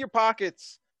 Everyone check your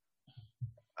pockets.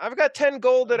 I've got 10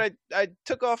 gold that I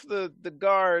took off the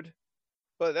guard,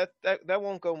 but that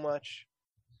won't go much.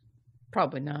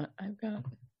 Probably not.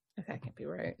 That can't be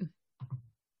right.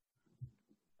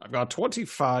 I've got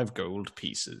 25 gold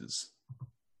pieces.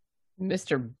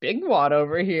 Mr. Bigwad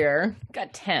over here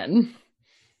got 10.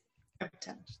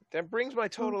 That brings my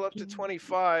total up to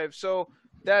 25. So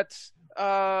that's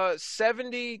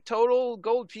 70 total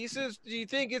gold pieces. Do you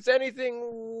think it's anything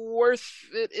worth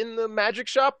it in the magic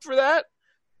shop for that?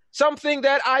 Something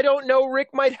that I don't know, Rick,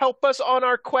 might help us on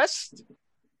our quest?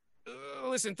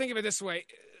 Listen, think of it this way.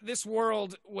 This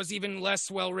world was even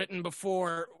less well-written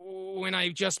before when I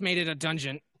just made it a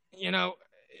dungeon.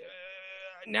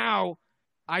 Now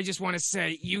I just want to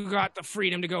say you got the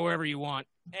freedom to go wherever you want.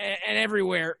 And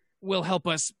everywhere will help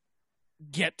us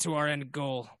get to our end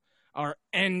goal. Our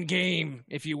end game,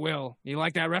 if you will. You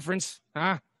like that reference?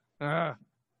 Huh? And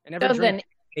every drink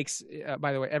takes,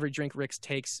 by the way, every drink Rick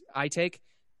takes, I take.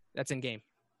 That's in game.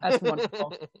 That's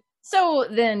wonderful. So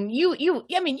then you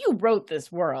wrote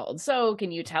this world. So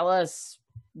can you tell us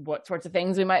what sorts of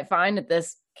things we might find at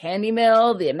this candy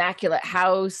mill, the immaculate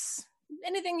house,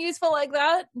 anything useful like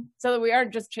that, so that we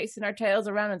aren't just chasing our tails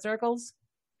around in circles?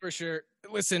 For sure.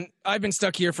 Listen, I've been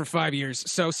stuck here for 5 years,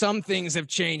 so some things have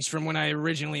changed from when I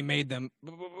originally made them.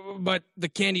 But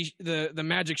the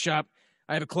magic shop,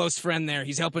 I have a close friend there.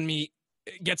 He's helping me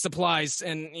get supplies,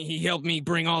 and he helped me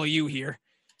bring all of you here.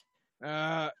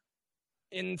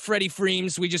 In Freddie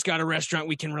Freems, we just got a restaurant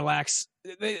we can relax.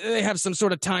 They have some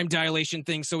sort of time dilation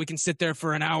thing, so we can sit there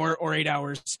for an hour or 8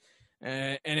 hours,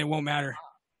 and it won't matter.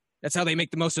 That's how they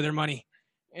make the most of their money.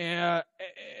 And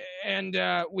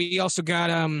we also got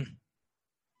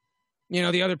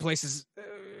the other places.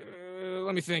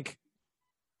 Let me think.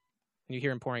 You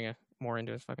hear him pouring more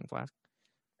into his fucking flask.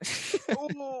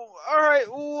 All right,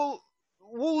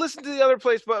 we'll listen to the other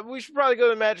place, but we should probably go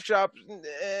to the magic shop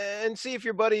and see if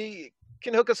your buddy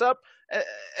can hook us up,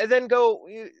 and then go,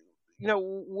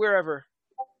 wherever.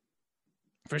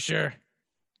 For sure.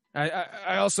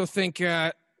 I also think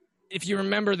if you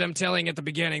remember them telling at the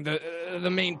beginning,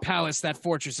 the main palace, that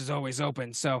fortress is always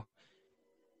open, so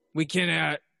we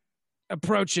can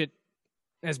approach it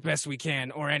as best we can.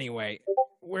 Or anyway,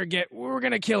 we're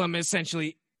gonna kill him.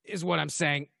 Essentially, is what I'm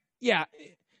saying. Yeah,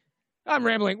 I'm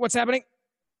rambling. What's happening?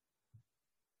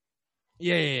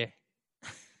 Yeah.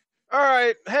 All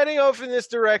right, heading off in this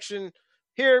direction.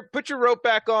 Here, put your rope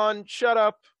back on. Shut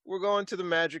up. We're going to the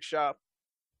magic shop.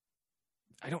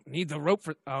 I don't need the rope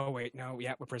for... Oh, wait. No,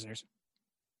 yeah, we're prisoners.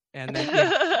 And then...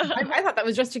 I thought that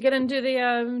was just to get into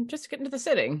the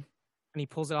sitting. And he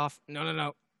pulls it off.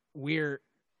 No. We're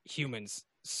humans.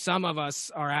 Some of us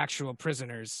are actual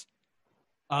prisoners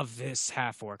of this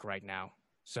half-orc right now.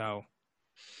 So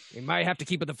we might have to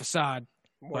keep it the facade.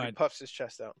 Morty puffs his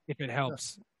chest out. If it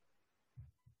helps.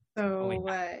 So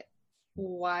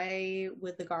why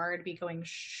would the guard be going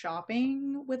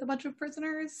shopping with a bunch of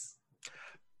prisoners?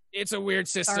 It's a weird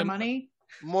system. Our money?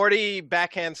 Morty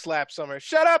backhand slaps Summer.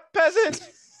 Shut up, peasant!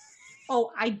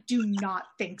 Oh, I do not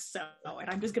think so. And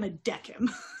I'm just going to deck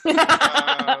him.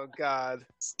 Oh, God.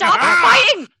 Stop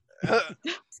fighting!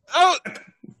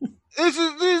 This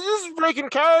is breaking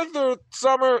character,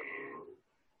 Summer.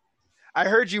 I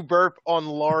heard you burp on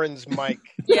Lauren's mic.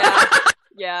 Yeah.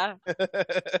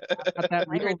 I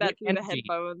I heard that through the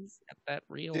headphones. That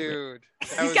real dude.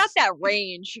 He's got that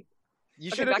range.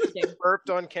 You should have burped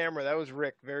on camera. That was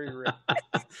Rick. Very Rick.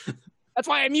 That's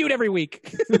why I mute every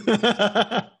week.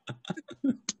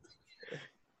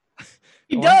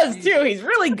 He does too. He's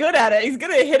really good at it. He's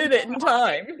gonna hit it in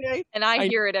time. And I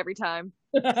hear it every time.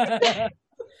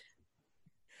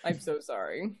 I'm so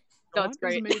sorry. No, it's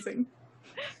great. Amazing.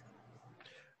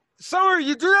 Summer,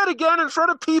 you do that again in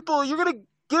front of people, you're gonna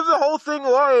give the whole thing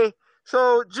away.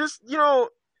 So just,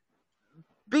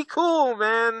 be cool,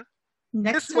 man.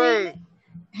 Next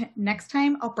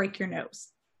time, I'll break your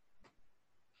nose.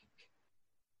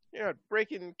 You're not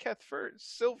breaking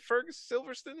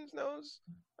Silverstone's nose.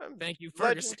 Thank you,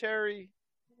 Ferguson. Legendary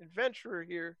adventurer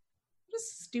here. What a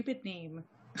stupid name.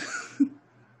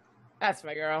 That's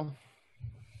my girl.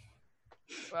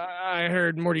 I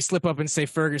heard Morty slip up and say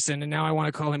Ferguson, and now I want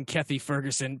to call him Kethy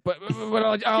Ferguson. But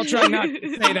I'll try not to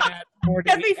say that.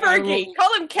 Kethy Fergie.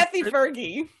 Call him Kethy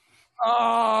Fergie.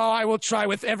 Oh, I will try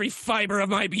with every fiber of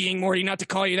my being, Morty, not to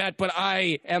call you that, but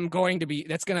I am going to be.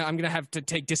 I'm gonna have to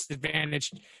take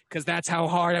disadvantage because that's how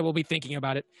hard I will be thinking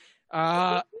about it.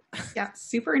 Yeah,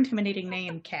 super intimidating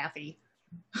name, Kathy.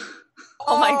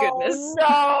 Oh my goodness.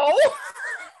 No.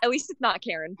 At least it's not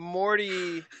Karen.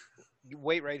 Morty,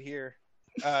 wait right here.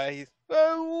 He's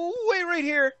wait right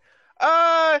here.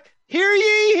 Hear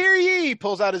ye! He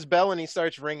pulls out his bell and he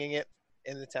starts ringing it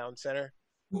in the town center.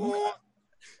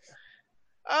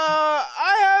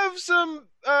 I have some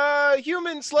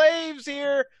human slaves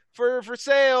here for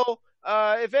sale.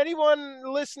 If anyone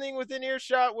listening within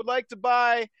earshot would like to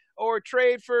buy or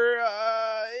trade for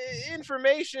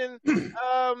information,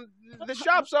 the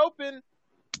shop's open.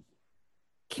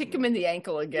 Kick him in the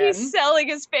ankle again. He's selling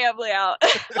his family out.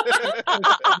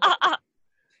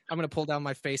 I'm gonna pull down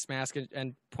my face mask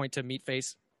and point to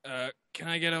Meatface. Can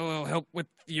I get a little help with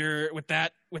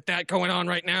that going on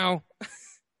right now?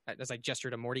 As I gesture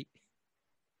to Morty.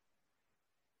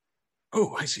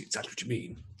 Oh, I see exactly what you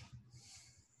mean.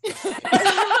 Let's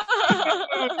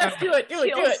do it.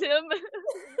 Kills him.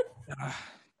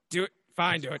 Do it.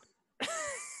 Fine, do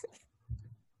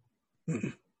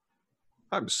it.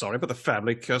 I'm sorry, but the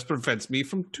family curse prevents me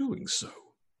from doing so.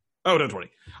 Oh, don't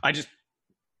worry. I just...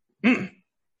 to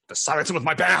silence him with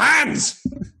my bare hands!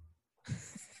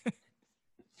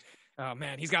 Oh,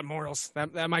 man, he's got morals.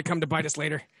 That might come to bite us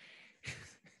later.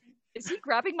 Is he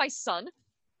grabbing my son?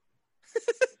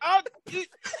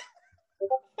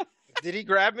 Did he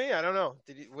grab me? I don't know.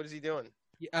 What is he doing?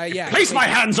 Yeah. Place my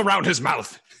hands around his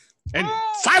mouth! And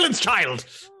silence, child!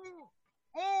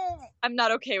 I'm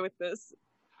not okay with this.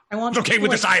 I'm okay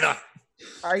with this either!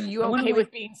 Are you okay with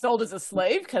being sold as a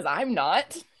slave? Because I'm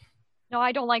not. No,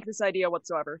 I don't like this idea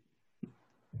whatsoever.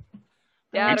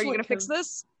 Dad, are you going to fix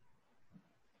this?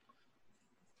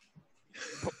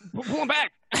 Pull him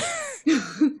back.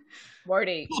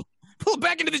 Morty. Pull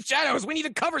back into the shadows. We need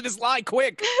to cover this lie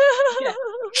quick.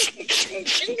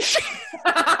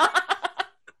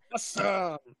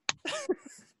 Awesome.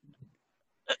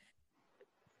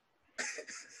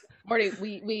 Morty,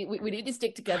 we need to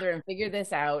stick together and figure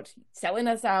this out. Selling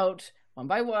us out one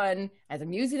by one, as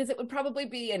amusing as it would probably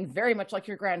be, and very much like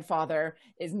your grandfather,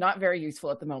 is not very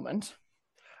useful at the moment.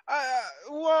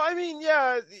 Well, I mean,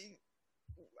 yeah,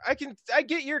 I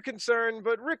get your concern,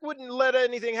 but Rick wouldn't let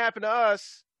anything happen to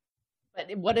us.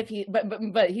 But what if he?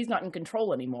 But he's not in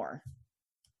control anymore.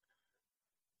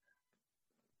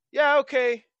 Yeah.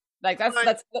 Okay. Like that's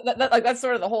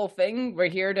sort of the whole thing. We're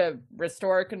here to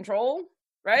restore control,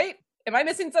 right? Am I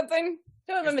missing something?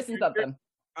 Tell me I'm missing something.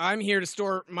 I'm here to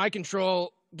store my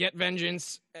control, get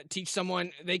vengeance, teach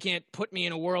someone they can't put me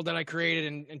in a world that I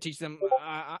created, and teach them.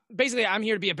 Basically, I'm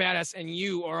here to be a badass, and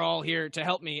you are all here to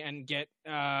help me and get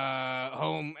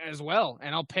home as well.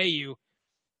 And I'll pay you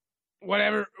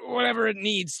whatever it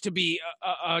needs to be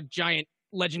a giant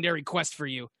legendary quest for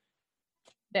you.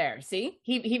 There, see,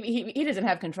 he doesn't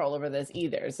have control over this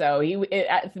either. So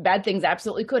bad things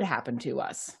absolutely could happen to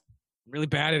us. Really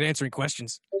bad at answering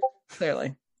questions.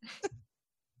 Clearly.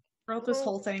 Throughout this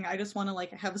whole thing, I just want to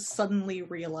like have suddenly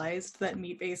realized that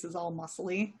Meatface is all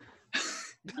muscly.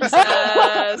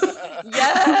 Yes.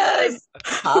 Yes.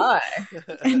 Hi.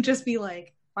 And just be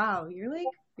like, wow, you're like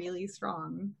really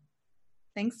strong.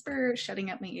 Thanks for shutting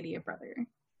up my idiot brother.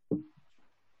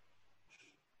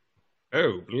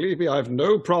 Oh, believe me, I've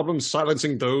no problem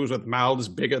silencing those with mouths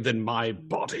bigger than my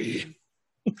body.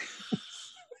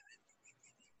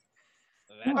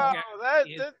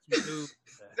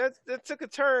 That took a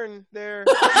turn there.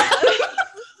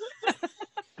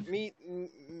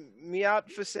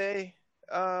 Meatface.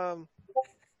 I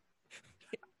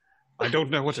don't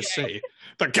know what to say.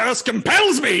 The curse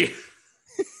compels me!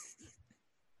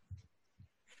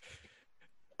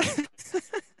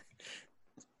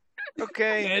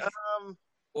 Okay.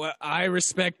 Well, I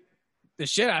respect the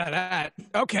shit out of that.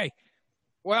 Okay.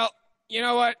 Well, you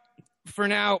know what? For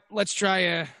now, let's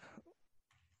just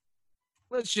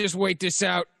wait this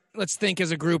out. Let's think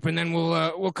as a group, and then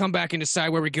we'll come back and decide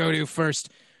where we go to first.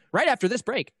 Right after this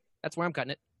break. That's where I'm cutting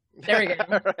it. There we go.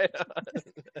 Right.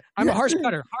 I'm a harsh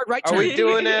cutter. Hard right turn. Are we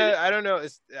doing I don't know.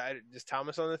 Is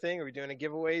Thomas on the thing? Are we doing a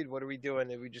giveaway? What are we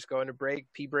doing? Are we just going to break?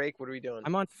 Pee break? What are we doing?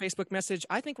 I'm on Facebook message.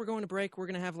 I think we're going to break. We're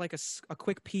going to have like a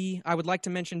quick pee. I would like to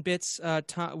mention bits.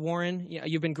 Warren,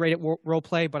 you've been great at role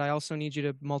play, but I also need you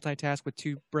to multitask with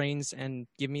two brains and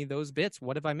give me those bits.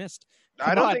 What have I missed?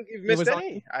 I don't think you've missed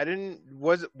any. I didn't.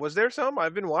 Was there some?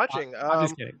 I've been watching. I'm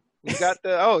just kidding. We got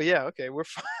the. Oh yeah. Okay, we're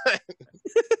fine.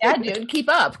 Yeah, dude, keep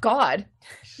up. God.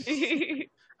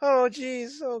 Oh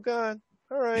geez. Oh God.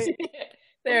 All right.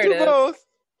 There we'll it do is. Both.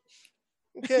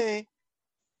 Okay.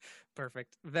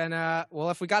 Perfect. Then,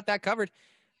 well, if we got that covered,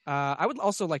 I would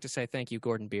also like to say thank you,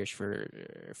 Gordon Biersch, for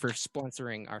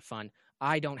sponsoring our fun.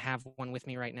 I don't have one with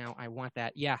me right now. I want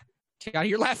that. Yeah.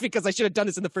 You're laughing because I should have done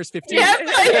this in the first 15. Yeah.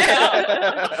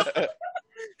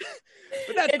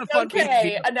 But that's it's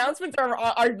okay. Announcements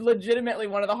are legitimately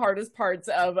one of the hardest parts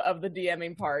of the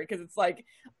DMing part, because it's like,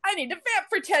 I need to vamp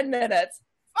for 10 minutes.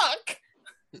 Fuck.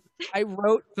 I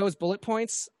wrote those bullet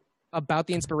points about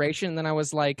the inspiration, and then I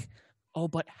was like, oh,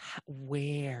 but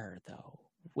where though?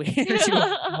 Where do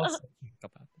I also think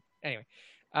about that? Anyway,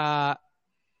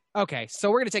 okay,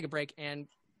 so we're gonna take a break, and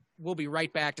we'll be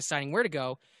right back deciding where to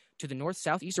go, to the north,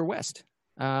 south, east, or west.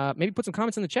 Maybe put some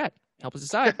comments in the chat. Help us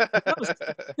decide.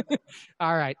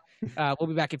 All right. We'll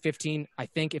be back at 15. I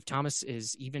think if Thomas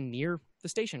is even near the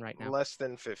station right now. Less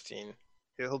than 15.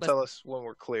 He'll tell us when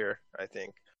we're clear, I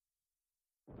think.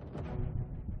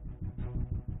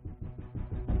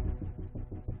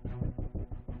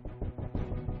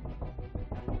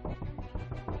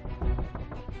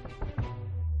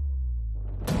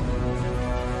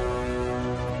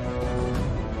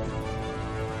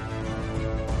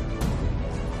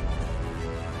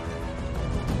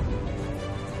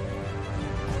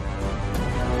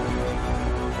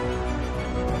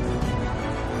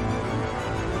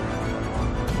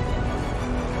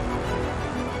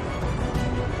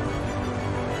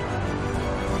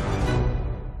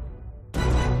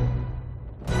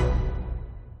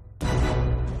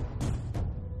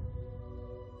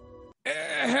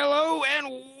 Hello and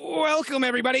welcome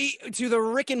everybody to the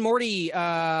Rick and Morty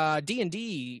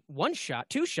D&D one-shot,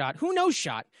 two-shot, who knows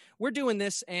shot. We're doing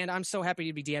this, and I'm so happy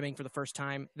to be DMing for the first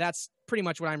time. That's pretty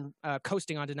much what I'm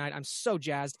coasting on tonight. I'm so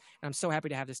jazzed, and I'm so happy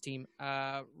to have this team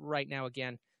right now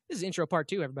again. This is intro part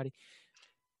 2, everybody.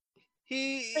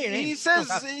 He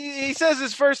says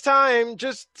his first time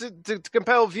just to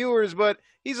compel viewers, but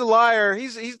he's a liar.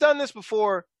 He's done this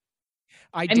before.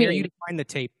 I dare you to find the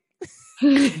tape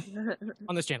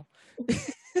on this channel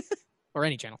or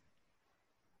any channel.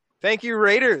 Thank you,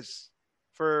 Raiders,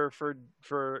 for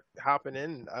hopping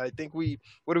in. I think we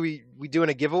doing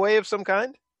a giveaway of some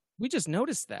kind? We just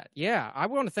noticed that. Yeah, I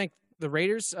want to thank the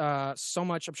Raiders so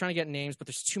much. I'm trying to get names, but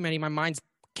there's too many. My mind's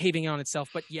caving in on itself.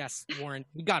 But yes, Warren,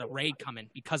 we got a raid coming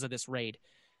because of this raid.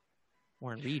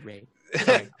 Warren Reed raid.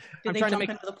 Did they jump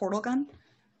into the portal gun?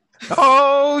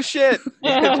 Oh shit!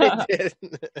 Yeah, they did.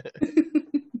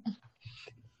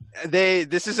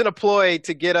 This isn't a ploy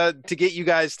to get you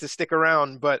guys to stick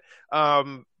around, but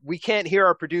we can't hear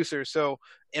our producer, so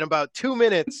in about 2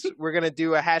 minutes we're gonna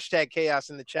do a hashtag chaos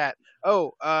in the chat.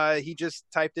 Oh, he just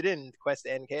typed it in, quest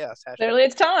and chaos. Clearly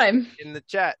it's time. In the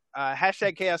chat.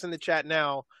 Hashtag chaos in the chat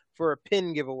now for a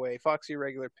pin giveaway. Foxy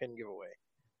regular pin giveaway.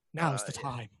 Now's the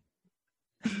time.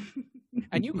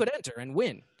 And you could enter and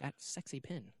win that sexy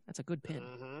pin. That's a good pin.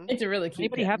 Mm-hmm. It's a really cute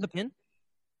Anybody pin. have the pin?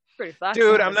 Pretty fast.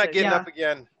 Dude, I'm not getting up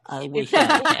again. I wish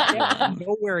I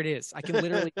know where it is. I can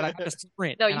literally, but I have to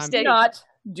sprint. No, you and stay.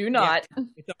 Do not. Yeah,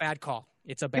 it's a bad call.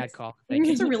 It's a bad call.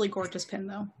 It's a really gorgeous pin,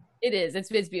 though. It is.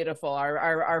 It's beautiful.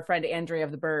 Our friend Andrea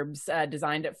of the Burbs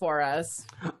designed it for us.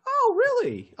 Oh,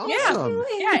 really? Awesome.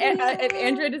 Yeah.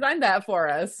 Andrea designed that for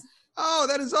us. Oh,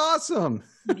 that is awesome.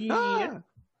 Yeah.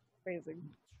 Crazy.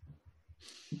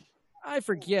 I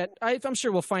forget. I'm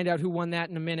sure we'll find out who won that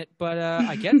in a minute, but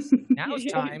I guess now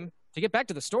it's time to get back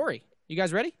to the story. You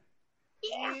guys ready?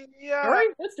 Yeah. Story?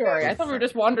 What story? I thought we were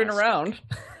just wandering around.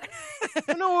 I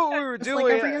don't know what we were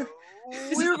doing.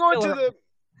 We were going to the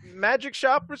magic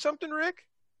shop or something, Rick?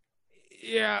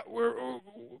 Yeah,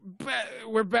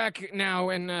 we're back now,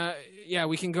 and yeah,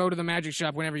 we can go to the magic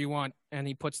shop whenever you want. And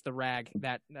he puts the rag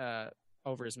that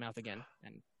over his mouth again.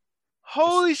 And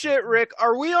holy shit, Rick!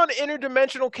 Are we on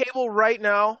interdimensional cable right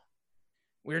now?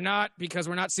 We're not, because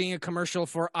we're not seeing a commercial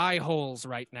for eye holes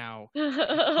right now.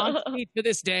 Honestly, to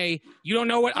this day, you don't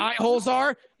know what eye holes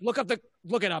are? Look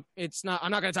it up. It's not. I'm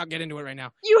not going to get into it right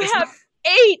now. You have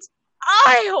 8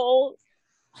 eye holes.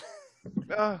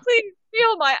 Please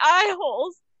feel my eye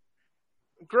holes.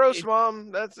 Gross,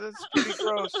 Mom. That's pretty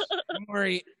gross. Don't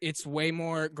worry, it's way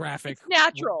more graphic. It's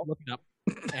natural. Look it up.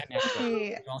 And natural.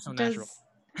 Hey, It's also natural.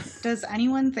 Does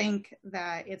anyone think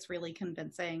that it's really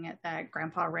convincing that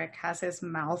Grandpa Rick has his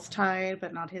mouth tied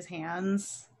but not his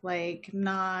hands? Like,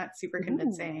 not super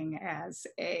convincing as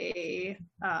a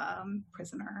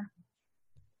prisoner.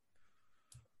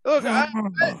 Look, I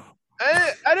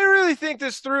didn't really think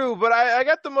this through, but I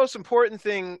got the most important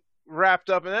thing wrapped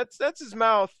up, and that's his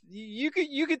mouth. You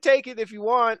could take it if you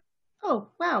want. Oh,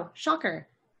 wow. Shocker.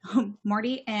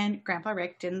 Morty and Grandpa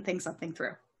Rick didn't think something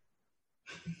through.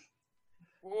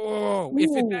 Whoa,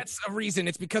 if that's a reason,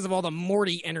 it's because of all the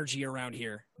Morty energy around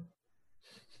here.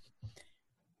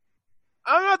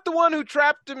 I'm not the one who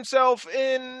trapped himself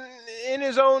in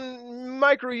his own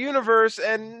micro-universe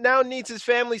and now needs his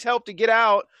family's help to get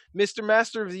out, Mr.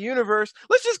 Master of the Universe.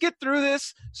 Let's just get through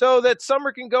this so that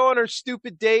Summer can go on her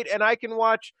stupid date and I can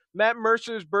watch Matt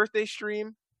Mercer's birthday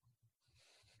stream.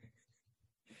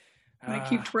 I'm going to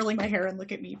keep twirling my hair and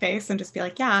look at Meatface and just be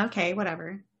like, yeah, okay,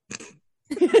 whatever.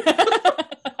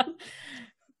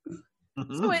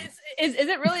 So is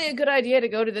it really a good idea to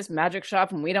go to this magic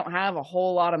shop when we don't have a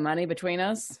whole lot of money between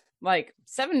us? Like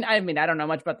I don't know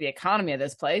much about the economy of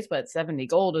this place, but 70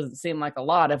 gold doesn't seem like a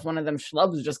lot if one of them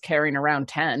schlubs is just carrying around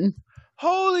 10.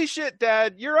 Holy shit,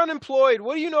 Dad, you're unemployed.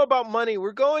 What do you know about money?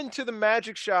 We're going to the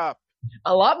magic shop.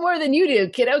 A lot more than you do,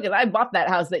 kiddo, because I bought that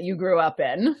house that you grew up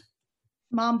in.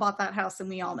 Mom bought that house and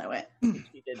we all know it.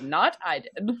 She did not, I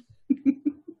did.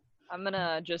 I'm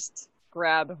gonna just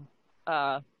grab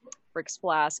Rick's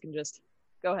flask and just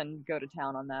go ahead and go to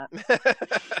town on that.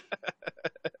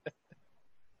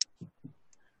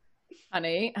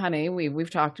 honey, we've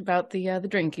talked about the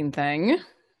drinking thing.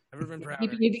 Never been prouder.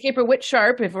 You need to keep her wit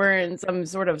sharp if we're in some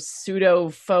sort of pseudo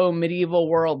faux medieval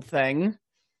world thing.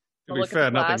 To be fair,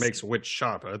 nothing makes wit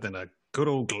sharper than a good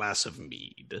old glass of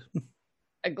mead.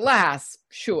 A glass,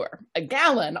 sure. A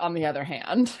gallon, on the other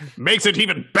hand, makes it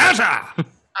even better.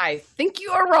 I think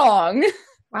you are wrong.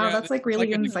 Wow, that's like really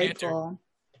insightful.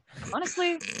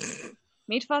 Honestly,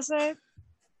 meat fache,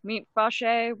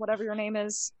 whatever your name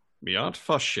is. Meat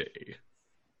fache.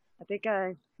 I think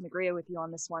I can agree with you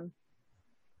on this one.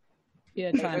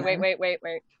 Yeah,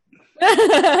 wait.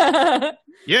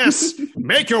 Yes,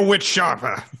 make your wit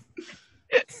sharper.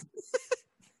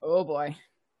 Oh boy.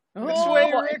 This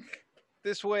way, Rick.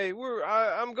 This way.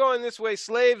 I'm going this way.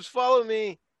 Slaves, follow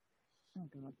me.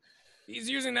 He's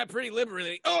using that pretty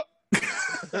liberally. Oh!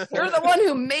 You're the one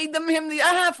who made him the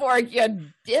half-orc, you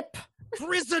dip.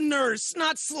 Prisoners,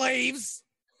 not slaves.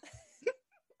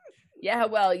 Yeah,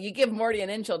 well, you give Morty an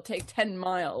inch, he'll take 10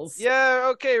 miles. Yeah,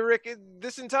 okay, Rick.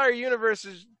 This entire universe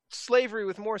is slavery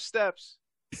with more steps.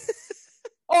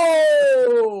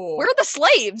 Oh! Where are the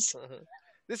slaves?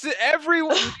 This is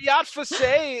everyone. Yat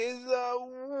Fasay is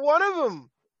one of them.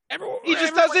 He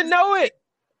just doesn't know it.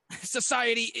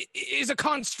 Society is a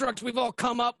construct we've all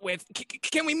come up with.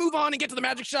 Can we move on and get to the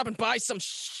magic shop and buy some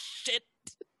shit?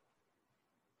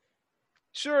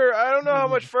 Sure, I don't know how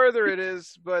much further it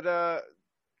is, but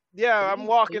yeah, I'm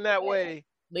walking that way.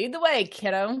 Lead the way,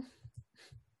 kiddo.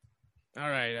 All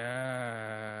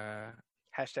right.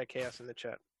 Hashtag chaos in the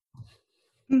chat.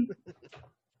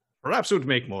 Perhaps it would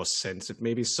make more sense if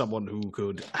maybe someone who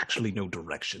could actually know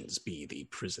directions be the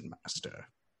prison master.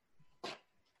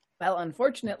 Well,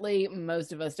 unfortunately,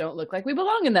 most of us don't look like we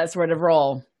belong in that sort of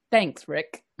role. Thanks,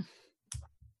 Rick.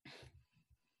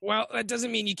 Well, that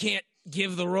doesn't mean you can't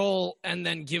give the role and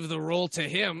then give the role to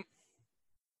him.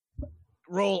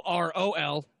 Roll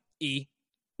R-O-L-E.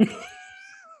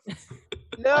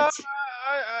 No,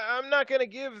 I'm not going to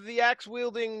give the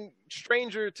axe-wielding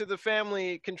stranger to the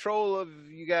family control of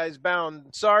you guys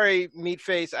bound. Sorry,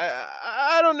 Meatface.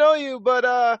 I don't know you,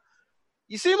 but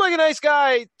you seem like a nice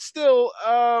guy still.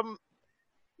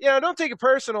 Don't take it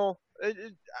personal. I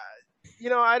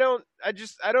don't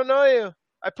know you.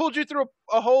 I pulled you through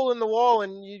a hole in the wall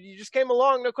and you just came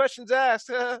along, no questions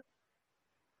asked.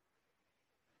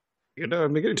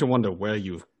 I'm beginning to wonder where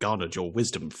you've garnered your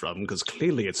wisdom from, because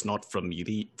clearly it's not from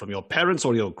your parents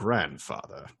or your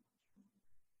grandfather.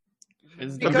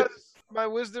 Because my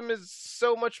wisdom is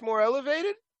so much more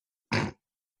elevated? Yeah,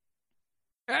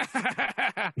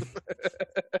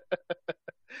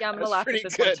 I'm gonna laugh at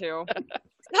this good. one too.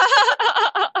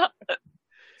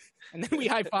 And then we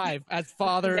high five as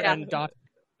father and daughter.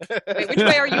 Wait, which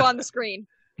way are you on the screen?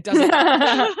 It doesn't.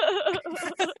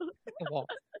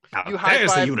 You high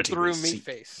There's the five unity through we seek.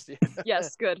 Meatface.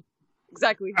 Yes, good.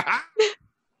 Exactly.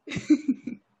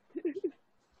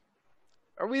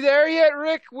 Are we there yet,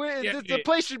 Rick? Yeah, the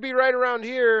place should be right around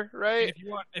here, right?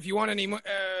 If you want any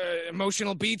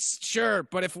emotional beats, sure.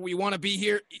 But if we want to be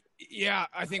here, yeah,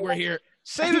 I think we're here.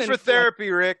 Save it for therapy,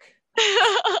 Rick.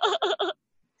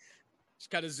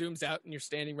 Just kind of zooms out, and you're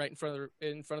standing right in front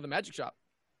of the magic shop.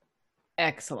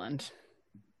 Excellent.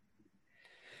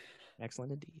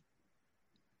 Excellent indeed.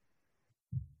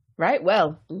 Right,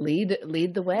 well, lead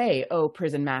the way, oh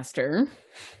prison master.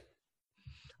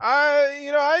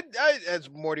 I as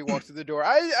Morty walks through the door,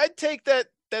 I'd take that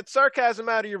sarcasm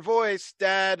out of your voice,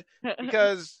 Dad,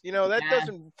 because that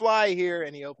doesn't fly here.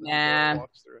 And he opens the door and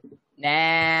walks through.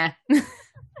 Nah.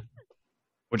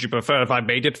 Would you prefer if I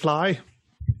made it fly?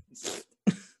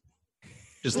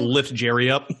 Just lift Jerry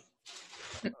up.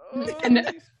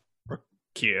 And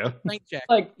Yeah. Strength check.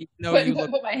 like No, put, you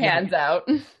put look. my hands out.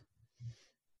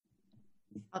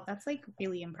 Oh, that's like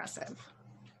really impressive.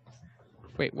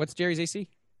 Wait, what's Jerry's AC?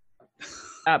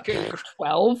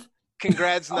 12.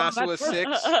 Congrats, Oh, Nasua 6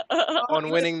 on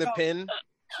winning the pin.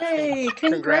 Hey,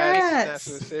 Congrats,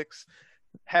 Nasua 6.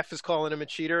 Hef is calling him a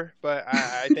cheater, but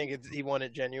I think he won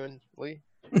it genuinely.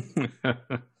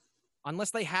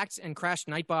 Unless they hacked and crashed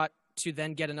Nightbot to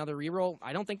then get another reroll,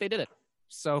 I don't think they did it.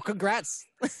 So congrats.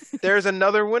 There's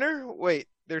another winner? Wait,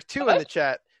 there's two in the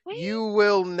chat. You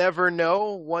will never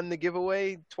know. Won the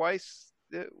giveaway twice.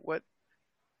 What?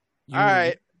 All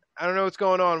right. I don't know what's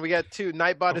going on. We got two.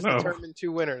 Nightbot has determined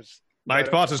two winners.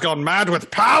 Nightbot has gone mad with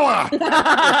power.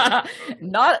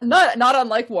 not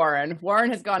unlike Warren. Warren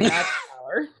has gone mad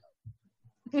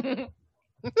with power.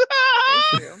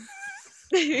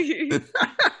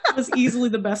 That was easily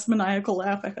the best maniacal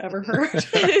laugh I've ever heard.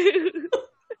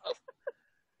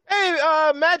 Hey,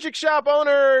 magic shop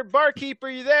owner, barkeeper,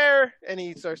 you there? And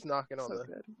he starts knocking on the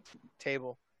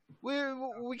table.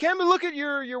 We came to look at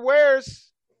your wares.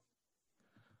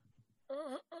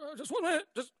 Just 1 minute.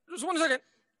 Just 1 second.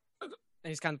 And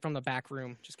he's kind of from the back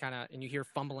room, just kind of, and you hear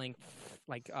fumbling,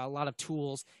 like a lot of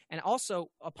tools. And also,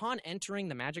 upon entering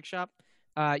the magic shop,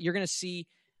 you're going to see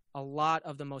a lot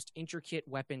of the most intricate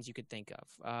weapons you could think of.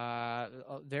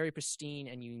 Very pristine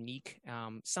and unique.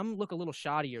 Some look a little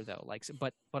shoddier though,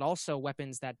 but also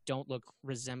weapons that don't look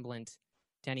resemblant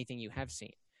to anything you have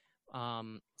seen.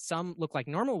 Some look like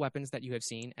normal weapons that you have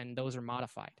seen, and those are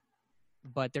modified.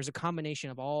 But there's a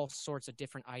combination of all sorts of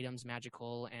different items,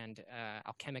 magical and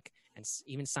alchemic, and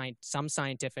even some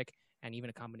scientific, and even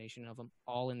a combination of them,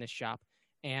 all in this shop.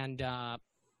 And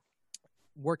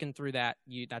working through that,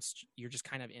 you're just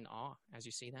kind of in awe as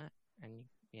you see that, and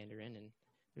you enter in, and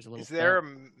there's a little. Is there a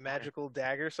magical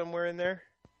dagger somewhere in there?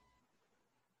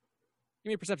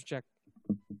 me a perception check.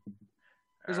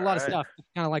 There's a lot of stuff.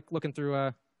 Kind of like looking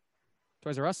through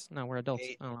Toys R Us. No, we're adults.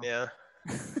 I don't know. Yeah.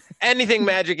 Anything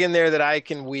magic in there that I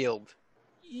can wield?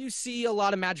 You see a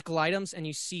lot of magical items, and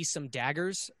you see some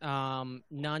daggers.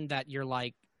 None that you're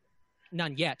like,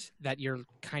 none yet that you're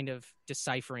kind of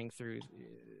deciphering through.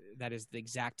 That is the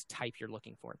exact type you're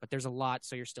looking for. But there's a lot,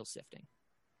 so you're still sifting.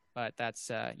 But that's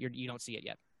you don't see it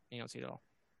yet. You don't see it at all.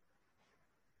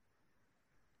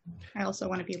 I also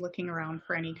want to be looking around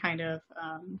for any kind of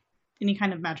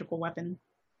magical weapon.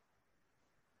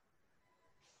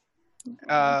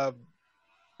 I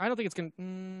don't think it's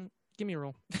gonna. Give me a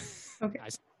roll. Okay.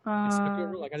 Nice.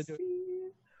 I gotta do it.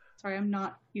 Sorry, I'm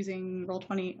not using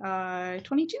Roll20.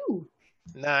 22.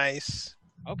 Nice.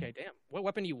 Okay, damn. What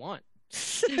weapon do you want?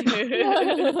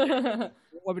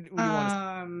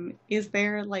 Is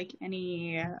there like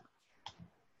any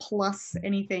plus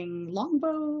anything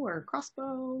longbow or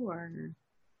crossbow or?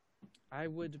 I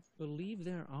would believe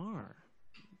there are.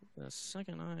 The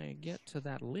second I get to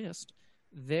that list,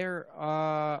 there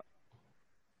are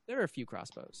a few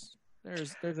crossbows.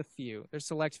 There's a few. There's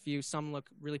select few. Some look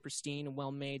really pristine and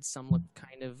well made. Some look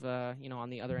kind of on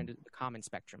the other end of the common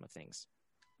spectrum of things.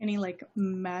 Any like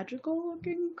magical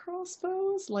looking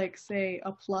crossbows, like say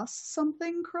a plus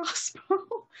something crossbow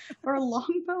or a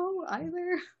longbow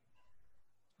either?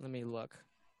 Let me look.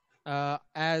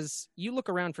 As you look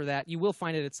around for that, you will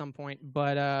find it at some point.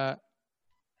 But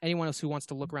anyone else who wants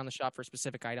to look around the shop for a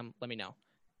specific item, let me know.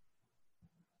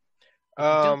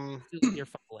 You're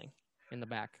fumbling in the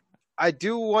back. I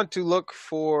do want to look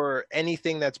for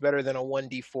anything that's better than a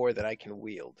 1d4 that I can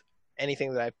wield.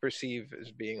 Anything that I perceive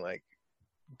as being like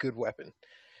good weapon.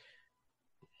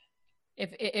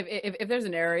 If there's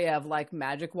an area of like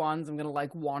magic wands, I'm gonna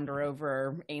like wander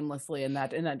over aimlessly in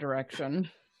that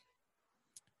direction.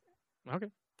 Okay.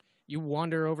 You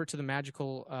wander over to the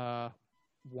magical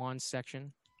wand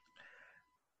section.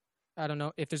 I don't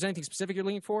know if there's anything specific you're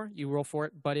looking for. You roll for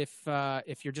it. But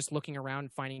if you're just looking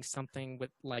around finding something with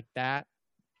like that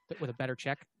with a better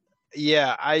check.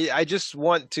 Yeah, I just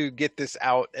want to get this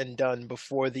out and done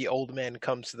before the old man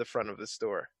comes to the front of the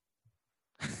store.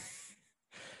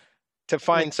 To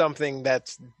find something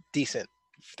that's decent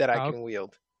that I can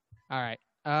wield. All right.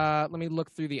 Let me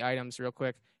look through the items real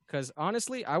quick. Because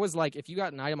honestly, I was like, if you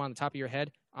got an item on the top of your head,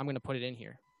 I'm going to put it in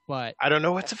here. But I don't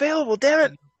know what's available,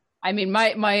 damn it. I mean,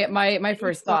 my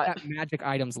first thought. That magic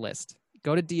items list.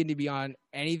 Go to D&D Beyond.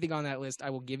 Anything on that list I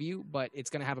will give you, but it's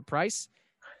going to have a price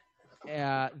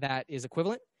that is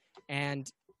equivalent. And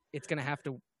it's going to have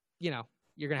to, you're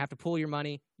going to have to pull your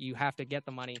money. You have to get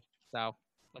the money. So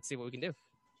let's see what we can do.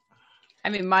 I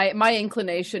mean, my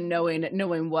inclination,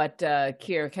 knowing what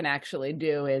Kier can actually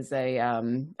do, is a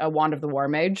Wand of the War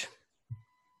Mage.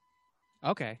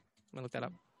 Okay, I'm gonna look that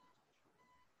up.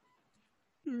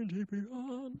 D&D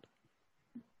Beyond.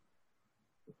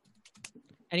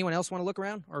 Anyone else want to look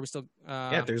around, or are we still?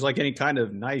 Yeah, if there's like any kind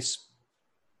of nice,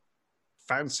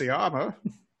 fancy armor.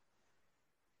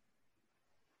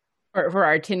 For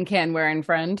our tin can wearing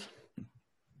friend.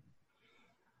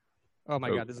 Oh my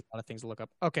God, there's a lot of things to look up.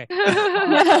 Okay.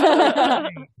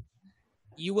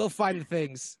 You will find the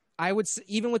things. I would say,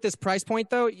 even with this price point,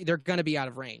 though, they're going to be out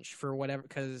of range for whatever,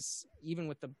 because even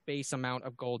with the base amount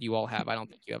of gold you all have, I don't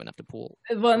think you have enough to pool.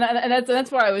 Well, and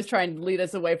that's why I was trying to lead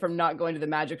us away from not going to the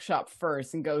magic shop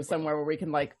first and go somewhere where we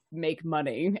can like make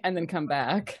money and then come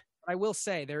back. I will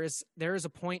say there is a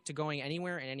point to going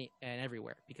anywhere and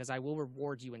everywhere, because I will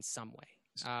reward you in some way.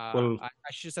 I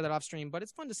should have said that off stream, but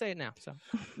it's fun to say it now. So,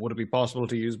 would it be possible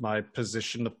to use my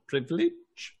position of privilege?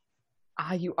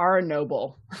 You are a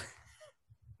noble.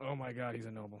 Oh my God, he's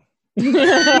a noble. Give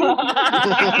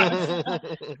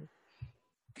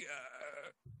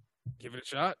it a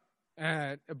shot.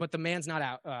 But the man's not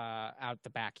out the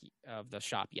back of the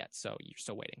shop yet, so you're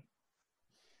still waiting.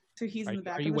 So he's in the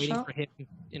back of the shop? Are you waiting for him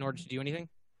in order to do anything?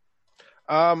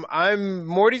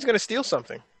 Morty's going to steal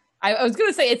something. I was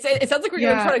gonna say it sounds like we're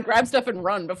gonna try to grab stuff and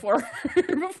run before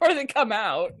they come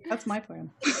out. That's my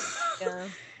plan. Yeah.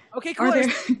 Okay, cool. I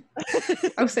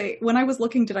would say, when I was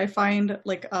looking, did I find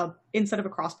like instead of a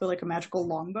crossbow, like a magical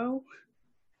longbow?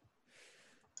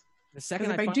 The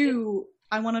second if I do,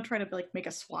 I want to try to like make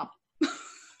a swap.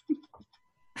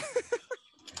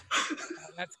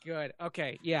 That's good.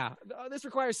 Okay, yeah. This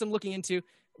requires some looking into.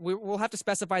 We'll have to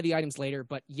specify the items later,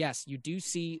 but yes, you do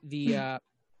see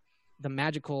the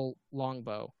magical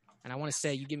longbow, and I want to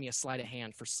say you give me a sleight of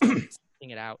hand for sticking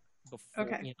it out before,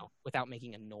 without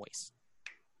making a noise.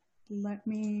 Let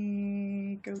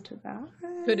me go to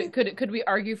that. Could we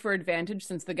argue for advantage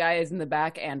since the guy is in the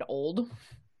back and old?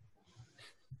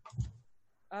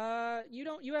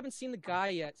 You haven't seen the guy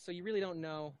yet, so you really don't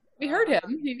know. We heard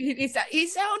him. He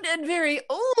sounded very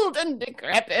old and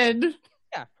decrepit.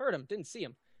 Yeah, heard him, didn't see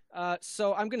him.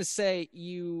 So I'm gonna say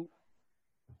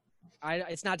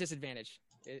it's not disadvantage.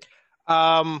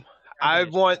 I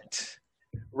want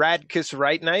Radkus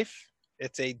Right Knife.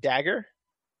 It's a dagger,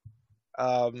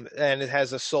 and it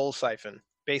has a soul siphon.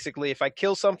 Basically, if I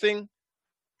kill something,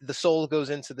 the soul goes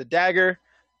into the dagger,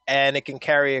 and it can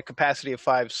carry a capacity of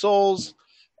 5 souls.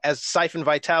 As Siphon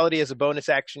Vitality, as a bonus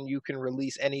action, you can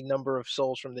release any number of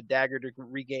souls from the dagger to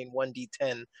regain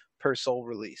 1d10 per soul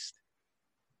released.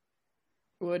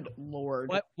 Good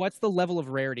lord. What's the level of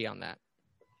rarity on that?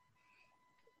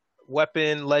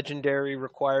 Weapon, legendary,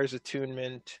 requires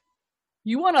attunement.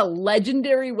 You want a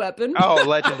legendary weapon? Oh,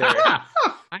 legendary.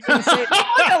 I didn't say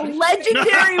a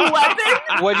legendary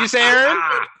weapon? What'd you say, Aaron?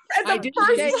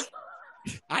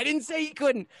 I didn't say you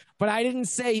couldn't, but I didn't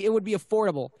say it would be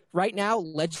affordable. Right now,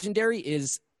 legendary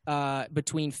is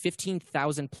between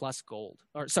 15,000 plus gold.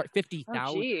 Or sorry, 50,000.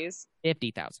 Oh, jeez.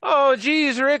 50,000. Oh,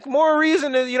 geez, Rick, more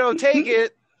reason to, take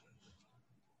it.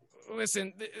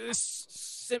 Listen, this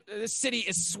city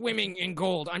is swimming in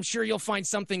gold. I'm sure you'll find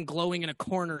something glowing in a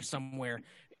corner somewhere.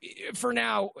 For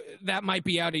now, that might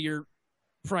be out of your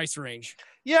price range.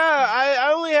 Yeah,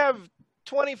 I only have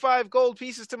 25 gold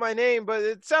pieces to my name, but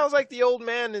it sounds like the old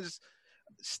man is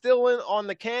still on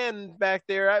the can back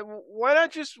there. Why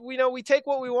not just, we take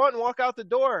what we want and walk out the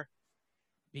door?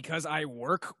 Because I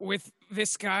work with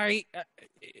this guy.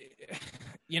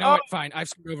 You know what? Fine. I've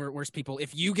screwed over worse people.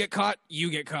 If you get caught, you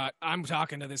get caught. I'm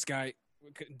talking to this guy,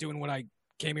 doing what I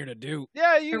came here to do.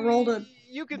 Yeah,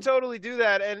 you can totally do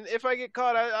that. And if I get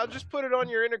caught, I'll just put it on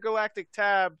your intergalactic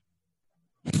tab.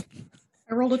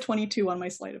 I rolled a 22 on my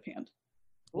sleight of hand.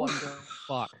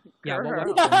 Fuck. Yeah.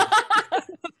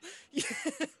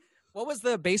 What was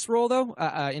the base roll though?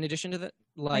 In addition to that,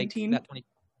 19. That 20.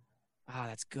 Ah,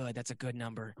 that's good. That's a good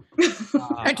number.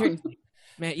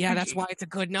 Man, yeah, that's why it's a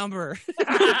good number.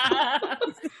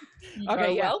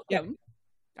 Okay, welcome. Yeah.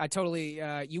 I totally.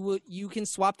 You can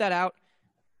swap that out,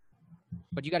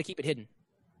 but you got to keep it hidden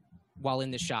while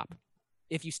in this shop.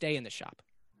 If you stay in the shop.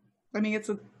 I mean, it's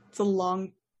a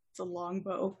long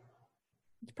bow.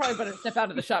 It's probably better to step out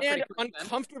of the shop. And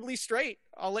uncomfortably straight.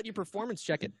 I'll let you performance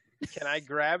check it. Can I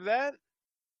grab that?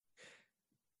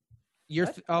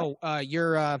 What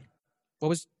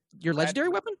was your legendary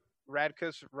weapon?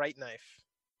 Radkus Right Knife.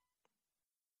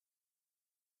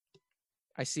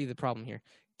 I see the problem here.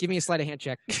 Give me a sleight of hand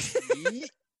check.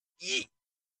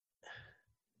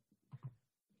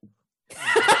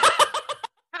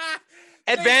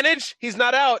 Advantage? He's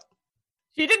not out.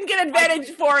 She didn't get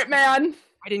advantage for it, man.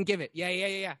 I didn't give it.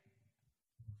 Yeah.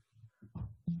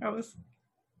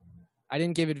 I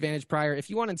didn't give advantage prior.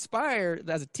 If you want to inspire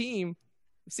as a team,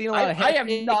 I've seen a lot of. I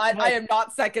am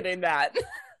not seconding that.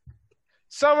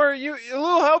 Summer, you a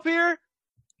little help here?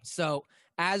 So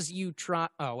as you try,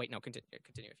 oh wait, no, continue if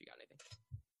you got anything.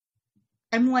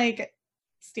 I'm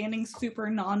standing super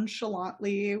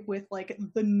nonchalantly with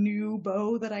the new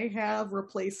bow that I have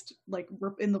replaced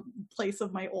in the place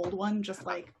of my old one, just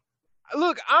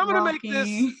Look, I'm going to make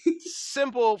rocking. this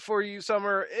simple for you,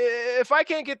 Summer. If I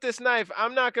can't get this knife,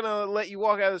 I'm not going to let you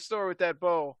walk out of the store with that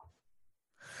bow.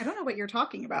 I don't know what you're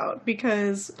talking about,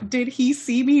 because did he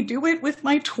see me do it with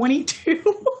my 22?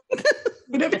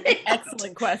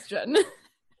 Excellent question.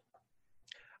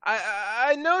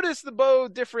 I noticed the bow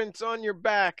difference on your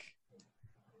back.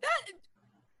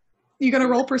 You going to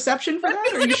roll perception for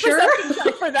that? Are you sure?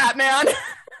 For that, man.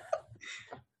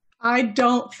 I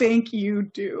don't think you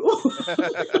do.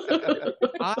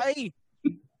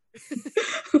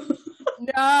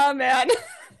 Nah, man.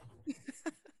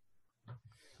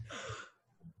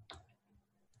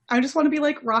 I just want to be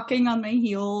rocking on my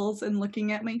heels and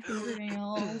looking at my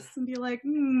fingernails and be like,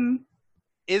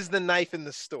 Is the knife in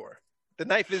the store? The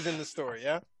knife is in the store,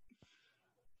 yeah?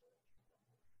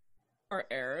 Or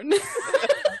Aaron.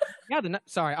 Yeah,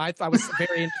 sorry, I was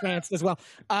very entranced as well.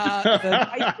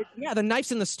 The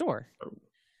knife's in the store.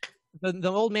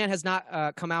 The old man has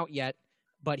not come out yet,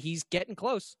 but he's getting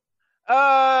close.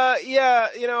 Yeah,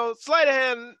 sleight of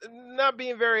hand not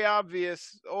being very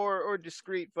obvious or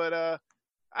discreet, but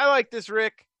I like this,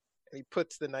 Rick. And he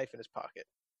puts the knife in his pocket.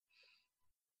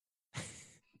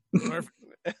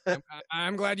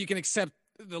 I'm glad you can accept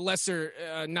the lesser,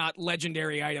 not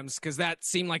legendary items, because that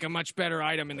seemed like a much better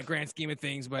item in the grand scheme of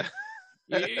things. But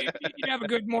you have a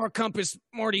good moral compass,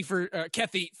 Morty, for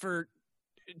Kethy, for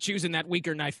choosing that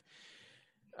weaker knife.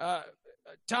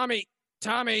 Tommy,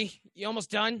 you almost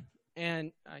done?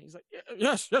 And he's like,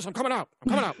 yes, I'm coming out.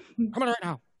 I'm coming right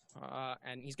now.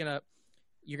 And he's gonna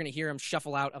you're going to hear him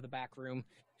shuffle out of the back room,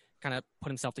 kind of put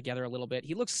himself together a little bit.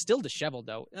 He looks still disheveled,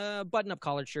 though. Button-up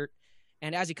collared shirt.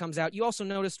 And as he comes out, you also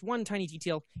noticed one tiny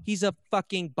detail. He's a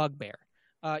fucking bugbear.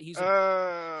 He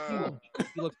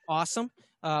looks awesome,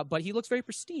 but he looks very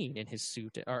pristine in his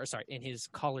suit, in his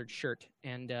collared shirt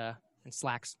and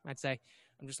slacks, I'd say.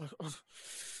 I'm just like, oh,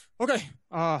 okay,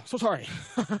 so sorry.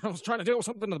 I was trying to deal with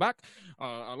something in the back.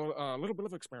 A little bit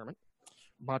of experiment.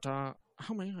 But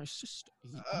how may I assist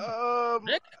you?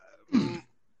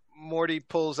 Morty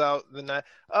pulls out the knife.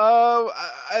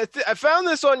 I found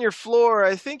this on your floor.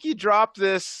 I think you dropped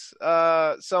this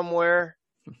somewhere.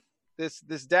 This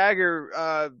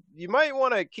dagger. You might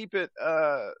want to keep it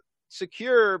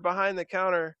secure behind the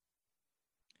counter.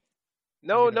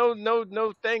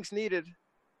 No thanks needed.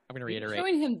 I'm gonna reiterate.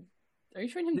 Are you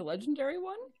showing him the legendary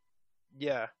one?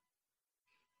 Yeah.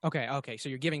 Okay. So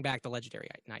you're giving back the legendary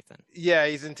knife then? Yeah,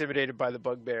 he's intimidated by the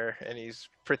bugbear, and he's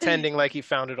pretending like he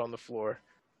found it on the floor.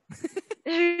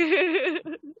 No,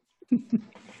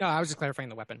 I was just clarifying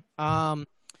the weapon.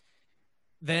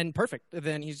 Then perfect.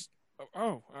 Then he's.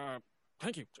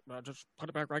 Thank you. Just put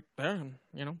it back right there, and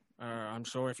I'm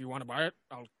sure if you want to buy it,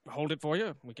 I'll hold it for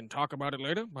you. We can talk about it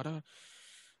later. But a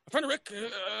friend of Rick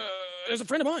is a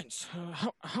friend of mine's.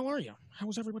 How are you? How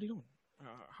is everybody doing?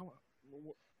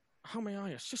 How may I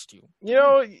assist you?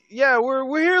 Yeah,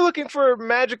 we're here looking for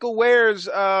magical wares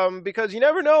because you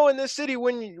never know in this city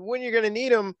when you're going to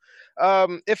need them.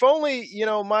 If only,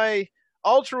 my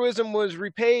altruism was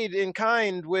repaid in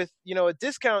kind with, a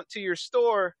discount to your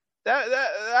store.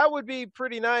 That would be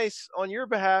pretty nice on your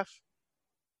behalf.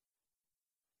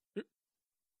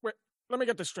 Wait, let me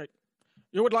get this straight.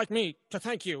 You would like me to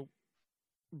thank you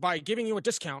by giving you a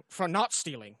discount for not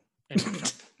stealing.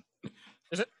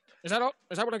 Is that all?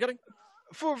 Is that what I'm getting?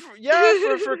 For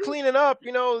cleaning up,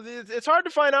 it's hard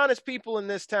to find honest people in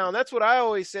this town. That's what I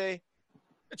always say.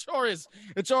 It sure is.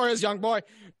 It sure is, young boy.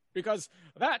 Because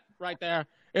that right there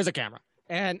is a camera.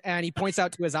 And he points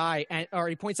out to his eye, or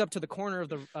he points up to the corner of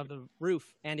the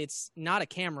roof, and it's not a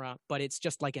camera, but it's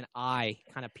just like an eye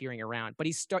kind of peering around. But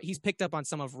he's picked up on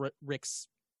some of Rick's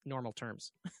normal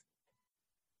terms.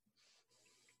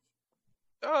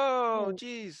 Oh,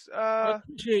 geez. I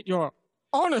appreciate your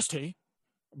honesty,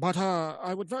 but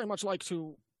I would very much like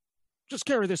to just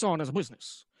carry this on as a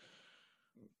business.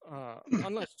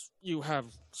 Unless you have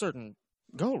certain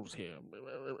goals here.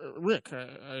 Rick,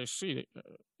 I see.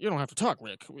 You don't have to talk,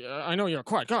 Rick. I know you're a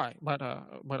quiet guy, but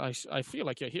I feel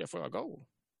like you're here for a goal.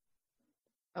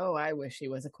 Oh, I wish he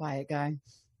was a quiet guy.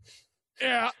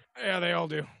 Yeah, they all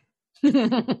do.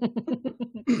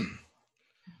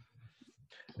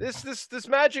 This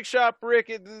magic shop, Rick.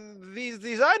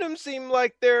 These items seem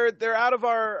like they're out of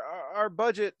our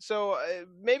budget. So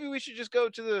maybe we should just go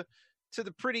to the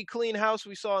pretty clean house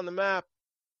we saw on the map.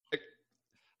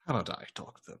 How don't I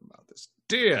talk to them about this?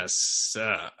 Dear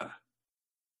sir,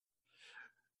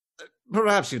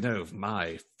 perhaps you know of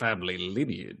my family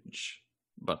lineage,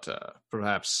 but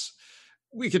perhaps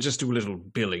we could just do a little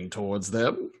billing towards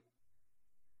them.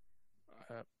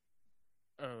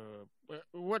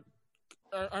 What?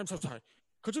 I'm so sorry.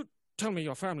 Could you tell me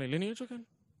your family lineage again?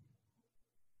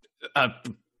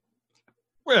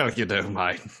 Well,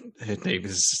 my name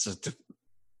is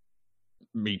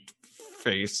Meat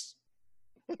Face.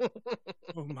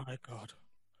 Oh my God,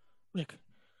 Rick,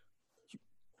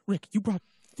 you brought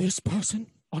this person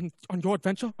on your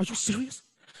adventure? Are you serious?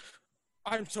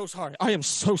 I'm so sorry. I am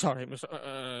so sorry,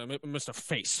 Mr.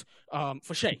 Face.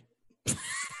 For Shay.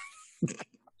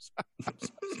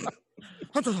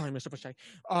 I'm so sorry, Mr. Fachet.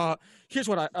 Here's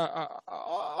what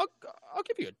I'll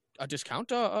give you a discount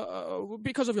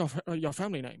because of your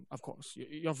family name, of course.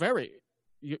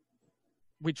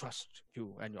 We trust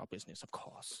you and your business, of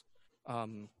course.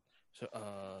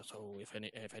 So if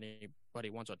anybody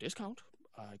wants a discount,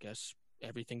 I guess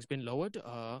everything's been lowered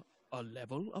a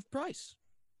level of price.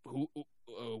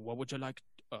 What would you like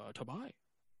to buy?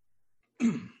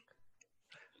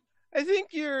 I think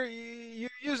you're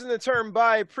using the term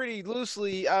 "buy" pretty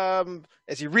loosely.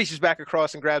 As he reaches back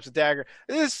across and grabs a dagger.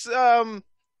 This, the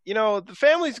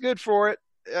family's good for it.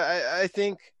 I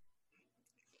think.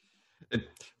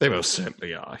 They most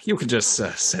certainly are. You can just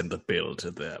send the bill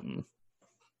to them.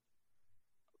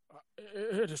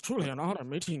 It is truly an honor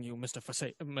meeting you, Mr.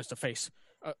 Face.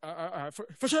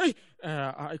 Fachet,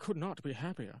 I could not be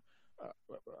happier.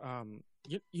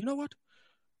 You know what?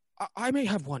 I may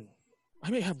have one.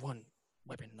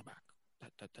 Weapon in the back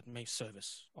that may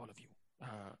service all of you.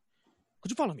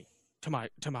 Could you follow me to my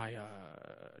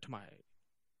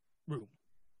room,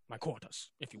 my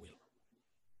quarters, if you will?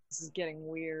 This is getting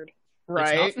weird.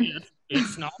 Right?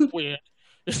 It's not weird.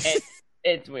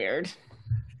 It's weird.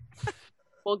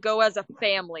 We'll go as a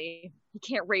family. He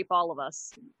can't rape all of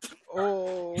us.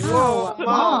 Oh, Whoa,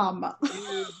 Mom.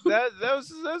 Dude, that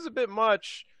was a bit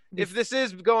much. If this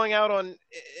is going out on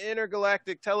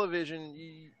intergalactic television,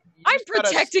 I'm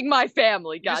protecting my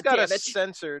family. You just God got damn it!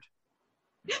 censored.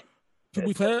 To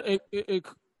be fair,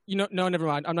 no, never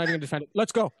mind. I'm not even gonna defend it.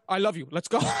 Let's go. I love you. Let's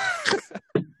go.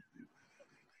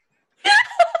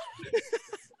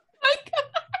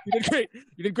 You did great.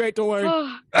 You did great. Don't worry.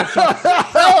 well,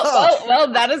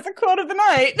 that is the quote of the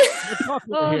night. We're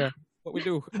talking over here. What we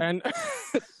do. And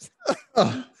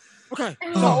okay.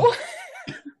 No.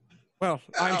 Well,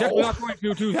 I'm definitely not going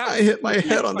to do that. I hit my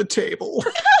head on the table.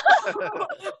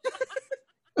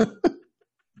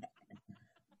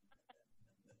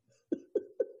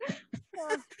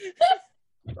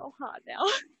 So hot now.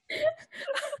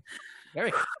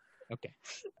 Very okay.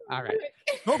 All right.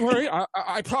 Don't worry.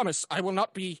 I promise I will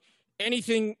not be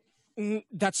anything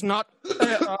that's not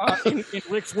in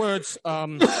Rick's words.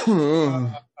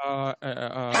 Position.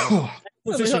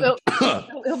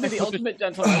 He'll be the ultimate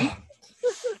gentleman.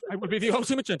 I will be the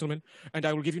ultimate gentleman, and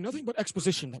I will give you nothing but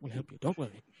exposition that will help you. Don't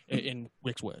worry. In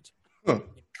Rick's words.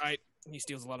 Right. He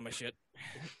steals a lot of my shit.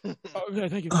 Okay,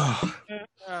 thank you.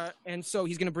 And so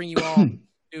he's going to bring you all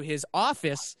to his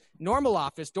office, normal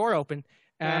office, door open.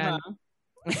 And,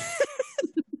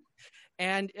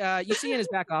 and you see in his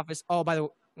back office, oh, by the way,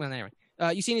 well, anyway,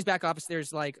 you see in his back office,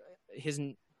 there's like it's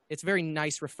a very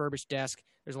nice refurbished desk.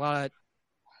 There's a lot of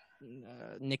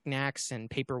knickknacks and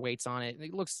paperweights on it.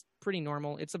 It looks pretty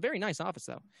normal. It's a very nice office,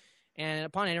 though. And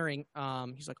upon entering,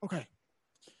 he's like, okay,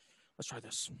 let's try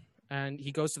this. And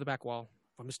he goes to the back wall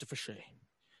for Mr. Fichet.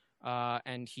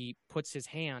 And he puts his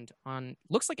hand on,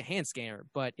 looks like a hand scanner,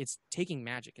 but it's taking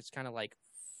magic. It's kind of like,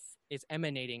 it's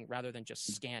emanating rather than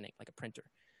just scanning like a printer.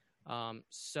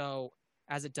 So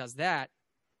as it does that,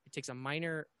 it takes a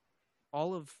minor,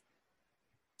 all of,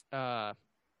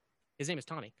 his name is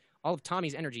Tommy. All of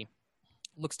Tommy's energy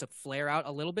looks to flare out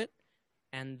a little bit,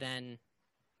 and then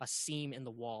a seam in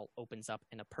the wall opens up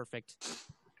in a perfect,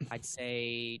 I'd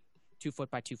say, 2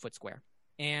 foot by 2 foot square.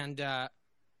 And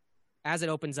as it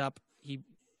opens up, he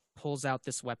pulls out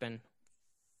this weapon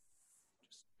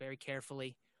just very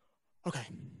carefully. Okay.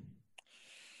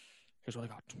 Here's what I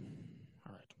got.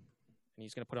 All right. And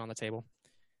he's going to put it on the table.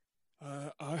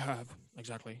 I have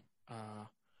exactly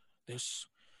this.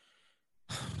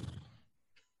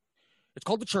 It's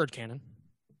called the Churd Cannon.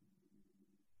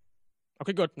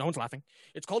 Okay, good. No one's laughing.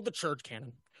 It's called the Churd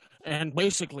Cannon. And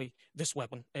basically, this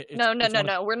weapon... No.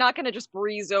 We're not going to just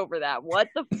breeze over that. What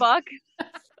the fuck?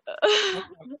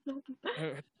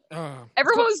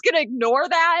 Everyone's going to ignore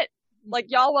that? Like,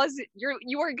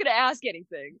 you weren't going to ask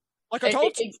anything. Like I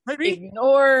told you, maybe?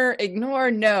 Ignore,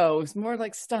 no. It's more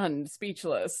like stunned,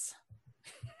 speechless.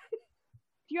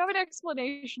 Do you have an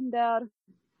explanation, Dad?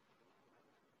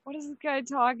 What is this guy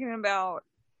talking about?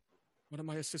 One of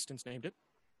my assistants named it.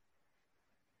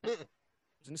 He was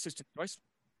an assistant twice.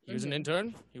 He was an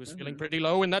intern. He was feeling pretty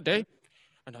low in that day.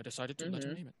 And I decided to let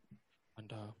him name it.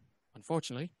 And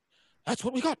unfortunately, that's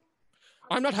what we got.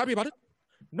 I'm not happy about it.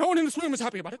 No one in this room is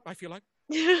happy about it, I feel like.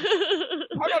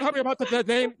 I'm not happy about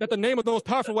the name of the most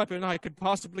powerful weapon I could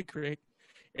possibly create.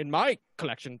 In my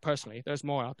collection, personally, there's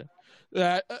more out there.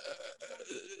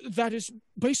 That is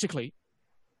basically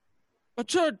a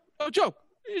joke.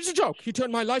 It's a joke. He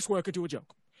turned my life's work into a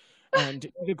joke. And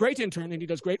he's a great intern, and he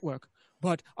does great work.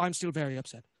 But I'm still very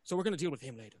upset. So we're going to deal with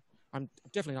him later. I'm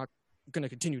definitely not going to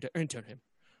continue to intern him.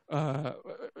 All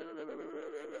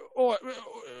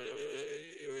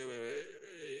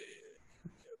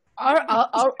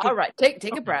right.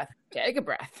 Take a breath. Take a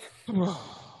breath.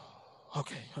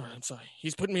 Okay. All right. I'm sorry.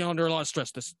 He's putting me under a lot of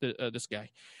stress. This guy.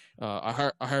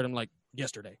 I hired him like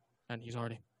yesterday, and he's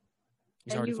already.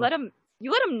 You let him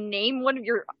name one of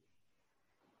your.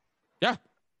 Yeah.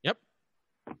 Yep.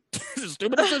 This is a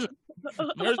stupid decision.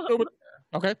 You're stupid.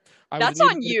 Okay. That's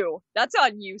on you. That's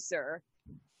on you, sir.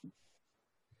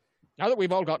 Now that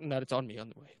we've all gotten that, it's on me on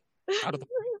the way. Out of the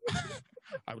way.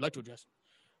 I would like to address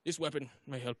this weapon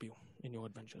may help you in your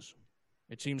adventures.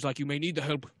 It seems like you may need the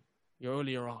help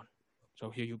earlier on. So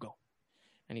here you go.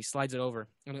 And he slides it over.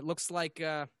 And it looks like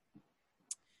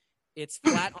it's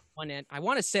flat on one end. I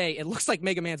want to say it looks like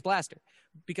Mega Man's blaster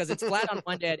because it's flat on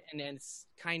one end and then it's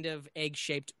kind of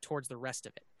egg-shaped towards the rest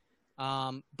of it.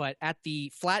 But at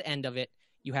the flat end of it,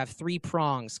 you have 3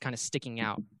 prongs kind of sticking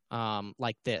out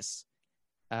like this.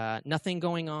 Nothing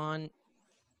going on.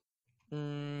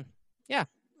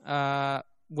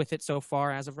 With it so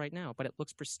far as of right now, but it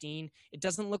looks pristine. It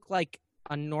doesn't look like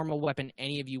a normal weapon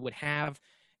any of you would have.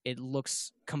 It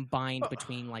looks combined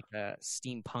between like a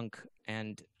steampunk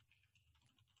and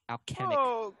alchemic.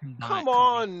 Oh, come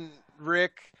on,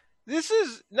 Rick.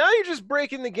 Now you're just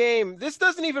breaking the game. This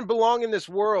doesn't even belong in this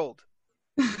world.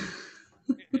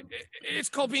 It's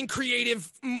called being creative,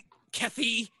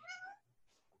 Kathy.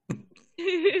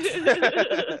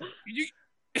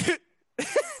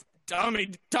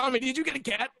 Tommy, did you get a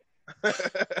cat?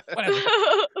 Whatever.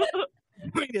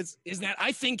 The point is that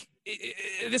I think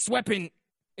this weapon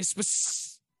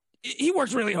is he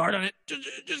worked really hard on it.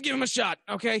 Just give him a shot,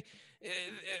 okay?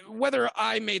 Whether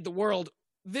I made the world,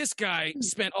 this guy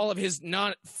spent all of his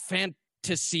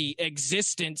non-fantasy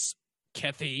existence,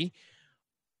 Kathy,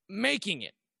 making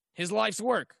it his life's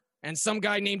work, and some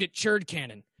guy named it Churd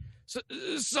Cannon.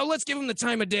 So let's give him the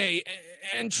time of day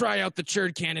and try out the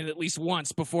Churd Cannon at least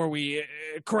once before we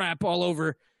crap all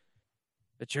over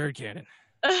the Churd Cannon.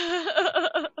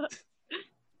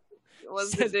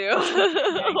 What's it do?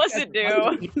 What's it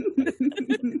do?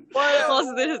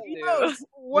 What's this do?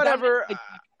 Whatever.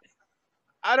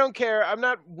 I don't care. I'm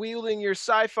not wielding your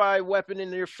sci-fi weapon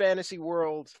in your fantasy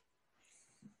world.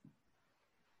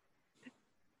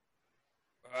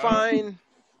 Fine.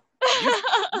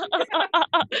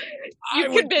 You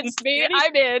convinced me.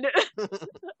 I'm in.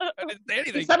 I didn't say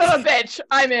anything. Son of a bitch,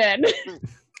 I'm in.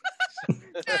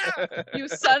 You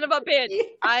son of a bitch,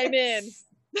 I'm in.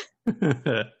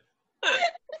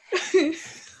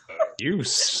 You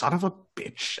son of a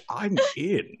bitch, I'm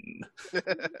in.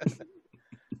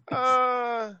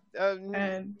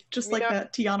 And just like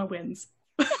that, Tiana wins.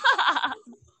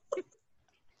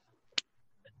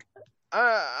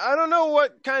 I don't know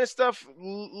what kind of stuff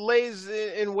lays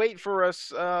in wait for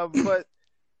us, but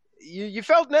you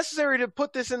felt necessary to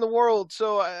put this in the world,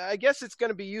 so I guess it's going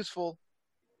to be useful.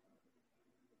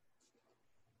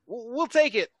 We'll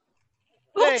take it.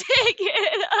 We'll take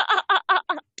it.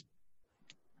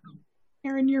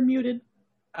 Aaron, you're muted.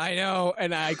 I know,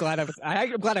 and I'm glad I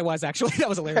was actually. That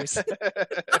was hilarious. I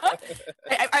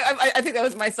think that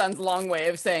was my son's long way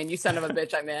of saying, "You son of a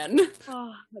bitch, I'm in."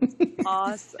 Oh, that's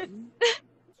awesome.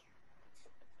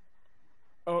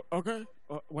 Okay.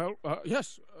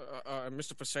 Yes,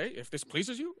 Mr. Fasay, if this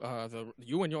pleases you,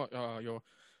 you and your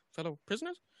fellow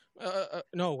prisoners.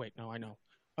 No, wait, no, I know.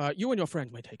 You and your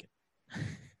friends may take it.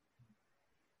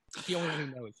 The only one who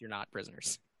knows you're not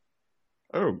prisoners.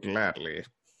 Oh, gladly.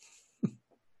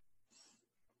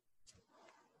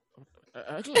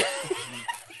 Excellent.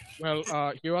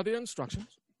 Well, here are the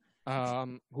instructions.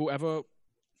 Whoever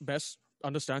best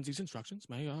understands these instructions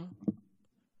may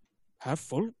have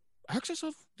full access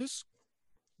of this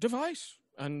device,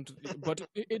 but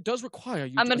it does require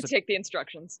you. I'm going to take the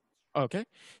instructions. Okay.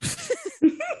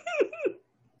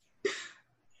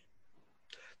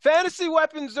 Fantasy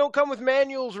weapons don't come with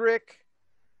manuals, Rick.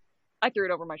 I threw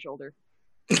it over my shoulder.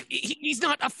 He's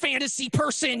not a fantasy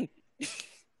person.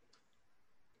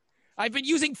 I've been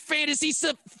using fantasy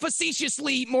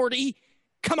facetiously, Morty.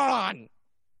 Come on.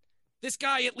 This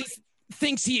guy at least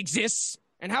thinks he exists.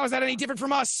 And how is that any different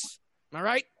from us? Am I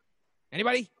right?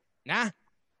 Anybody? Nah? All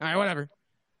right, whatever.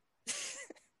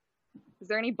 Is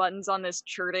there any buttons on this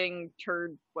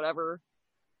turd, whatever?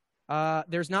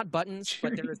 There's not buttons,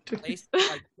 but there is a place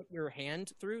to put your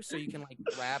hand through so you can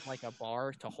grab a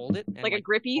bar to hold it. And, like a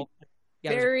grippy?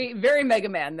 Yeah, very, very Mega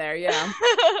Man there, yeah.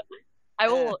 I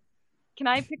will. Can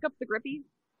I pick up the grippy?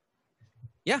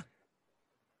 Yeah.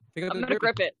 I'm going to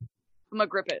grip it. I'm going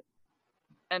to grip it.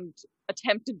 And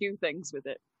attempt to do things with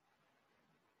it.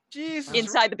 Jesus.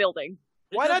 Inside the building.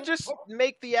 Why not just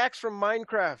make the axe from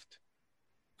Minecraft?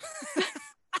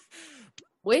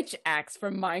 Which axe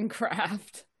from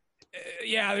Minecraft?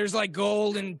 Yeah, there's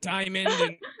gold and diamond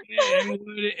and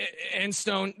wood and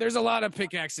stone. There's a lot of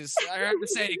pickaxes. I have to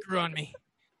say, it grew on me.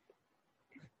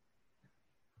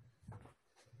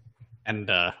 And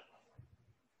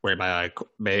where may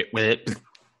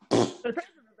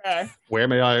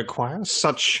I acquire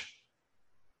such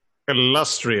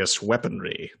illustrious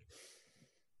weaponry?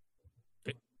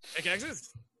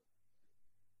 Pickaxes?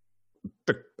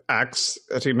 The axe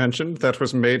that he mentioned that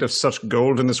was made of such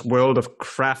gold in this world of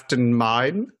craft and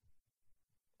mine?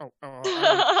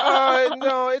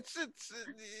 No, it's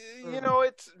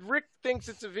Rick thinks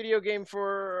it's a video game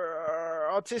for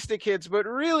autistic kids, but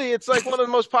really it's one of the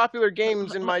most popular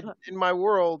games in my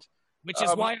world. Which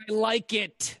is why I like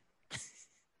it.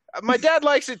 My dad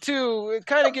likes it too,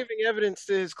 kind of giving evidence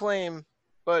to his claim.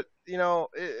 But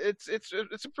it's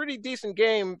a pretty decent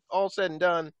game, all said and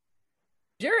done.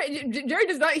 Jerry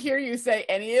does not hear you say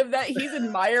any of that. He's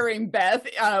admiring Beth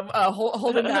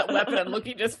holding that weapon and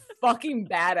looking just fucking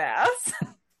badass.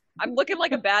 I'm looking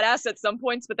like a badass at some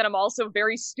points, but then I'm also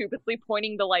very stupidly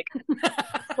pointing the like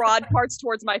prod parts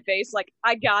towards my face. Like,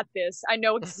 I got this. I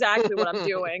know exactly what I'm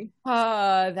doing.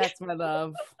 That's my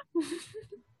love.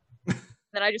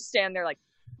 Then I just stand there like,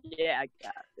 yeah, I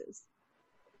got this.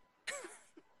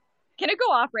 Can it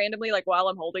go off randomly, like while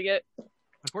I'm holding it?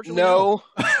 Unfortunately, No.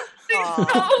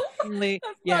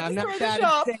 Yeah, I'm not that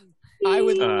insane. I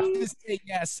would say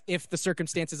yes if the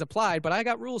circumstances applied, but I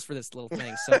got rules for this little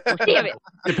thing. So Damn it.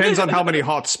 Depends on how many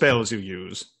hot spells you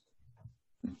use.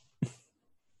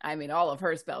 I mean, all of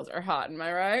her spells are hot. Am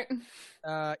I right?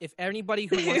 If anybody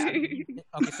who wants to...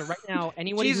 Okay, so right now,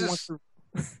 anybody who wants to...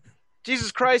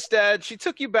 Jesus Christ, Dad, she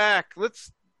took you back.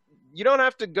 You don't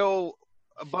have to go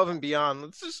above and beyond.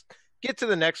 Let's just get to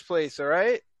the next place, all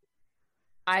right?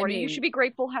 I mean, you should be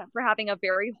grateful for having a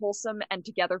very wholesome and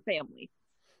together family.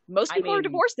 Most people are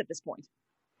divorced at this point.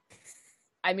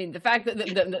 I mean, the fact that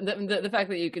the fact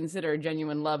that you consider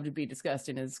genuine love to be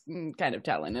disgusting is kind of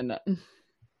telling, isn't it?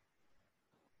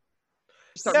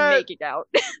 Start making out.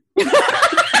 Run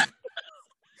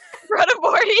a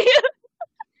Morty.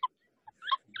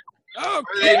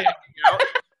 Okay.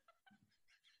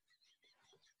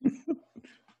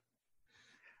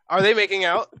 Are they making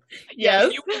out?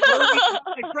 Yes.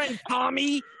 My friend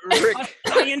Tommy, Rick. a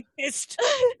scientist.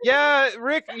 Yeah,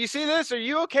 Rick, you see this? Are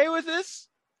you okay with this?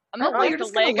 I'm gonna lay the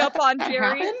leg up on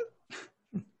Jerry.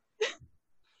 Oh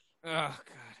god!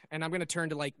 And I'm gonna turn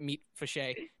to like meet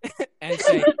Fache and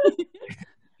say,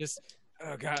 "Just,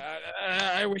 oh god,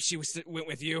 I wish she went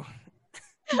with you."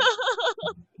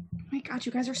 Oh my god,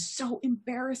 you guys are so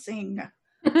embarrassing.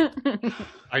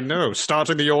 I know,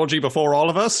 starting the orgy before all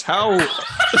of us? How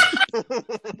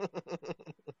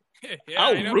Yeah,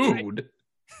 how I know, rude. Right?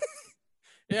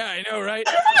 Yeah, I know, right?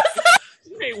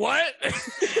 Wait, what?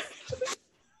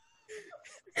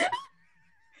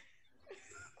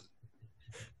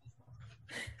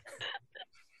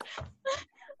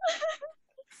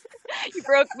 You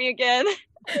broke me again.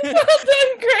 Well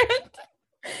done, Grant.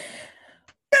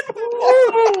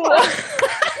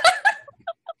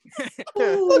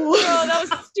 Oh, that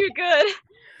was too good.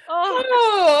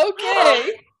 Oh, okay.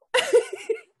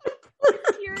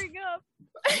 Tearing up.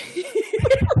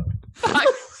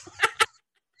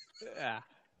 Yeah,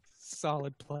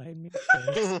 solid play.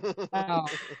 Wow.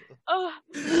 Oh.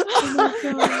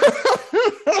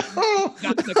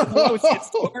 Got the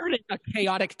closest to earning a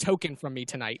chaotic token from me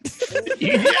tonight.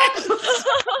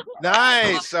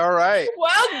 Nice. All right.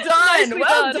 Well done. Nicely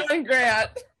Well done. done,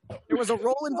 Grant. There was a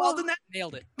roll involved in that.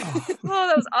 Nailed it. Oh,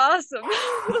 that was awesome.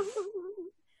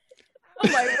 Oh,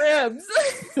 my ribs.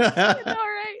 All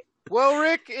right. Well,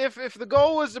 Rick, if the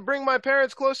goal was to bring my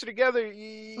parents closer together,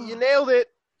 you nailed it.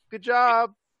 Good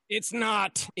job. It's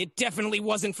not. It definitely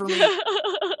wasn't for me.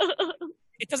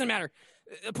 It doesn't matter.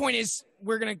 The point is,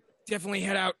 we're gonna definitely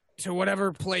head out to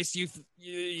whatever place your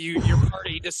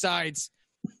party decides,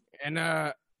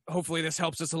 and hopefully this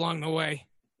helps us along the way.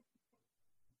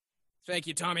 Thank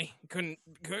you, Tommy. Couldn't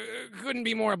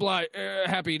be more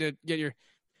happy to get your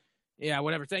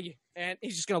whatever. Thank you. And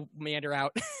he's just gonna meander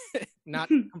out, not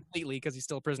completely because he's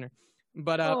still a prisoner,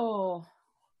 but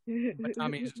but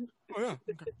Tommy is. Oh yeah,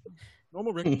 okay.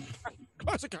 Normal Rick,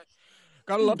 classic guy.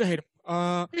 Gotta love to hate him.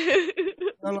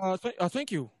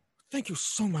 Thank you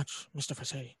so much, Mr.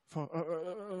 Fache,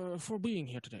 for being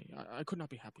here today. I could not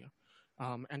be happier.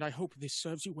 And I hope this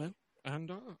serves you well.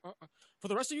 And for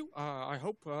the rest of you, I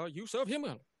hope you serve him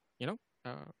well. You know,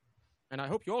 and I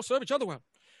hope you all serve each other well.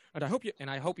 And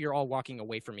I hope you're all walking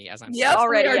away from me as I'm. Yes,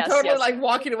 already. we are Yes, totally yes. like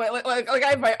walking away. Like I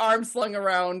have my arm slung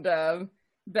around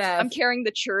Beth. I'm carrying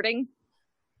the chirting.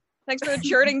 Thanks for the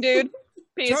chirting, dude.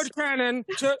 Peace. Church cannon.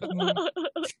 I'm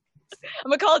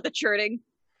gonna call it the chirting.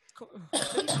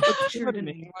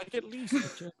 Like at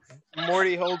least.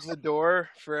 Morty holds the door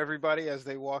for everybody as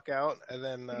they walk out, and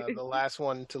then the last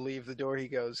one to leave the door, he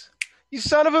goes, "You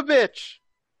son of a bitch,"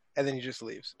 and then he just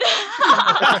leaves.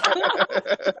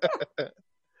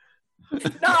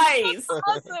 Nice.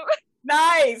 Awesome.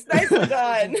 Nice. Nicely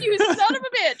done. You son of a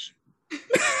bitch.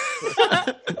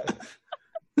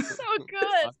 So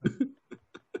good.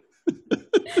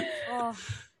 Oh.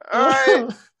 All right,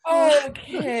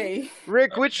 Okay.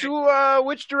 Rick, which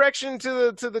direction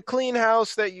to the clean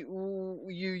house that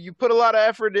you put a lot of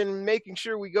effort in making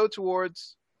sure we go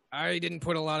towards? I didn't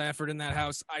put a lot of effort in that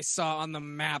house. I saw on the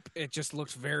map it just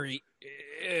looked very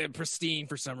pristine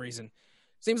for some reason.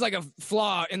 Seems like a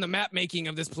flaw in the map making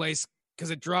of this place because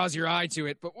it draws your eye to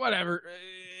it. But whatever.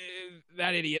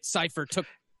 That idiot Cypher took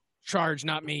charge,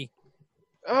 not me.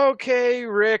 Okay,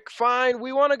 Rick, fine.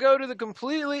 We want to go to the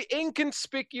completely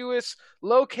inconspicuous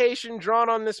location drawn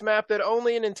on this map that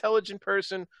only an intelligent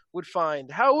person would find.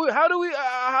 How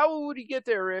would he get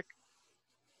there, Rick?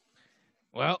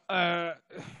 Well, I'd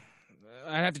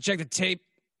have to check the tape,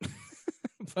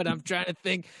 but I'm trying to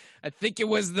think. I think it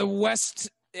was the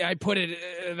west. I put it.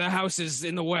 The house is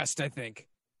in the west, I think.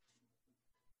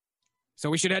 So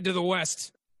we should head to the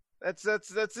west. That's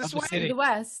this way. To the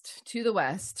west. To the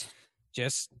west.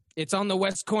 It's on the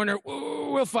west corner.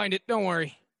 Ooh, we'll find it. Don't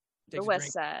worry. The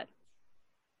west side.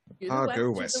 I'll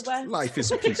go west. Life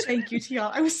is peaceful. Thank you, Tia.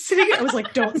 I was sitting. I was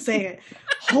like, "Don't say it.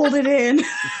 Hold it in."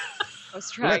 I was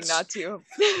trying not to.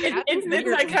 It's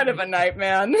that kind of a night,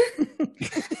 man.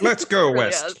 Let's go Really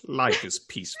west. is. Life is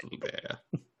peaceful there.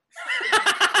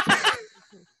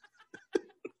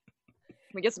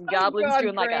 We get some goblins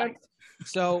doing like a.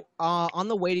 So, on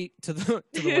the way to the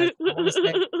west, I wanna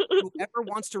say, whoever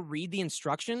wants to read the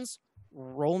instructions,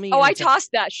 roll me. Oh, I into-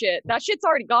 tossed that shit. That shit's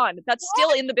already gone. That's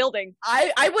still in the building.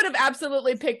 I would have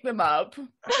absolutely picked them up.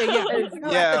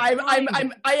 Yeah.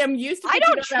 I am used to. I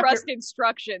don't picking up trust after-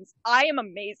 instructions. I am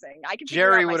amazing. I can. figure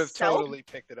Jerry out would have myself. totally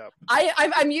picked it up.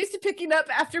 I'm used to picking up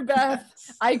after Beth.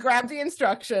 I grab the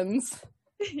instructions.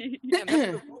 Yeah, that's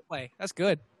good roleplay. That's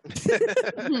good.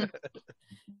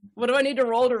 What do I need to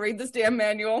roll to read this damn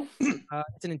manual?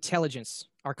 It's an intelligence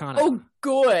arcana. Oh,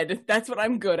 good. That's what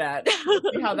I'm good at.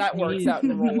 Let's see how that works out in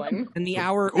the rolling. And the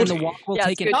hour and the walk will Yeah,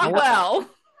 take it's it. good. Not well.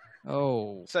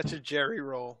 Oh. Such a Jerry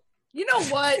roll. You know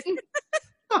what?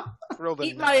 Rolled a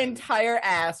Eat my 9. entire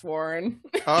ass, Warren.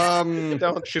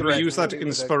 Don't Should we threaten use that me with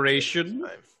inspiration?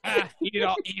 Eat it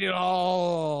all. Eat it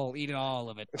all. Eat all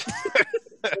of it.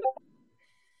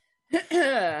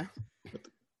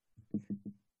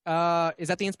 Is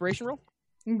that the inspiration roll?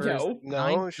 No. No,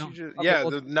 Nine? she No. just Okay, yeah.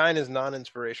 well- The 9 is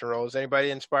non-inspiration roll. Is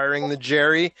anybody inspiring the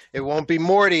Jerry? It won't be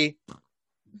Morty. Up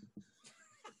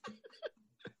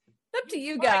to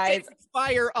you I guys. can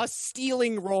inspire a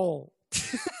stealing roll.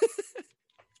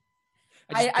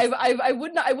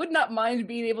 I would not mind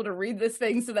being able to read this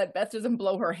thing so that Beth doesn't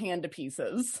blow her hand to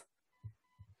pieces.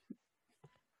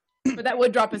 But that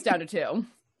would drop us down to 2.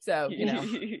 So, you know.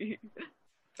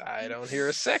 I don't hear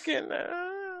a second. All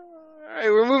right,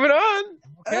 we're moving on.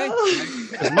 Okay.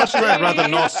 As much as I'd rather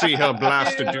not see her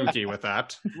blast a dookie with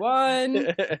that.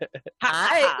 1.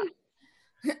 Hi.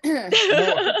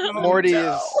 Morty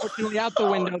is Fortunately, out the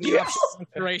window. The option of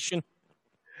inspiration.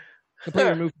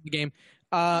 Completely removed from the game.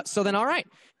 So then, all right.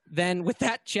 Then with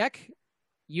that check,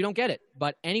 you don't get it.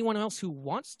 But anyone else who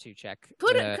wants to check.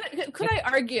 Could I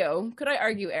argue,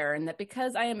 Aaron, that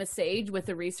because I am a sage with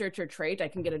a researcher trait, I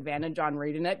can get advantage on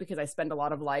reading it because I spend a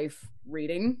lot of life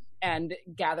reading and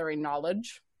gathering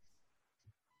knowledge?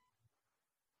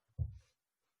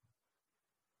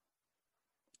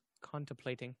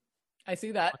 Contemplating. I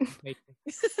see that.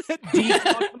 Deep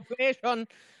contemplation.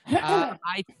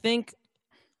 I think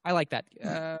I like that.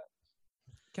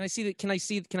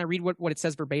 Can I read what it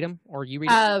says verbatim, or you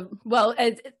read it? Well,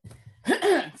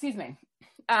 excuse me.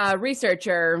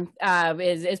 Researcher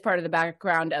is part of the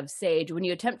background of Sage. When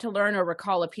you attempt to learn or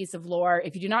recall a piece of lore,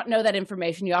 if you do not know that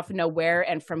information, you often know where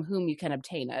and from whom you can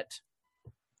obtain it.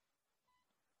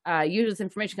 Usually this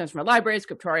information comes from a library,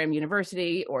 scriptorium,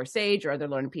 university, or sage, or other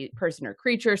learned person or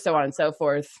creature, so on and so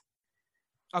forth.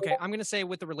 Okay, I'm going to say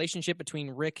with the relationship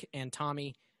between Rick and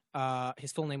Tommy,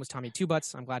 his full name was Tommy Two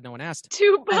Butts. I'm glad no one asked.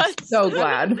 Two butts. So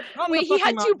glad. Wait, he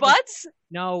had 2 butts?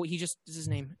 No, he just is his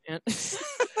name.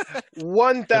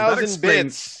 1,000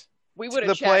 bits. We to would the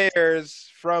have checked. players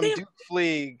from Duke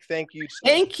Fleeg. Thank you.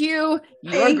 Thank you.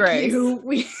 Your Thank grace.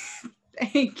 you.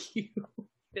 Thank you.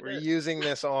 We're using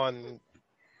this on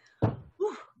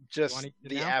just wanna get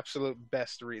the it now? absolute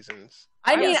best reasons.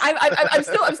 I mean, I'm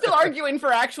still arguing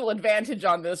for actual advantage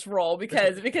on this roll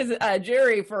because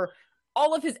Jerry, for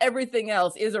all of his everything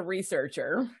else, is a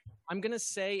researcher. I'm going to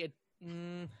say it.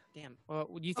 Damn.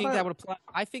 Do you think that would apply?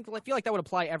 I feel like that would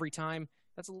apply every time.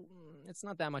 It's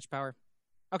not that much power.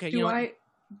 Okay. Well,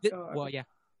 yeah.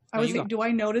 I was thinking, do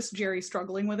I notice Jerry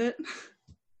struggling with it?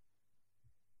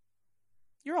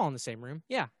 You're all in the same room.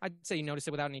 Yeah, I'd say you notice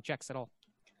it without any checks at all.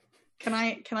 Can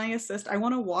I assist? I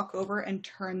want to walk over and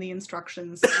turn the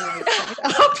instructions right side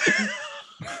up.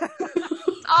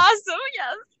 Awesome,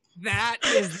 yes. That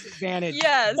is the advantage.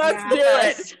 Yes. Let's do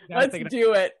it. Let's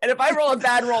do it. And if I roll a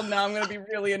bad roll now, I'm going to be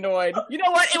really annoyed. You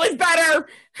know what? It was better.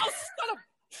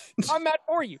 I'm mad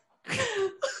for you.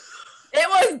 It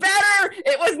was better.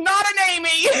 It was not an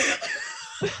Amy.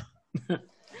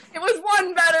 It was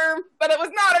one better, but it was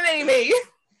not an Amy.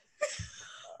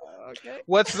 Okay.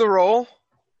 What's the roll?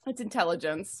 It's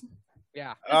intelligence.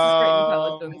 Yeah. This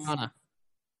is great intelligence.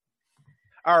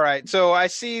 All right, so I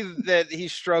see that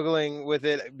he's struggling with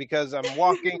it because I'm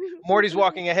walking. Morty's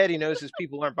walking ahead. He knows his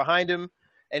people aren't behind him,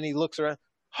 and he looks around.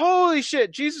 Holy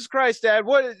shit! Jesus Christ, Dad!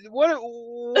 What up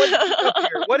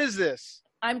here? What is this?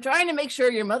 I'm trying to make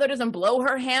sure your mother doesn't blow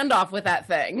her hand off with that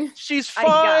thing. She's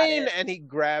fine. And he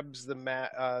grabs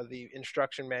the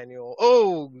instruction manual.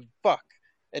 Oh fuck!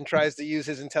 And tries to use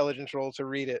his intelligence roll to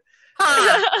read it.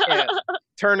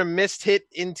 Turn a missed hit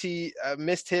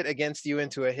against you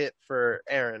into a hit for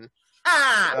Aaron.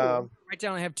 Right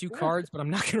down, I have 2 cards, but I'm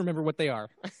not going to remember what they are.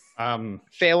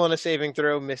 Fail on a saving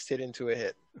throw, missed hit into a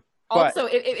hit. Also,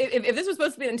 if this was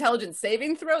supposed to be an intelligence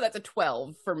saving throw, that's a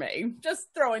 12 for me. Just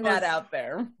throwing that out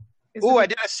there. Ooh, I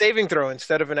did a saving throw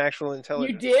instead of an actual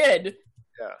intelligence. You did.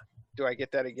 Yeah. Do I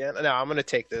get that again? No, I'm going to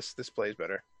take this. This plays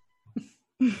better.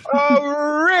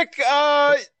 Rick,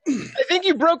 I think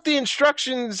you broke the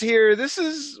instructions here.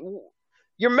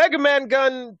 Your Mega Man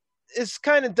gun is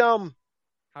kind of dumb.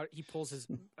 He pulls his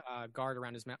guard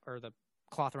around his mouth, or the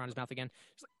cloth around his mouth again.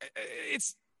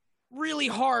 It's really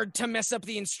hard to mess up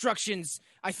the instructions.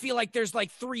 I feel like there's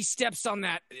like 3 steps on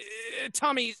that.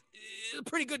 Tommy's a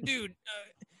pretty good dude,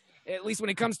 at least when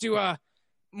it comes to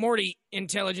Morty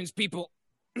intelligence people.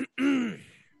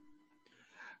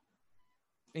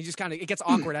 He just it gets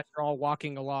awkward as you're all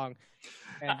walking along,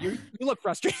 and you look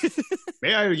frustrated.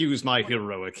 May I use my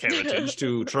heroic heritage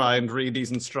to try and read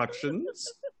these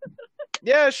instructions?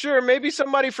 Yeah, sure. Maybe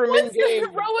somebody from What's in-game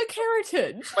your heroic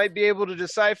heritage? might be able to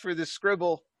decipher the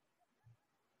scribble.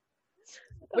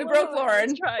 We broke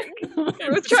Lauren.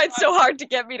 Ruth tried so hard to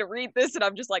get me to read this, and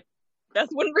I'm just like, Beth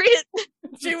wouldn't read it.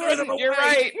 She wouldn't. You're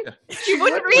right. She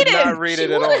wouldn't read it. Not read it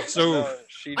at all. So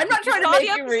I'm not trying to make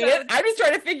you read it. I'm just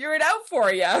trying to figure it out for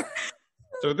you.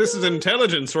 So this is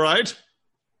intelligence, right?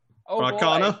 Oh,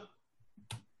 Arcana?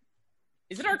 Boy.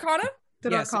 Is it Arcana?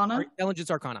 Yes, Arcana? Intelligence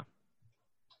Arcana.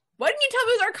 Why didn't you tell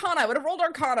me it was Arcana? I would have rolled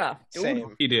Arcana.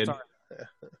 Same. He did.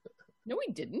 No,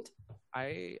 he didn't.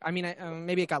 I mean,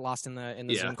 maybe it got lost in the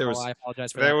Zoom there call. was, I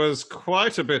apologize for there that. was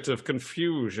quite a bit of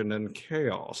confusion and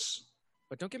chaos.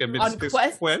 But don't get me wrong.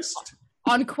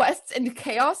 On quests and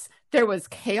chaos, there was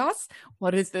chaos.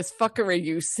 What is this fuckery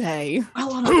you say?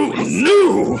 Who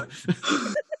knew?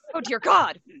 Oh dear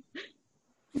God!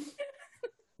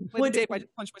 Would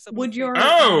your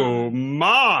Oh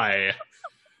my!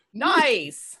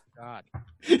 Nice. God.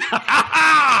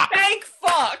 Thank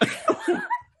fuck.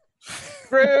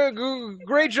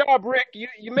 Great job, Rick.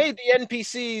 You made the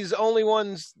NPCs only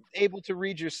ones able to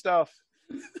read your stuff.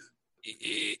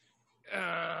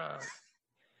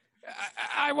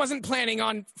 I wasn't planning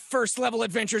on first level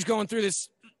adventures going through this,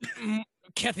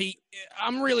 Kethy.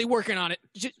 I'm really working on it.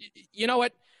 You know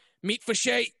what? Meet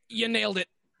Fauché, you nailed it.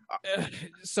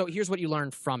 So here's what you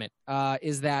learned from it,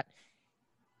 is that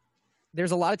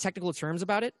there's a lot of technical terms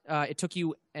about it. It took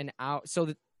you an hour.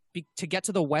 So to get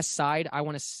to the west side, I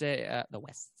want to say the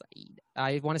west side.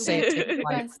 I want to say it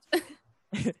like,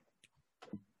 I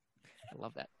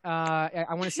love that.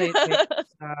 I want to say it takes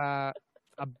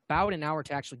about an hour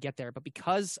to actually get there, but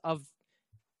because of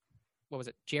what was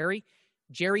it, Jerry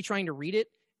trying to read it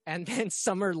and then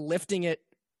Summer lifting it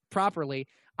properly,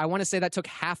 I want to say that took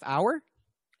half hour.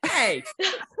 Hey,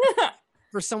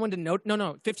 for someone to note.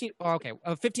 No, 15. Oh, okay,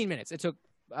 15 minutes. It took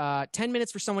 10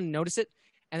 minutes for someone to notice it,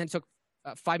 and then it took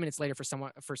 5 minutes later for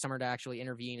Summer to actually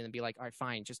intervene and be like, all right,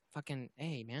 fine, just fucking,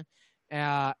 hey, man.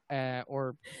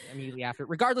 Or immediately after.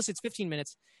 Regardless, it's 15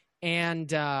 minutes.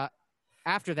 And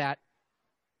after that,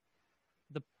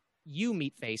 you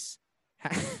meet face.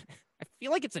 I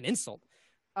feel like it's an insult.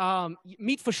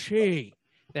 Meet Fauché.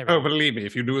 Oh, believe me,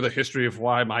 if you knew the history of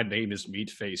why my name is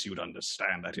Meatface, you'd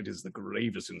understand that it is the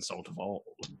gravest insult of all.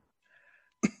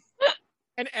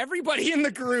 And everybody in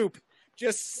the group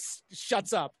just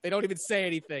shuts up. They don't even say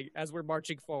anything as we're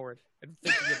marching forward and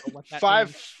thinking about what that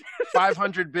means.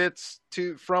 500 bits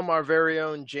from our very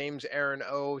own James Aaron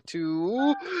O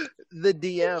to the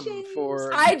DM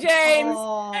for. Hi, James.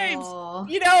 James.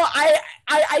 You know,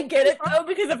 I get it though,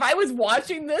 because if I was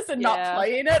watching this and not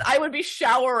playing it, I would be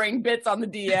showering bits on the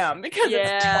DM because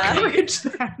it's funny.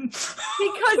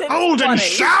 Because it's Golden funny.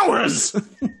 showers.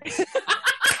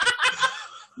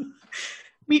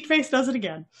 Meatface does it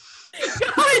again.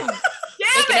 God,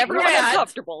 Making everyone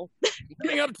uncomfortable.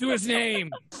 Living up to his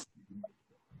name.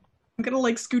 I'm gonna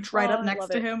like scooch right up next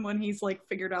to him when he's like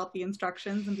figured out the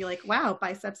instructions and be like, wow,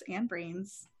 biceps and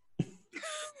brains.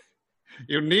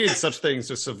 You need such things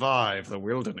to survive the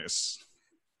wilderness.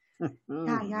 Yeah,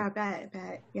 I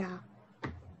bet, yeah.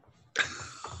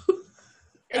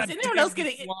 Is anyone else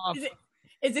getting?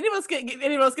 Is anyone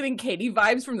else getting Katie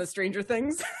vibes from the Stranger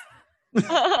Things? I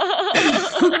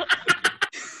can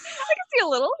see a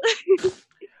little.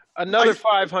 Another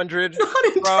 500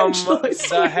 from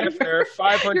the Hefner.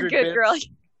 500 You're good, bits girl.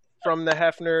 from the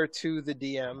Hefner to the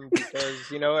DM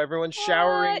because, everyone's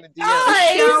showering the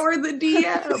DM. Shower the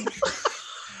DM.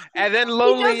 And then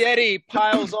Lonely Yeti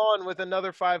piles on with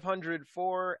another 500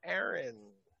 for Aaron.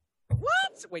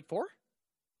 What? Wait, 4?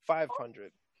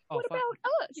 500. What about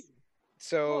us?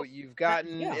 So you've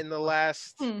gotten in the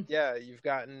last, you've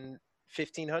gotten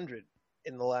 1,500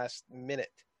 in the last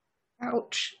minute.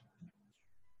 Ouch.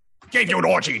 Gave you an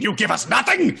orgy and you give us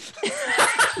nothing?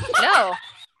 No.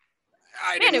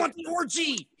 I didn't want the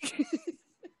orgy.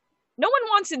 No one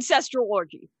wants ancestral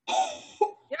orgy.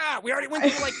 Yeah, we already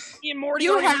went through Ian Morty.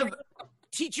 You have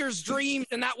teacher's dreams,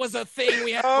 and that was a thing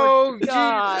we had. Oh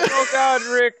God! Oh God,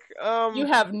 Rick. You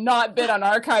have not been on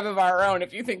Archive of Our Own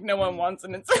if you think no one wants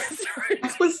an ancestor.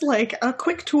 That was like a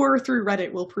quick tour through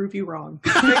Reddit will prove you wrong.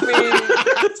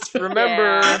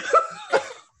 Remember. Yeah.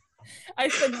 I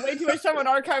spend way too much time on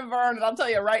Archive of Our Own, and I'll tell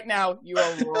you right now, you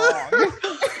are wrong.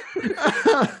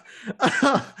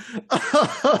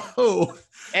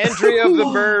 Andrea of the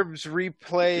Burbs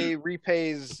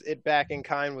repays it back in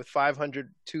kind with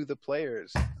 500 to the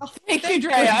players. Oh, thank you,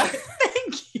 Drea.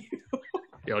 Thank you.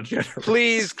 You're generous.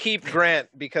 Please keep Grant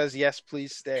because yes,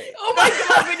 please stay. Oh my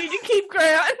God, we need to keep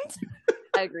Grant.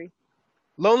 I agree.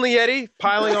 Lonely Yeti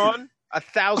piling on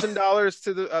 $1,000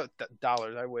 to the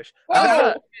dollars. I wish.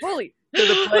 Holy. To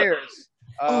the players.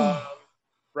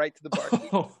 Right to the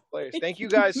bar. Players. Thank you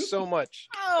guys so much.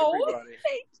 Everybody.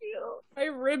 Thank you. My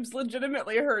ribs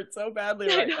legitimately hurt so badly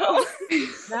right now.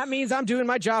 That means I'm doing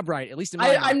my job right, at least in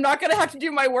my I'm not going to have to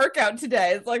do my workout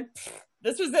today. It's like,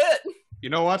 this was it. You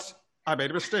know what? I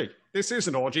made a mistake. This is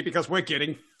an orgy because we're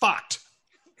getting fucked.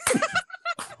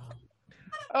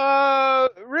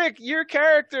 Rick, your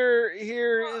character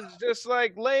here is just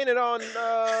laying it on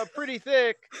pretty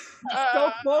thick.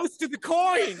 So close to the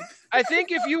coin. I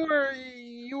think if you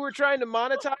were trying to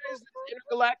monetize the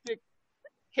intergalactic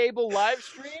cable live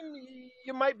stream,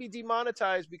 you might be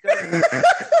demonetized because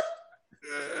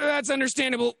that's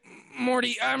understandable,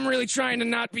 Morty. I'm really trying to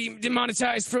not be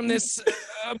demonetized from this,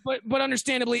 but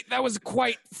understandably, that was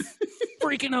quite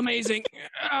freaking amazing.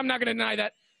 I'm not going to deny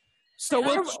that. So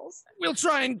we'll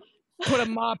try and put a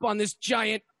mop on this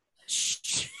giant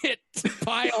shit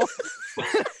pile.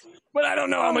 But I don't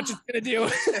know how much it's going to do.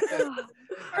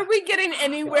 Are we getting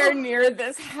anywhere near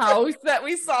this house that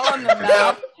we saw on the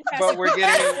map? But we're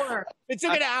getting it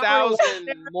took an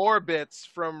 1,000 more bits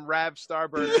from Rav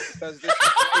Starburner because this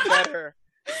is way better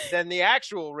than the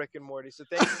actual Rick and Morty. So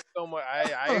thank you so much.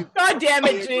 God damn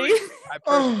it, G.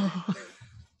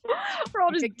 We're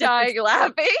all just dying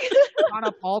laughing. On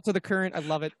up all to the current. I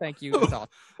love it. Thank you. That's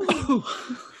awesome.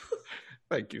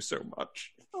 Thank you so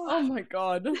much. Oh my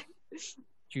God.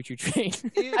 Choo-choo train.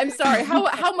 I'm sorry.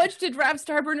 How much did Rav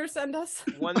Starburner send us?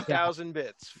 1,000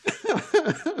 bits. 2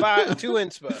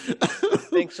 inspa.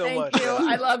 Thanks so much. Thank you.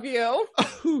 I love you.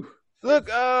 Look,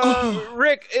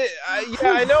 Rick,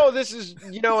 I know this is,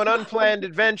 an unplanned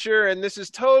adventure, and this is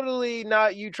totally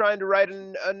not you trying to write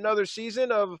another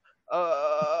season of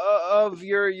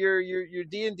your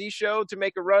D&D show to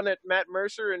make a run at Matt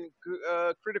Mercer and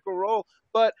Critical Role,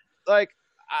 but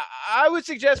I would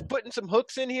suggest putting some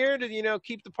hooks in here to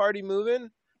keep the party moving.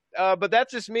 But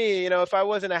that's just me. If I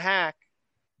wasn't a hack,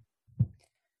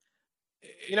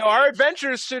 our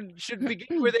adventures should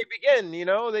begin where they begin.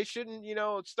 They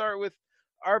shouldn't start with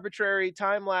arbitrary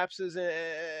time lapses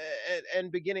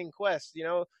and beginning quests.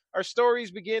 Our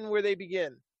stories begin where they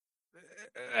begin.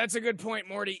 That's a good point,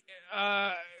 Morty.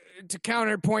 To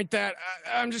counterpoint that,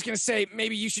 I'm just going to say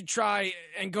maybe you should try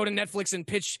and go to Netflix and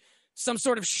pitch some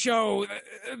sort of show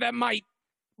that might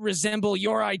resemble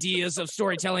your ideas of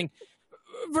storytelling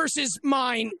versus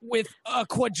mine with a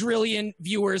quadrillion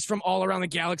viewers from all around the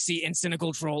galaxy and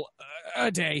cynical troll a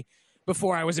day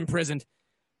before I was imprisoned.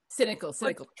 Cynical,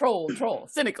 troll,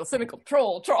 cynical,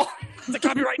 troll. The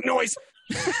copyright noise.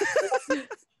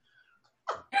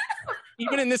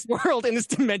 Even in this world, in this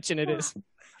dimension, it is.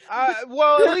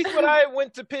 Well, at least when I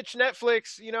went to pitch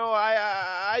Netflix,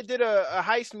 I did a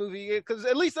heist movie because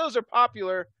at least those are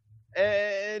popular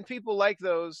and people like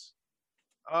those.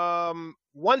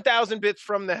 1,000 bits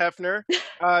from the Hefner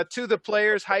to the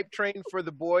players. Hype train for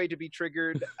the boy to be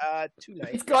triggered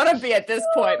tonight. It's gonna be at this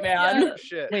point, man. Oh,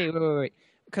 shit. Wait.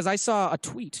 Because I saw a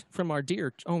tweet from our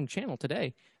dear own channel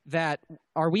today that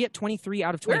are we at 23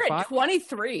 out of 25? We're at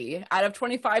 23 out of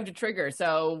 25 to trigger,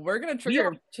 so we're gonna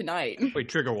trigger tonight. Wait,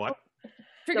 trigger what?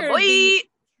 Trigger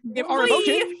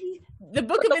the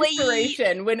Book of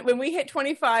Inspiration. When we hit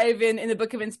 25 in the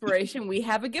Book of Inspiration, we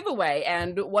have a giveaway,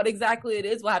 and what exactly it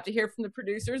is, we'll have to hear from the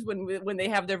producers when they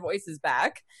have their voices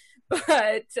back.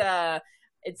 But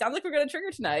It sounds like we're going to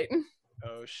trigger tonight.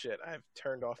 Oh shit! I've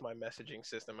turned off my messaging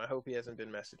system. I hope he hasn't been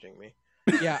messaging me.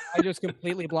 Yeah, I just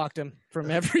completely blocked him from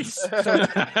every.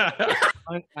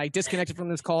 I disconnected from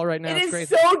this call right now. It It's is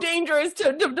crazy. so dangerous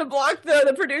to block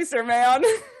the producer, man.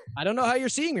 I don't know how you're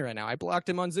seeing me right now. I blocked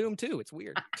him on Zoom too. It's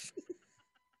weird.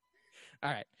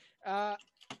 All right.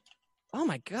 Oh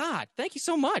my God! Thank you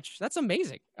so much. That's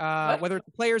amazing. Whether it's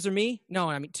the players or me, no,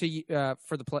 I mean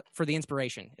for the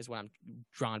inspiration is what I'm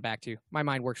drawn back to. My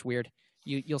mind works weird.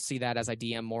 You'll see that as I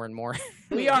DM more and more.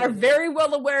 We are very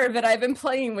well aware that I've been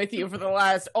playing with you for the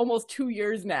last almost 2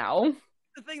 years now.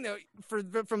 The thing though,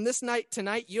 from this night to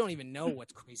night, you don't even know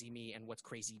what's crazy me and what's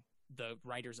crazy the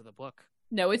writers of the book.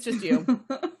 No, it's just you.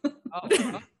 Oh.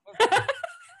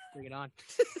 Bring it on.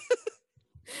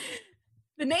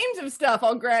 The names of stuff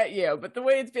I'll grant you, but the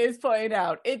way it's playing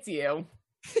out, it's you.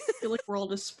 I feel like we're all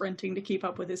just sprinting to keep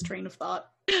up with his train of thought.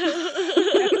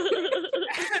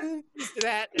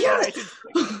 That.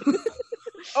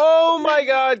 Oh my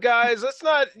God, guys! Let's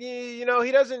not. He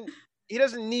doesn't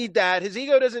need that. His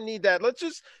ego doesn't need that. Let's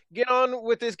just get on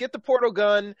with this. Get the portal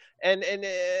gun and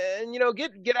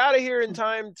get out of here in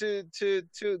time to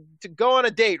go on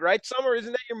a date, right? Summer,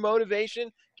 isn't that your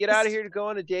motivation? Get out of here to go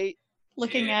on a date.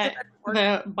 Looking at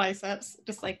the biceps,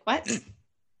 just like, what?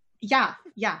 Yeah,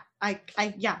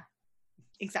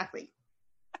 exactly.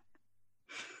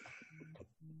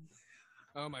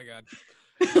 Oh my God.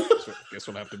 Guess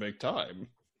we'll have to make time.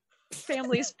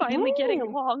 Family's finally getting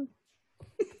along.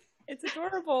 It's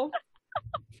adorable.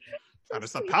 That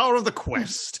is the power of the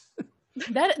quest.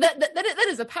 That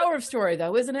is a power of story,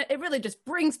 though, isn't it? It really just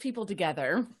brings people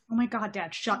together. Oh my God,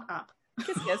 Dad, shut up.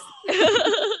 Kiss, kiss.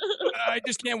 I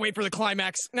just can't wait for the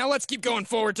climax. Now let's keep going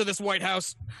forward to this White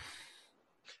House.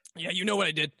 Yeah, you know what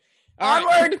I did. All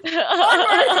Onward!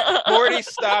 Right. Morty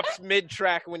stops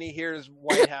mid-track when he hears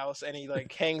White House, and he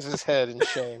hangs his head in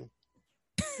shame.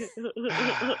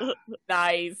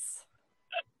 Nice.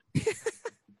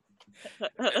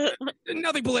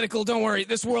 Nothing political, don't worry.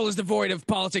 This world is devoid of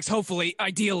politics, hopefully.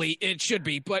 Ideally, it should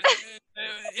be. But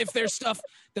if there's stuff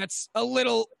that's a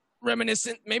little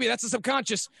reminiscent, maybe that's a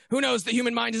subconscious. Who knows? The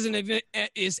human mind is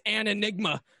an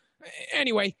enigma.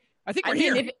 Anyway, I think we're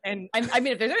here.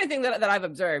 If there's anything that I've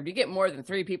observed, you get more than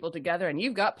 3 people together and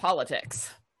you've got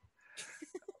politics.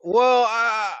 Well,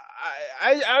 I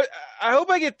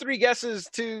hope I get 3 guesses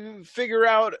to figure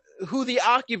out who the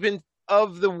occupant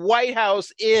of the White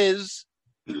House is.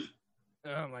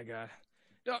 Oh my God!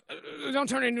 Don't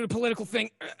turn it into a political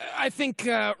thing. I think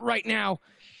right now,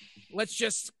 let's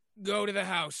just go to the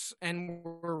house, and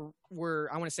we're.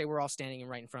 I want to say we're all standing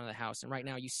right in front of the house, and right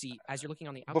now you see as you're looking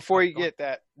on the outside. Before you get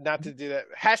that, not to do that.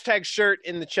 Hashtag shirt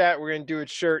in the chat. We're gonna do a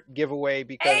shirt giveaway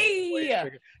because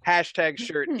hashtag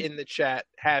shirt in the chat.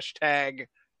 Hashtag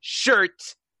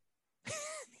shirt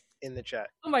in the chat.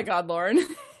 Oh my God, Lauren.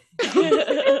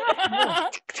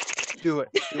 Do it.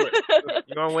 You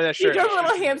want to win that shirt? You got a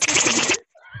little hamster.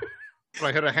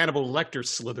 I heard a Hannibal Lecter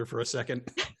slither for a second.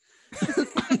 A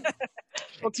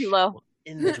little too low.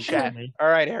 In the chat. All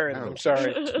right, Aaron, I'm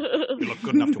sorry. You look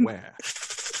good enough to wear.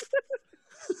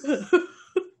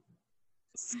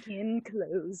 Skin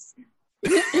clothes.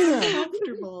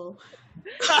 Comfortable.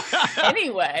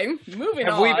 Anyway, moving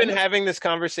on. Have we been having this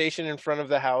conversation in front of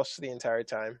the house the entire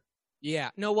time?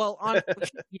 Yeah. No. Well.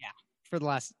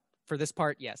 For this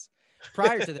part, yes.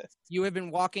 Prior to this, you have been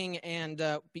walking, and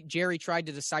Jerry tried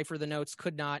to decipher the notes,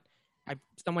 could not.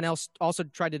 Someone else also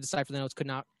tried to decipher the notes, could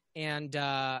not. And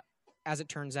as it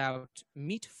turns out,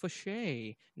 Meat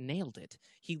Fauché nailed it.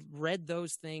 He read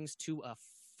those things to a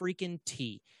freaking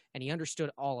T, and he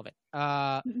understood all of it.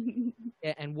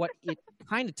 And what it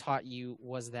kind of taught you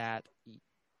was that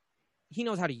he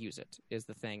knows how to use it, is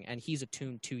the thing, and he's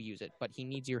attuned to use it, but he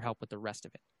needs your help with the rest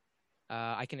of it.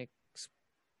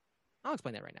 I'll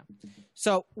explain that right now.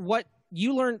 So what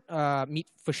you learn, Meat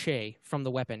Fauché, from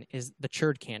the weapon is the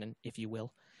Churd cannon, if you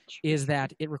will, is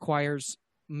that it requires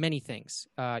many things.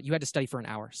 You had to study for an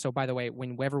hour. So by the way,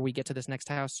 whenever we get to this next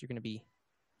house, you're going to be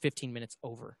 15 minutes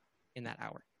over in that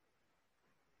hour.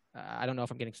 I don't know if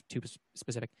I'm getting too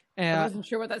specific. I wasn't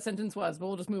sure what that sentence was, but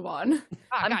we'll just move on.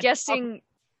 I'm guessing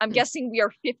we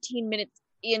are 15 minutes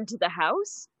into the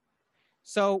house.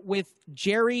 So with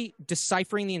Jerry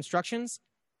deciphering the instructions,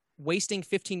 wasting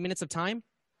 15 minutes of time,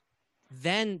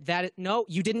 then no,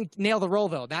 you didn't nail the roll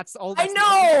though. That's all. I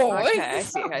know. Okay, I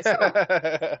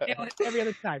see. Every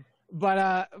other time,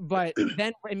 but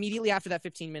then immediately after that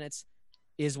 15 minutes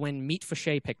is when Meat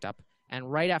Fauché picked up,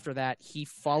 and right after that he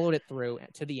followed it through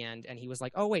to the end, and he was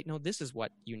like, "Oh wait, no, this is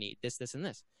what you need. This, and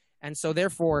this." And so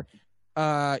therefore,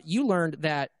 you learned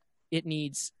that it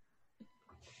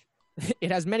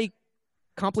has many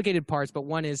complicated parts, but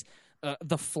one is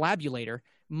the flabulator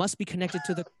must be connected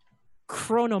to the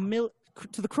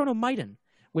chronomydon,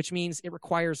 which means it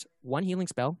requires 1 healing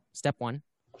spell, step 1.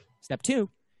 Step 2,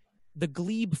 the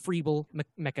glebe freeble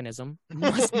mechanism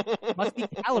must be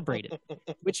calibrated,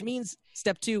 which means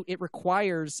step 2, it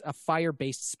requires a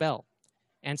fire-based spell.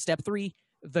 And step 3,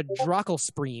 the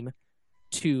Drachelsprim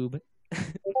tube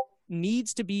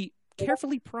needs to be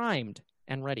carefully primed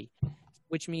and ready,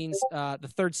 which means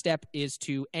the third step is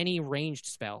to any ranged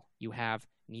spell you have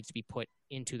needs to be put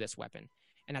into this weapon.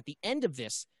 And at the end of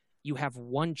this, you have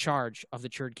 1 charge of the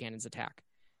Churd Cannon's attack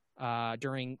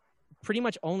during pretty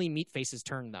much only Meatface's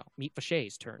turn, though. Meat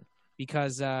Fachet's turn.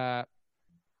 Because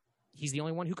he's the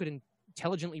only one who could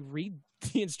intelligently read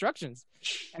the instructions.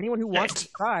 Anyone who wants to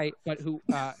try, but who,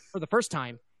 for the first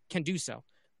time, can do so.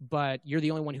 But you're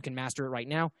the only one who can master it right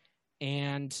now.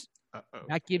 And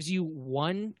that gives you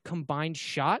 1 combined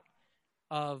shot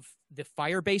of the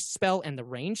fire-based spell and the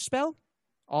range spell.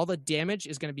 All the damage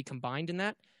is going to be combined in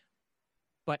that.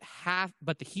 But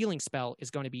the healing spell is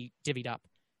going to be divvied up.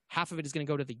 Half of it is going to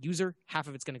go to the user, half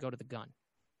of it's going to go to the gun.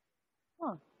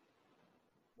 Huh.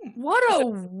 What a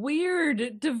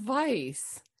weird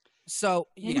device. So,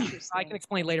 yeah, I can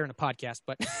explain later in the podcast,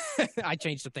 but I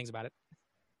changed some things about it.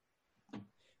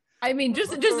 I mean,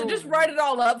 just write it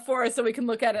all up for us so we can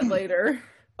look at it later.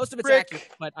 Most of it's accurate,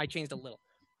 but I changed a little.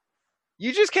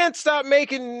 You just can't stop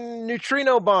making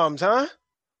neutrino bombs, huh?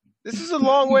 This is a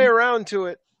long way around to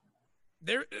it.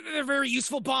 They're very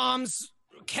useful bombs,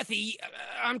 Kethy.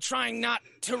 I'm trying not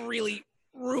to really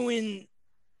ruin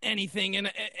anything,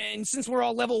 and since we're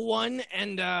all level 1,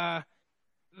 and the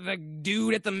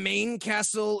dude at the main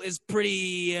castle is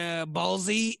pretty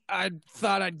ballsy, I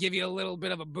thought I'd give you a little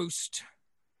bit of a boost.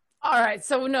 All right,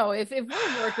 so no, if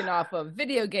we're working off of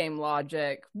video game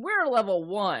logic, we're level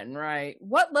 1, right?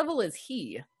 What level is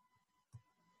he?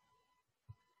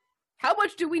 How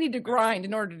much do we need to grind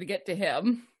in order to get to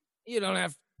him? You don't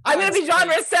have... I'm going to be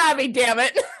genre savvy, damn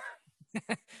it!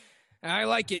 I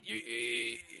like it.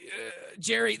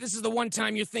 Jerry, this is the one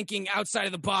time you're thinking outside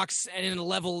of the box and in a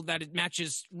level that it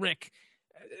matches Rick.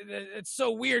 It's so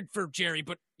weird for Jerry,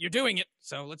 but you're doing it,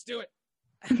 so let's do it.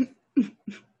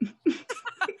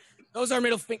 Those are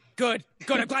middle fingers. Good.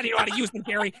 I'm glad you know how to use them,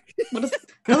 Gary.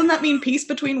 Doesn't that mean peace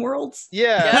between worlds?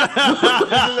 Yeah. Isn't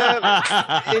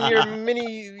that in your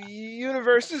mini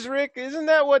universes, Rick? Isn't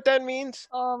that what that means?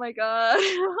 Oh my god.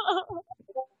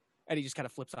 And he just kind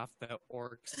of flips off the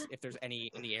orcs if there's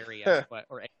any in the area,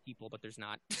 or any people, but there's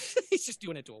not. He's just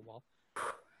doing it to a wall.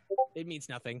 It means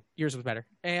nothing. Yours was better.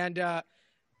 And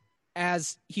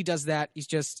as he does that, he's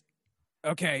just,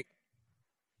 okay.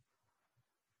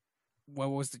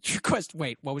 What was your question?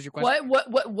 Wait, what was your question?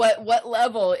 What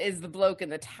level is the bloke in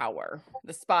the tower?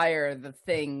 The spire, the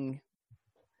thing.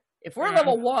 If we're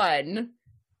level 1,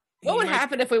 what would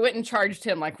happen if we went and charged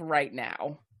him like right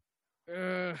now?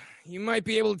 You might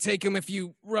be able to take him if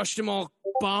you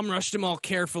bomb rushed them all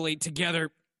carefully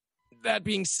together. That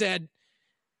being said,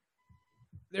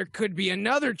 there could be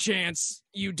another chance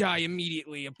you die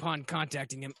immediately upon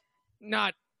contacting him.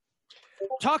 Not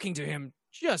talking to him,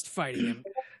 just fighting him.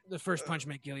 The first punch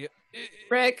may kill you.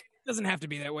 Rick. Doesn't have to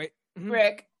be that way. Mm-hmm.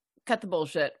 Rick, cut the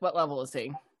bullshit. What level is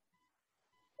he?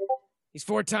 He's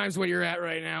 4 times what you're at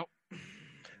right now.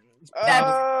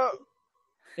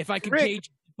 If I could gauge,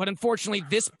 but unfortunately,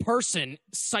 this person,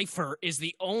 Cypher, is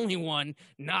the only one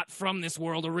not from this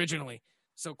world originally.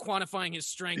 So quantifying his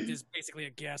strength is basically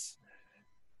a guess.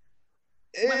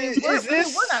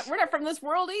 We're not from this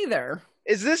world either.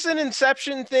 Is this an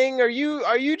Inception thing? Are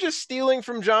you just stealing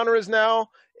from genres now?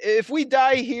 If we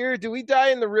die here, do we die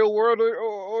in the real world,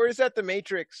 or is that the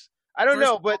Matrix? I don't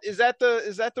know, but is that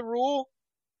the rule?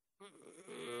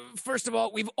 First of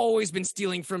all, we've always been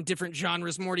stealing from different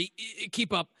genres, Morty.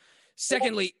 Keep up.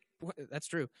 Secondly, that's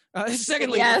true.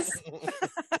 Secondly, yes.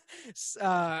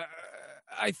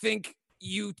 I think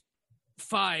you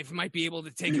 5 might be able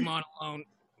to take him on alone,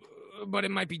 but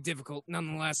it might be difficult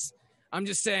nonetheless. I'm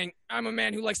just saying, I'm a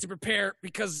man who likes to prepare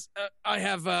because I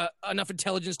have enough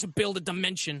intelligence to build a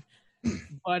dimension.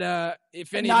 But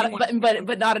if any,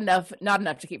 but not enough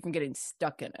to keep from getting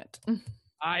stuck in it.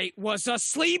 I was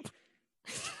asleep.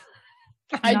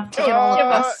 I don't get all of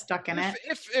us stuck in it.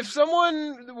 If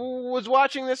someone was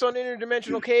watching this on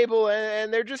interdimensional cable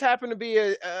and there just happened to be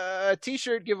a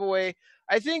T-shirt giveaway,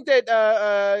 I think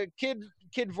that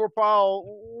Kid Vorpal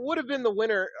would have been the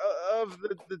winner of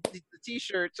the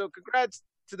T-shirt. So congrats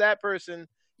to that person.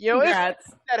 You know, congrats.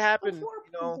 If that happened,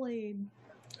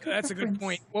 That's a good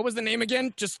point. What was the name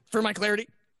again, just for my clarity?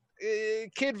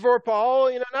 Kid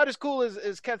Vorpal, not as cool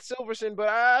as Kat Silverson, but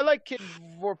I like Kid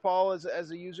Vorpal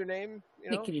as a username.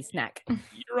 Kitty snack.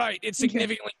 You're right. It's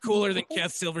significantly cooler than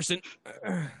Kath Silverson.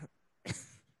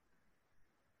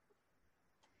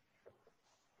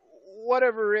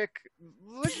 Whatever, Rick.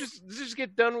 Let's just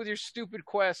get done with your stupid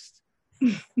quest.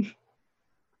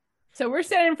 So we're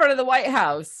standing in front of the White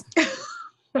House.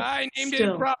 I named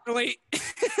it properly.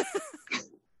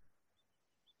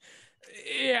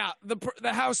 Yeah,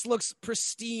 the house looks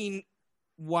pristine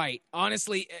white.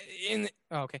 Honestly, in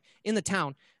the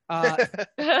town.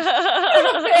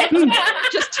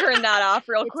 Just turn that off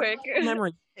real quick.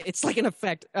 Memory. It's like an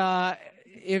effect.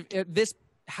 If this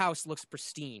house looks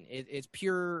pristine, it's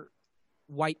pure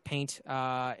white paint.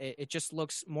 It just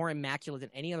looks more immaculate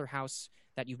than any other house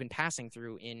that you've been passing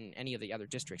through in any of the other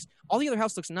districts. All the other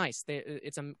house looks nice.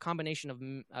 It's a combination of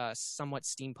somewhat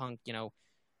steampunk,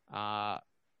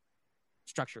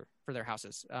 structure for their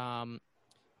houses,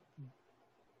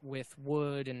 with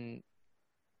wood and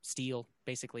steel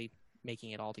basically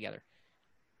making it all together.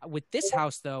 With this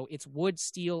house, though, it's wood,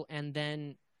 steel, and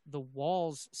then the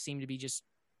walls seem to be just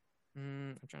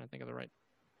I'm trying to think of the right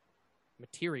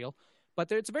material,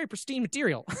 but it's a very pristine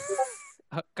material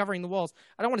covering the walls.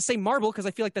 I don't want to say marble because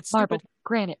I feel like that's marble. stupid.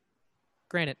 Granite.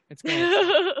 It's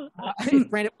granite. It's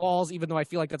granite walls, even though I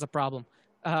feel like that's a problem.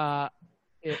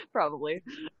 Probably.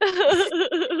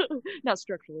 Not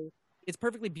structurally. It's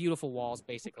perfectly beautiful walls,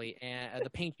 basically, and the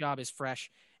paint job is fresh,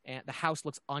 and the house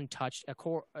looks untouched.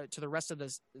 To the rest of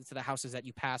the houses that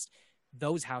you passed,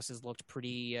 those houses looked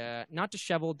pretty not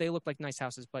disheveled. They looked like nice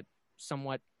houses, but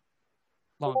somewhat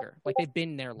longer, like they've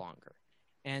been there longer.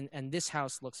 And this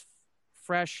house looks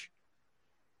fresh,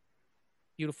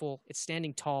 beautiful. It's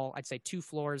standing tall. I'd say 2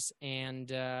 floors, and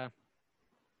the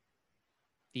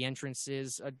entrance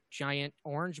is a giant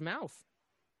orange mouth.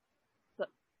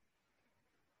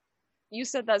 You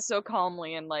said that so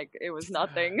calmly and like it was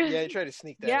nothing. Yeah, you tried to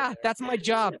sneak that. Yeah, that's my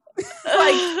job. Like,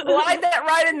 slide that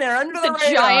right in there under the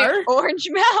radar. Giant orange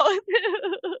mouth.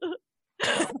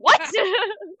 What?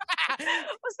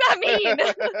 What's that mean?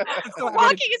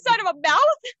 Walking inside of a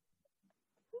mouth?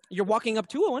 You're walking up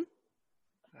to one.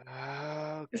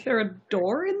 Is there a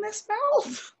door in this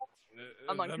mouth?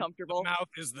 I'm uncomfortable. The mouth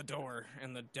is the door,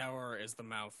 and the door is the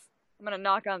mouth. I'm gonna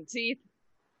knock on teeth.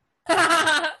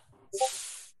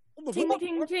 Ting,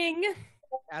 ting, ting.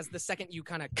 As the second you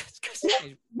kind of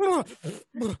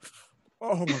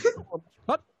oh my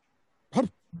god.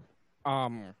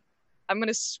 I'm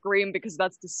gonna scream because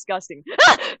that's disgusting.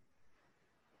 A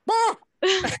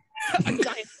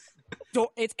giant door.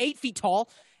 It's 8 feet tall.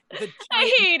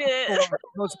 I hate it.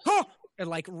 Goes, and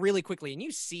like really quickly, and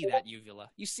you see that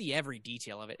uvula. You see every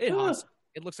detail of it. It looks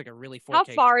like a really 4K. How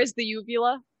far is the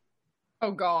uvula? Oh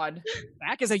God!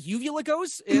 Back as a uvula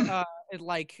goes, do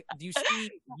you see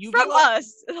uvula? From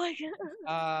us, like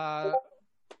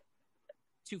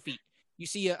 2 feet. You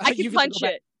see a I can uvula punch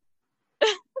it.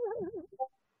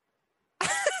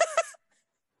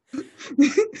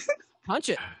 Punch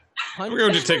it. We're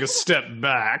going to take a step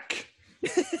back.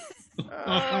 That's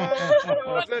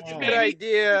a good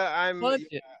idea.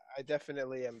 I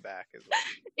definitely am back as well.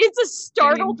 It's a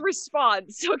startled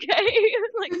response, okay?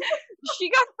 Like, she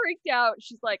got freaked out.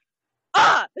 She's like,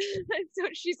 ah! So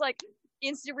she's like,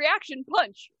 instant reaction,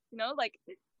 punch. Like,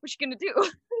 what's she gonna do?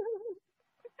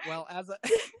 Well,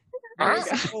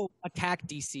 there's no attack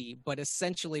DC, but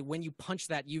essentially when you punch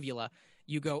that uvula,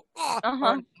 you go,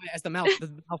 as the mouth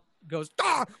goes,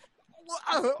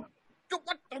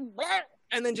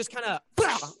 and then just kind of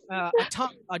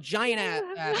a giant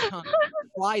tongue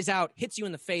flies out, hits you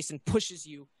in the face, and pushes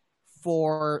you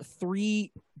for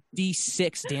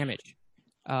 3d6 damage.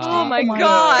 Oh my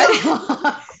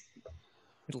god!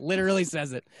 It literally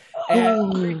says it.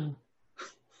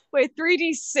 Wait,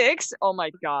 3d6? Oh my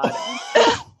god.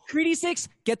 3d6,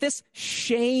 get this,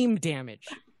 shame damage.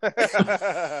 Wait,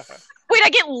 I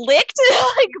get licked?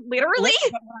 Like, literally?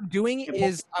 What I'm doing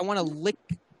is I want to lick...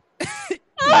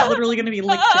 You're literally going to be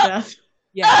licked to death.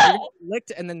 Yeah, you're gonna be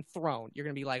licked and then thrown. You're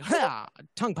going to be like,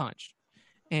 tongue punched.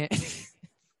 And I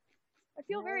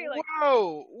feel very, like,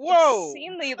 whoa,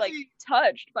 obscenely, like,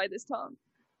 touched by this tongue.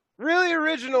 Really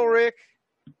original, Rick.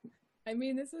 I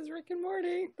mean, this is Rick and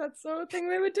Morty. That's the thing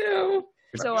they would do.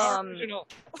 So,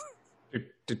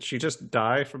 Did she just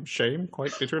die from shame,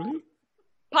 quite literally?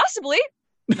 Possibly.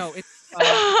 No, it's...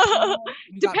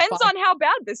 Depends on how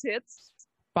bad this hits.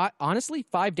 Honestly,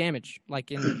 5 damage.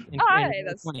 Like in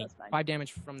that's 20. fine. 5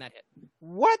 damage from that hit.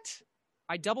 What?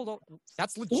 I doubled.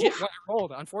 That's legit what I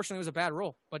rolled. Unfortunately, it was a bad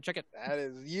roll, but check it. That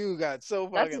is, you got so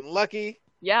fucking lucky.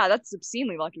 Yeah, that's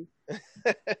obscenely lucky.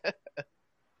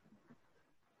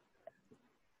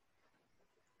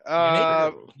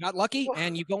 You got lucky,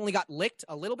 and you only got licked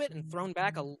a little bit and thrown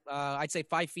back, I'd say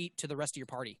 5 feet to the rest of your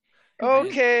party.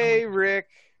 Okay, Rick,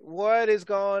 what is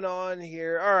going on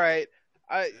here? All right,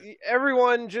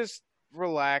 everyone just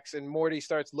relax, and Morty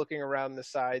starts looking around the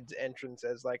side's entrance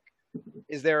as like,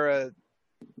 is there a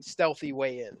stealthy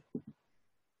way in?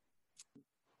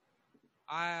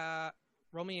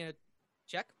 Roll me a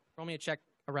check. Roll me a check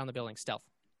around the building.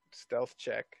 Stealth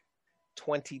check.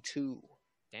 22.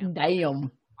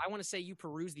 Damn. I want to say you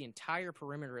peruse the entire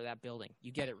perimeter of that building.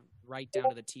 You get it right down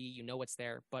to the T. You know what's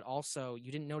there, but also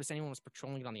you didn't notice anyone was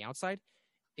patrolling it on the outside.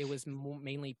 It was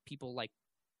mainly people like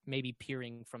maybe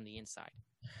peering from the inside.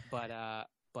 But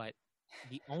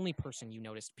the only person you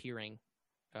noticed peering,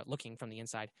 looking from the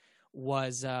inside,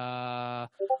 was a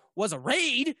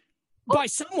raid by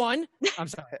someone. I'm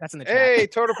sorry, that's in the chat. Hey,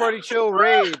 Total Party Chill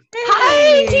raid.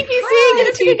 Hi, TPC.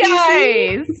 Good to see you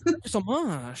guys. Thank you so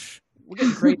much. We're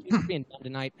getting great things being done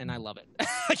tonight, and I love it.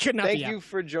 I could not. Thank you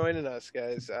for joining us,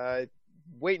 guys.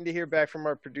 Waiting to hear back from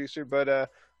our producer, but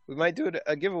we might do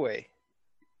a giveaway.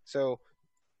 So,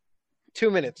 2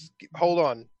 minutes. Hold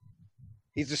on.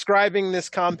 He's describing this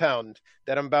compound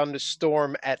that I'm bound to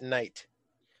storm at night.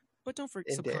 But don't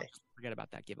forget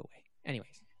about that giveaway.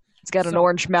 Anyways. It's got an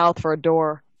orange mouth for a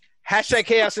door. Hashtag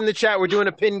Chaos in the chat. We're doing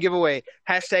a pin giveaway.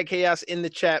 Hashtag Chaos in the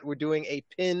chat. We're doing a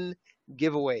pin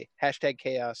giveaway. Hashtag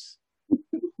Chaos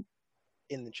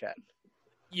in the chat.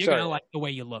 You're going to like the way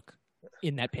you look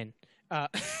in that pin.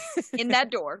 In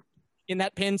that door. In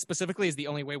that pin specifically is the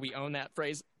only way we own that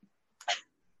phrase.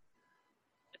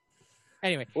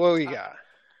 Anyway. What we got?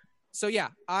 So yeah,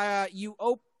 you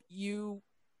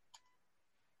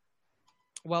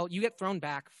get thrown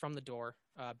back from the door,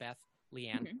 Beth,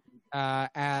 Leanne,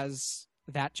 as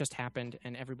that just happened,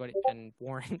 and everybody, and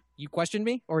Warren, you questioned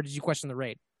me, or did you question the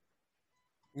raid?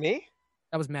 Me?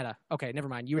 That was meta. Okay, never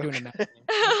mind. You were doing a meta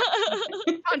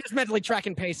thing. I'm just mentally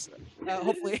tracking pace.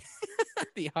 Hopefully,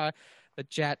 the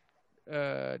chat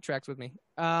tracks with me.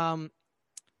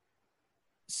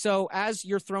 So as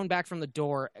you're thrown back from the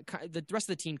door, the rest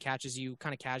of the team catches you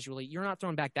kind of casually. You're not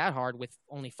thrown back that hard with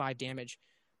only 5 damage,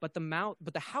 but the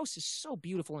house is so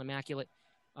beautiful and immaculate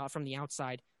from the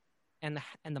outside, and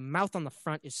the mouth on the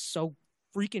front is so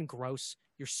freaking gross.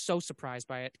 You're so surprised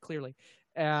by it, clearly.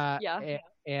 Yeah.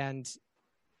 And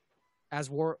as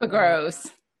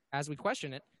as we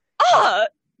question it,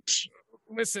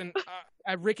 listen,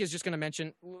 Rick is just going to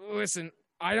mention. Listen,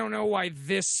 I don't know why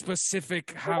this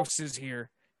specific house is here,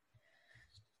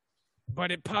 but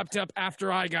it popped up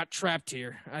after I got trapped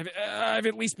here. I've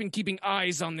at least been keeping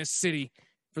eyes on this city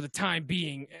for the time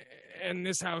being, and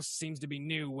this house seems to be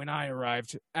new when I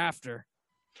arrived after.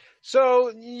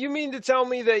 So you mean to tell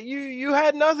me that you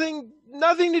had nothing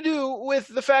to do with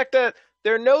the fact that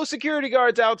there are no security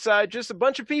guards outside, just a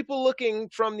bunch of people looking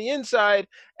from the inside,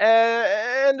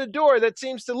 and a door that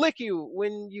seems to lick you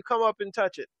when you come up and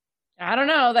touch it? I don't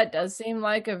know. That does seem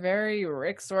like a very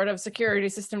Rick sort of security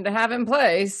system to have in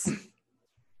place.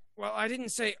 Well, I didn't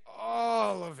say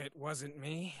all of it wasn't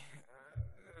me.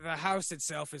 The house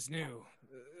itself is new.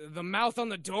 The mouth on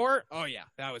the door? Oh, yeah,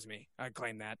 that was me. I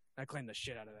claim that. I claim the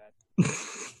shit out of that.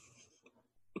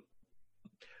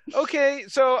 Okay,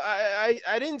 so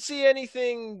I didn't see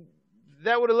anything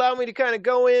that would allow me to kind of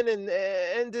go in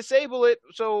and disable it,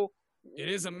 so... It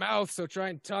is a mouth, so try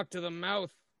and talk to the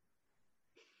mouth.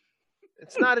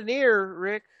 It's not an ear,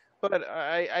 Rick, but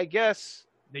I guess...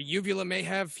 The uvula may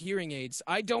have hearing aids.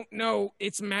 I don't know.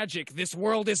 It's magic. This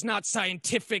world is not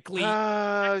scientifically...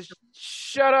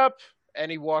 Shut up. And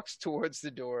he walks towards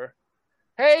the door.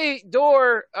 Hey,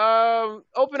 door,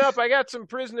 open up. I got some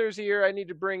prisoners here I need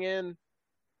to bring in.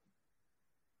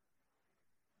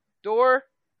 Door?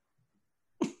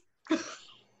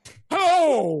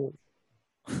 Oh!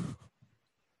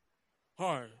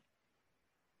 Hi.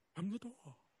 I'm the door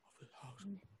of this house.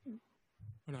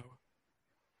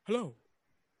 Hello.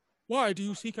 Why do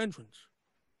you seek entrance?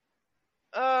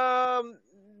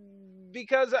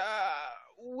 Because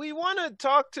we want to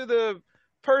talk to the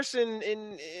person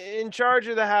in charge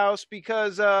of the house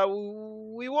because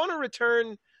we want to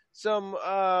return some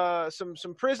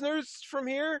prisoners from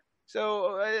here.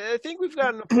 So I think we've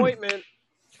got an appointment.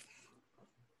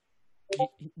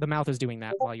 The mouth is doing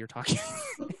that while you're talking.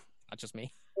 Not just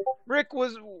me. Rick,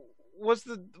 was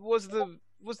the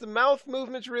mouth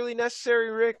movements really necessary,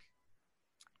 Rick?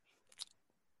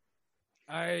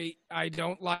 I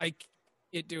don't like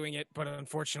it doing it, but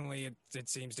unfortunately it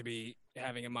seems to be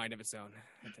having a mind of its own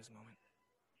at this moment.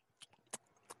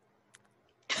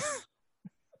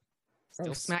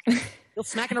 Still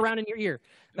smacking around in your ear.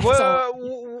 Well,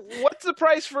 what's the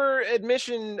price for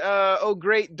admission, oh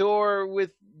great door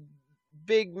with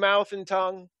big mouth and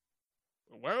tongue?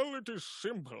 Well, it is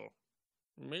simple.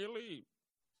 Merely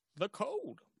the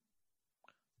code.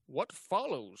 What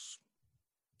follows?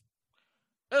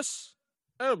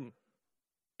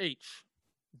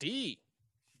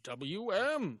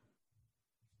 SMHDWM.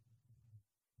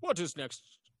 What is next?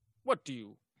 What do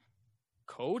you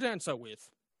code answer with?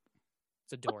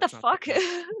 It's a door. What the fuck?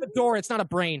 A door. It's not a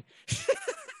brain.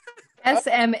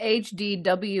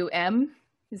 SMHDWM.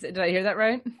 Did I hear that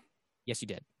right? Yes, you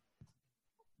did.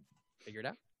 Figure it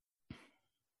out.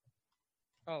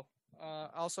 Oh,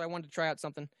 also, I wanted to try out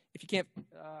something. If you can't,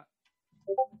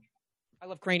 I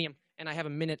love cranium, and I have a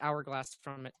minute hourglass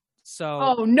from it. So.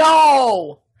 Oh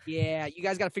no! Yeah, you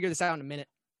guys got to figure this out in a minute.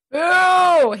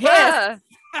 Oh, yeah.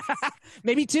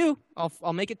 Maybe 2.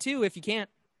 I'll make it 2 if you can't.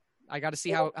 I got to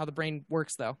see how the brain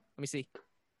works, though. Let me see.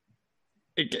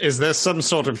 Is there some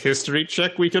sort of history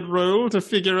check we could roll to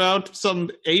figure out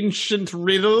some ancient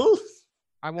riddle?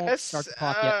 I won't start the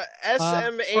clock yet.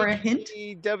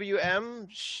 SMHDWM.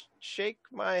 Shake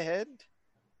my head.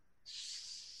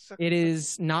 It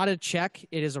is not a check.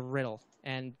 It is a riddle,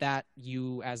 and that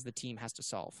you, as the team, has to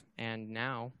solve. And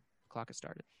now, the clock has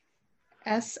started.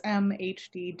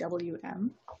 SMHDWM.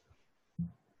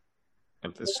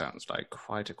 Well, this sounds like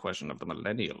quite a question of the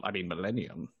millennium.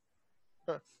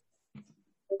 Huh.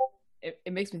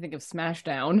 It makes me think of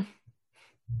Smashdown.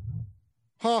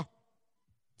 Huh.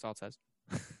 That's all it says.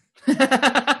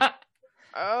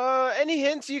 Any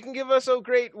hints you can give us, oh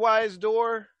great wise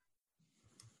door?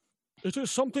 It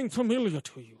is something familiar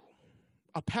to you.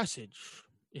 A passage,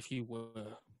 if you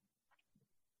were.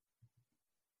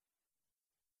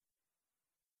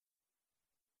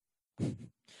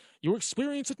 You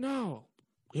experience it now.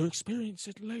 You experience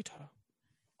it later.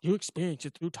 You experience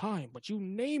it through time, but you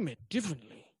name it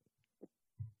differently.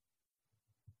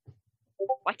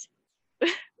 What?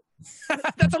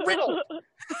 That's a riddle.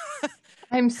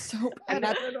 I'm so bad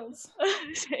at riddles.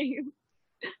 Same.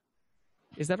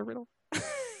 Is that a riddle?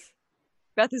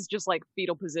 Beth is just like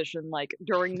fetal position, like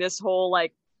during this whole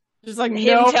like just like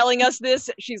him telling us this.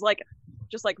 She's like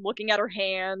just like looking at her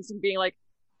hands and being like,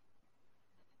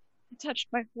 "I touched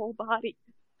my whole body."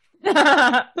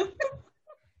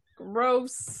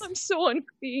 Gross. I'm so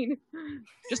unclean.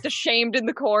 Just ashamed in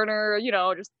the corner, you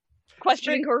know, just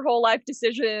questioning her whole life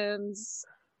decisions,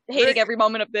 hating every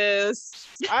moment of this.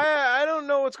 I don't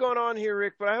know what's going on here,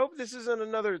 Rick, but I hope this isn't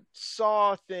another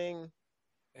Saw thing.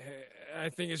 I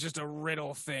think it's just a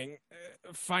riddle thing.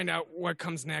 Find out what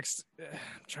comes next.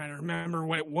 I'm trying to remember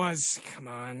what it was. Come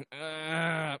on.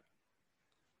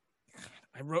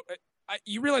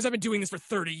 You realize I've been doing this for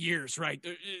 30 years, right?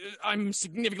 I'm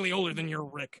significantly older than your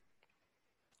Rick.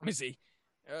 Let me see.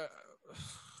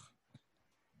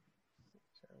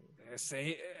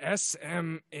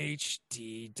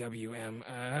 SMHDWM.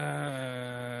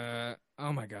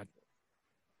 Oh my god.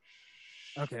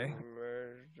 Okay.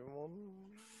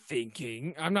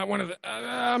 Thinking. I'm not one of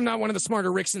the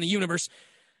smarter Ricks in the universe.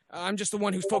 I'm just the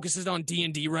one who focuses on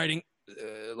D&D writing.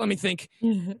 Let me think.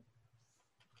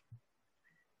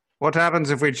 What happens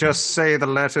if we just say the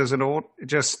letters and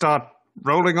just start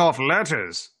rolling off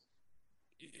letters?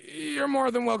 You're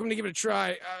more than welcome to give it a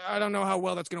try. I don't know how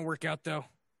well that's going to work out, though.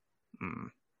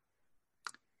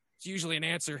 It's usually an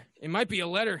answer. It might be a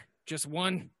letter. Just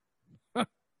one.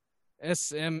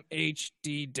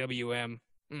 SMHDWM.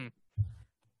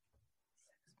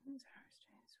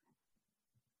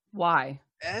 Why?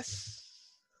 S?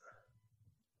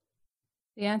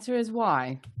 The answer is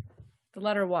Y. The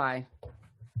letter Y.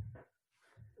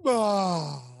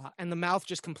 Oh, and the mouth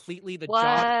just completely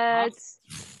jaw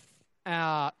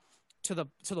to the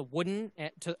wooden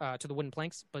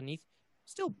planks beneath.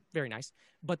 Still very nice,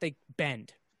 but they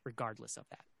bend regardless of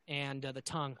that, and the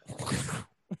tongue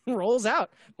rolls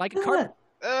out like a carpet.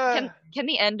 Can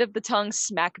the end of the tongue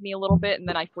smack me a little bit and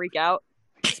then I freak out?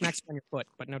 It smacks you on your foot,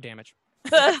 but no damage.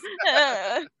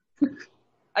 I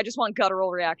just want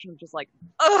guttural reaction, just like,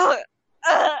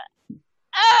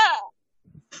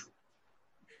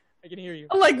 I can hear you.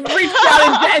 I'll like reach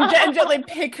out and gently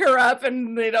pick her up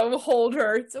and hold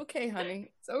her. It's okay,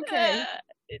 honey. It's okay.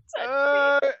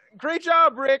 Great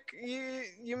job, Rick.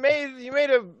 You made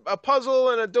a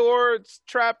puzzle and a door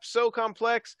trap so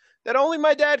complex that only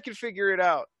my dad could figure it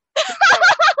out. That's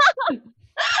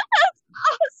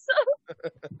awesome.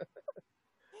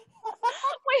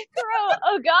 My throat.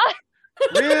 Oh God.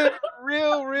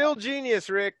 Real genius,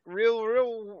 Rick.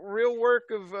 Real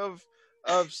work of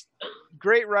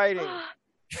great writing.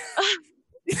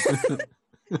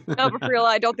 No, but for real,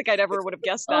 I don't think I'd ever would have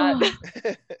guessed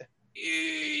that.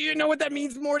 You know what that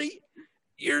means, Morty?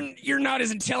 You're not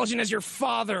as intelligent as your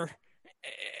father.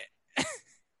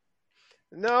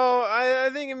 No, I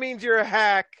think it means you're a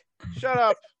hack. Shut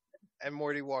up. And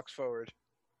Morty walks forward.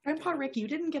 Grandpa Rick, you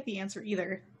didn't get the answer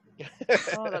either.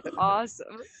 Oh, that's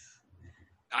awesome.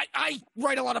 I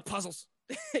write a lot of puzzles.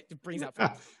 It brings out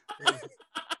fun.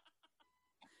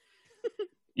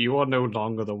 You are no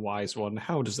longer the wise one.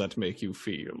 How does that make you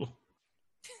feel?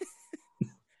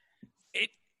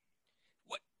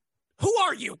 Who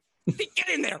are you? Get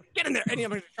in there! Get in there! And I'm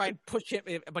going to try and push him,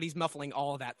 but he's muffling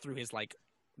all of that through his like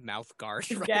mouth guard.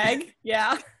 Right? Gag?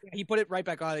 Yeah. He put it right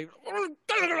back on.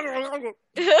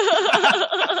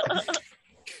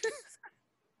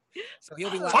 So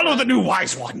he'll be last. Follow the new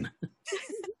wise one.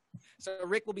 So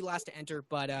Rick will be last to enter,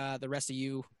 but the rest of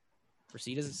you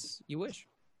proceed as you wish.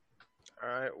 All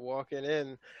right, walking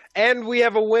in. And we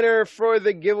have a winner for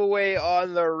the giveaway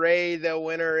on the Ray. The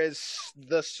winner is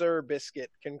the Sir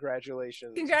Biscuit.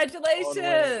 Congratulations.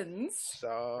 Congratulations.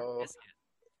 So,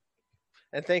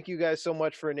 and thank you guys so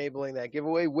much for enabling that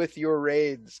giveaway with your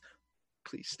raids.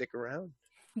 Please stick around.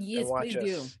 Yes, and watch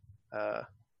please us, do.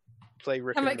 Play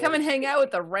Rick Come and hang out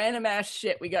with the random ass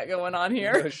shit we got going on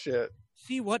here. No shit.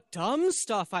 See what dumb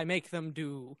stuff I make them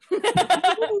do.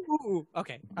 Ooh,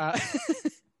 okay.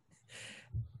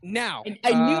 Now,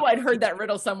 I knew I'd heard that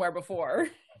riddle somewhere before.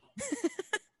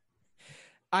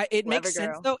 It makes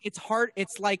sense though. It's hard.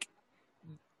 It's like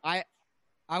I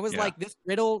was like, this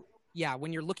riddle. Yeah,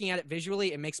 when you're looking at it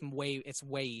visually, it makes it's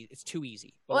too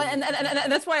easy. Well, and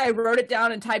that's why I wrote it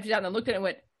down and typed it down and looked at it and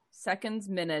went seconds,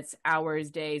 minutes,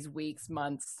 hours, days, weeks,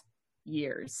 months,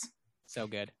 years. So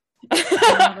good.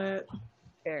 Love it.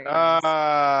 Very nice.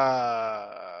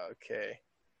 Okay.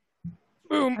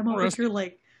 Boom. I'm over here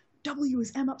like, W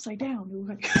is M upside down. Feel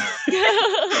better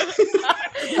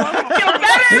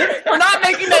for not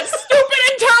making that stupid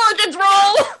intelligence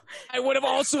roll. I would have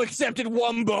also accepted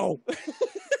Wumbo.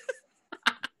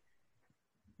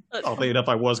 Oddly enough,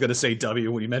 I was going to say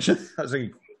W when you mentioned. I was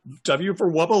thinking W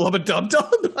for Wubba Lubba Dub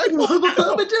Dub. Wubba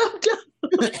Lubba Dub Dub.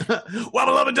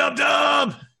 Wubba Lubba Dub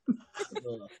Dub.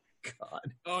 Oh,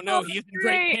 God. Oh no, he's in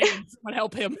great pain. Someone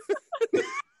help him.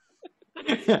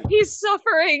 He's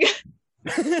suffering.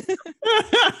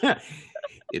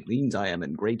 It means I am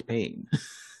in great pain.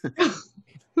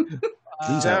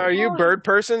 Are you bird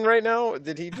person right now?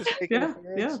 Did he just take Yeah,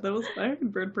 that was I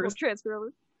heard bird person. Transfer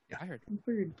over. Yeah, I heard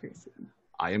bird person.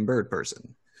 I am bird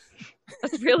person.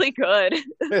 That's really good.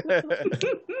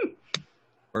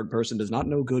 Bird person does not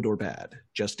know good or bad,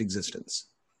 just existence.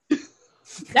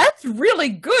 That's really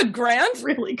good, Grant.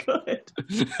 Really good.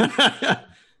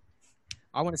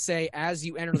 I want to say, as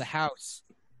you enter the house,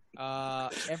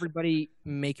 everybody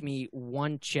make me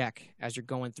one check as you're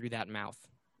going through that mouth.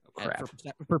 Crap.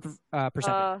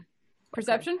 Perception.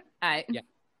 Perception? Alright. Yeah.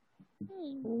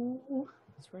 Oh,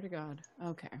 swear to God.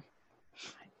 Okay.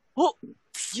 Oh,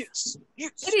 yes.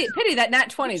 Pity that nat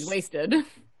 20 is wasted.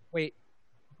 Wait.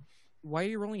 Why are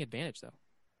you rolling advantage, though?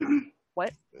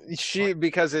 What?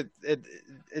 Because it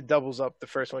doubles up the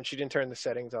first one. She didn't turn the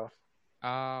settings off.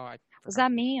 Was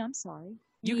that me? I'm sorry.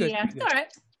 You good? Yeah, You good. all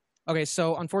right. Okay,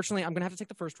 so unfortunately, I'm gonna have to take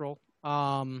the first roll.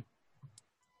 Well,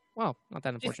 not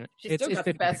that unfortunate. She still got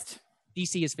the 15. best.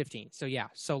 DC is 15. So yeah.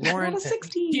 So Lauren, Not a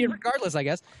 16. yeah, regardless, I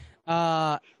guess.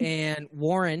 And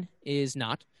Warren is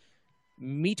not.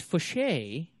 Meet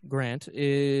Fauché Grant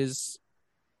is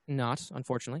not,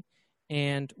 unfortunately.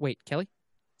 And wait, Kelly?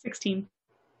 16.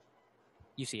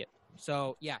 You see it.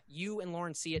 So yeah, you and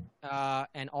Lauren see it,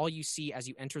 and all you see as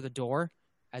you enter the door,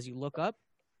 as you look up,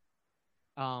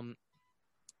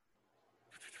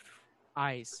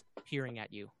 eyes peering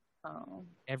at you. Oh.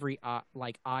 Every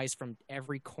like eyes from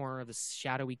every corner of the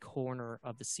shadowy corner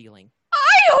of the ceiling.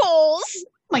 Eye holes.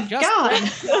 Oh my God.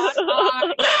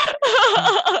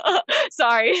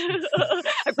 Sorry.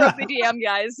 I broke the DM,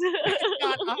 guys.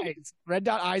 Red dot eyes. Red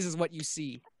dot eyes is what you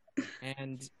see,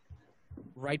 and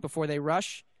right before they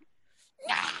rush,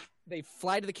 they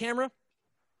fly to the camera.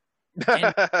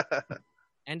 And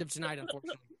end of tonight,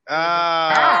 unfortunately.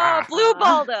 Blue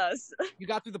balled us. You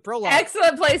got through the prologue.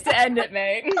 Excellent place to end it,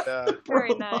 mate.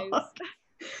 Very nice.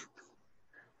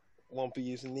 Won't be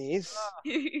using these.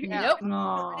 Yeah. Nope.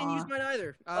 I didn't use mine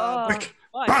either. Quick,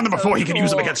 burn them before he can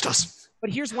use them against us. But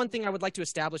here's one thing I would like to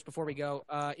establish before we go: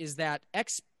 is that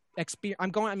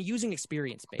I'm using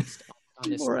experience based on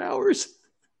this. 4 hours.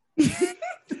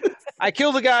 I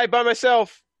killed a guy by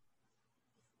myself.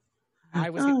 I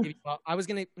was gonna give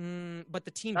you, but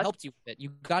the team helped you with it.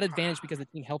 You got advantage because the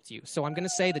team helped you. So I'm gonna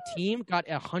say the team got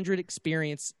 100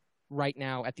 experience right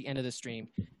now at the end of the stream.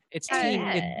 It's team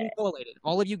correlated.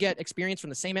 All of you get experience from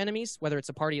the same enemies, whether it's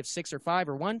a party of 6 or 5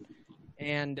 or 1,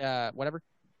 and whatever.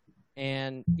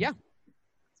 And yeah.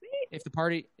 Sweet. if the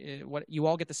party, what you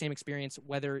all get the same experience,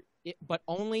 but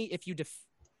only if you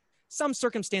some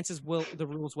circumstances the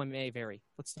rules may vary.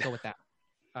 Let's go with that.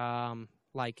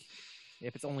 Like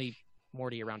if it's only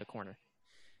Morty around a corner.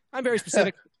 I'm very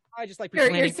specific. I just like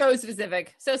you're so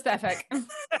specific, so specific.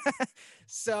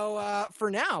 So for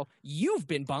now, you've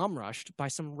been bomb rushed by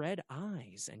some red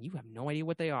eyes, and you have no idea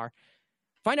what they are.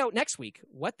 Find out next week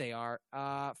what they are.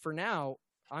 For now,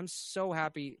 I'm so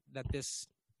happy that this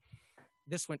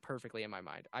went perfectly in my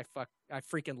mind. I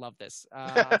freaking love this.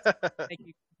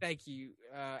 Thank you,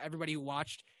 everybody who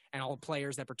watched and all the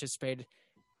players that participated.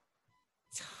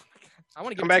 Oh my God. I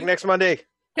want to come back next Monday.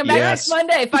 Come back next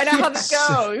Monday. Find out how this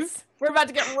goes. We're about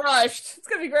to get rushed. It's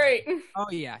gonna be great. Oh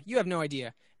yeah, you have no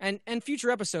idea. And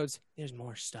future episodes, there's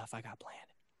more stuff I got planned.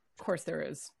 Of course there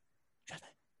is.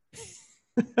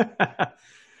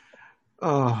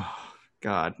 Oh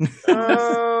God.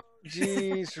 Oh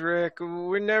jeez, Rick.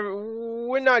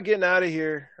 We're not getting out of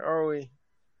here, are we?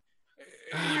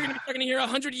 You're gonna be stuck in here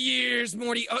 100 years,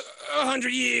 Morty.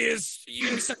 100 years. You're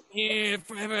gonna be stuck in here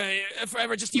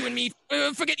forever. Just you and me.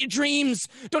 Forget your dreams.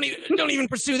 Don't even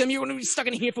pursue them. You're gonna be stuck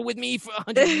in here with me for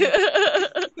 100 years.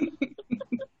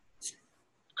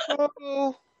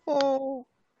 Oh.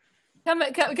 Come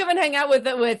and hang out with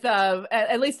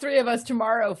at least 3 of us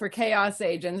tomorrow for Chaos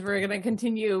Agents. We're going to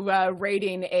continue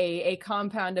raiding a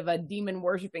compound of a demon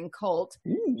worshipping cult.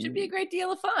 Ooh. Should be a great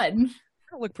deal of fun.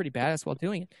 I look pretty badass while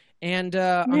doing it. And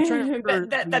I'm trying to remember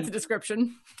that's a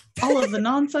description. All of the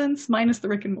nonsense minus the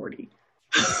Rick and Morty.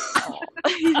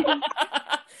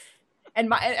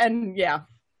 and yeah.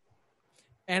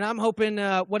 And I'm hoping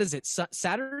what is it?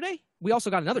 Saturday? We also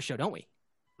got another show, don't we?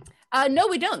 No,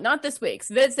 we don't. Not this week.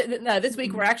 So this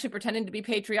week we're actually pretending to be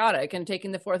patriotic and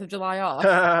taking the 4th of July off.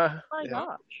 My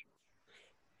gosh.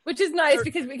 Which is nice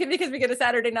because we get a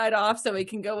Saturday night off, so we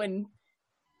can go and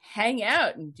hang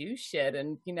out and do shit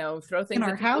and throw things in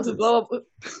our houses. Throw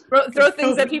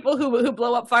things at people who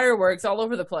blow up fireworks all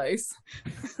over the place.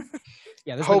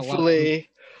 Yeah. Hopefully,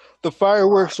 the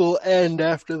fireworks will end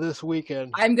after this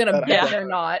weekend. I'm gonna bet they're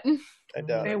not. I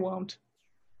doubt they won't.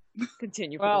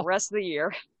 Continue for the rest of the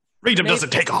year. Freedom doesn't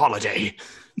take a holiday.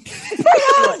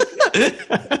 Start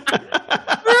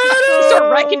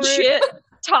wrecking shit.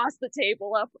 Toss the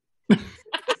table up.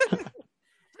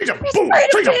 Freedom, boom!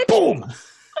 Freedom, boom!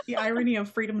 The irony of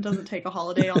freedom doesn't take a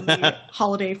holiday on the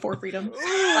holiday for freedom.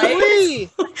 Ooh-wee.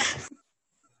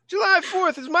 July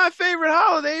 4th is my favorite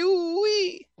holiday.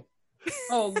 Ooh-wee.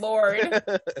 Oh, Lord.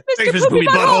 Thanks, Miss Booby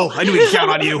Butthole. I knew we could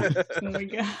count on you. Oh, my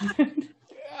God.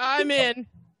 I'm in.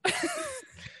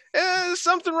 Is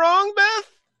something wrong,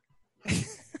 Beth?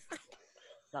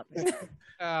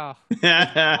 Oh.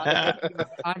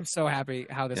 I'm so happy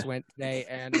how this went today,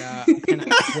 and I cannot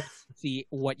wait to see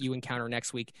what you encounter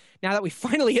next week. Now that we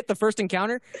finally hit the first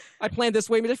encounter, I planned this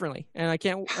way differently, and I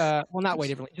can't. Not way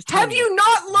differently. Just have you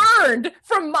not learned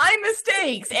from my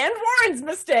mistakes and Warren's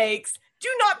mistakes? Do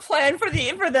not plan for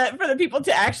the people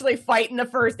to actually fight in the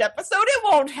first episode. It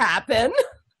won't happen.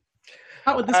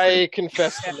 I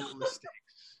confess to no mistakes.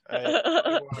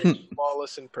 I'm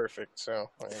flawless and perfect, so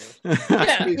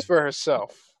she speaks for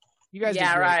herself. You guys,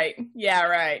 right.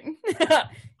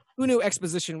 Who knew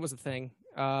exposition was a thing?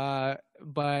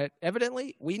 But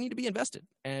evidently, we need to be invested,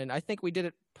 and I think we did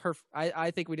it.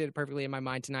 I think we did it perfectly in my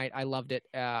mind tonight. I loved it.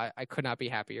 I could not be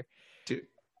happier. Dude,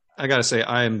 I gotta say,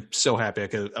 I am so happy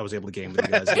I was able to game with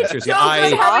you guys. It's Seriously, so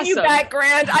good having you back,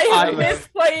 Grant. I have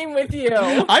missed playing with you.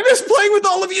 I miss playing with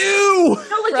all of you.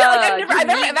 No, legit,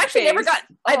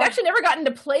 I've actually never gotten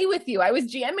to play with you. I was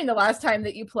GMing the last time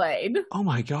that you played. Oh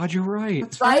my God, you're right.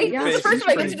 That's right? Yeah, it's the first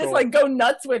time I get to just go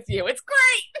nuts with you. It's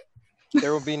great.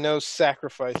 There will be no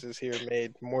sacrifices here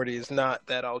made. Morty is not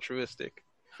that altruistic.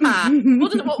 We'll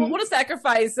just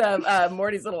sacrifice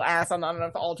Morty's little ass on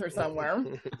an altar somewhere.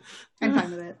 I'm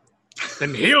fine with it.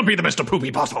 Then he'll be the Mr.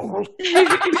 Poopy Butthole.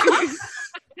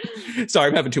 Sorry,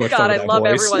 I'm having too much fun with that love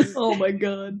voice. everyone. Oh my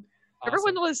God. Awesome.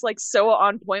 Everyone was so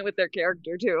on point with their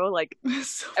character too.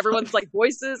 Everyone's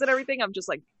voices and everything. I'm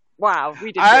just wow,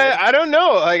 we did. I don't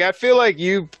know. I feel like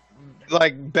you,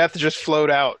 Beth just flowed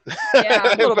out.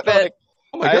 Yeah, a little bit.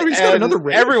 Oh my God, we just got another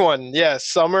raid. Everyone,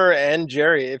 Summer and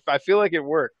Jerry. I feel like it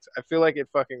worked. I feel like it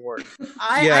fucking worked.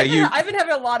 I've been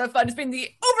having a lot of fun just being the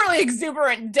overly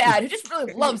exuberant dad who just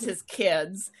really loves his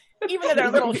kids, even if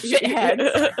they're little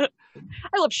shitheads.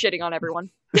 I love shitting on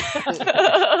everyone.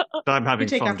 I'm having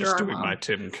fun just doing my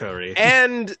Tim Curry.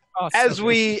 And as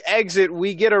we exit,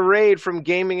 we get a raid from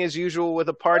Gaming as Usual with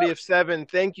a party of 7.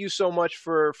 Thank you so much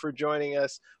for joining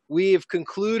us. We've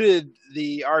concluded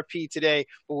the RP today,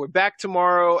 but we're back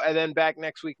tomorrow and then back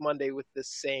next week, Monday, with the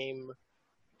same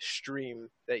stream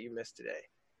that you missed today.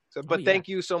 So, but thank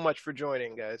you so much for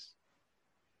joining, guys.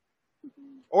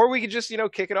 Or we could just,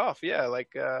 kick it off. Yeah,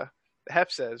 like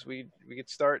Hef says, we could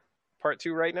start part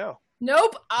 2 right now.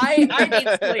 Nope, I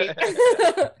need sleep.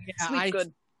 Sleep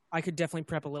good. I could definitely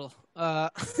prep a little.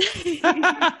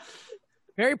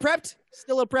 Very prepped.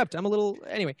 Still a little prepped. I'm a little.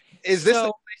 Anyway. Is this the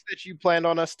place that you planned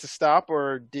on us to stop,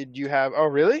 or did you have? Oh,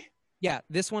 really? Yeah,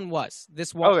 this one was.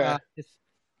 This one. Okay. This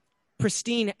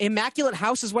pristine, immaculate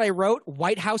house is what I wrote.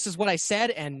 White house is what I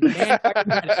said, and man,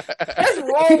 just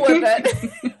roll with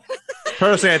it.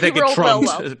 Personally, I think it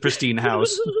trumps a pristine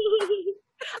house.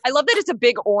 I love that it's a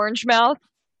big orange mouth.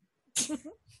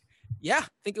 Yeah, I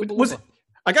think it was.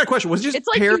 I got a question. Was it just it's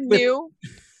like paired you with? Knew.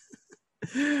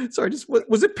 Sorry,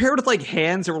 was it paired with like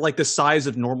hands that were like the size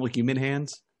of normal human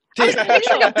hands? I was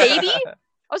picturing a baby. I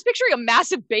was picturing a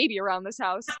massive baby around this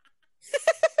house.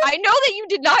 I know that you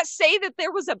did not say that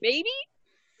there was a baby,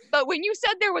 but when you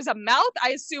said there was a mouth, I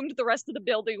assumed the rest of the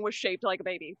building was shaped like a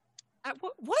baby.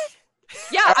 What?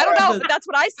 Yeah, I don't know, but that's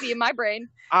what I see in my brain.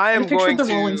 I am going the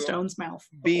to Rolling Stones mouth.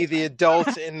 Be the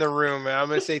adult in the room, and I'm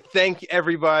going to say thank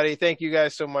everybody. Thank you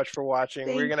guys so much for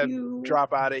watching. We're going to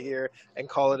drop out of here and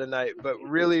call it a night, but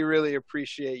really, really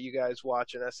appreciate you guys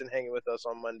watching us and hanging with us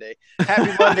on Monday.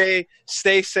 Happy Monday.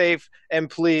 Stay safe, and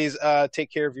please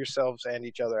take care of yourselves and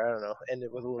each other. I don't know. End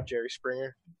it with a little Jerry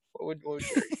Springer. What would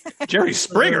Jerry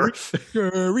Springer?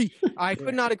 Jerry. I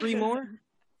could not agree more.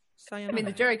 I mean,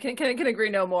 the Jerry can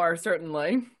agree no more,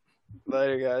 certainly.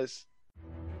 Later, guys.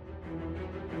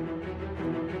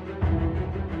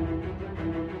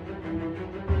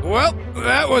 Well,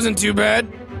 that wasn't too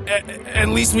bad. At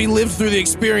least we lived through the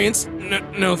experience.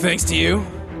 No thanks to you.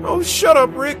 Oh, shut up,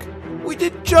 Rick. We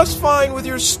did just fine with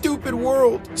your stupid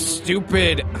world.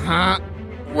 Stupid, huh?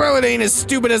 Well, it ain't as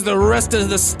stupid as the rest of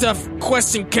the stuff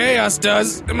Quest and Chaos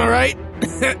does, am I right?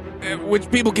 Which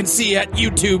people can see at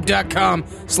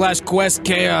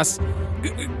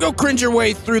youtube.com/questchaos. Go cringe your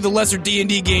way through the lesser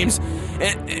D&D games,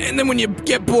 and then when you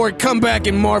get bored, come back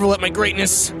and marvel at my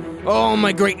greatness. All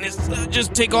my greatness.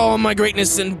 Just take all my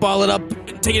greatness and ball it up,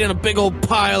 and take it in a big old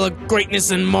pile of greatness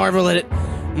and marvel at it.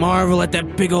 Marvel at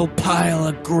that big old pile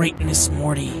of greatness,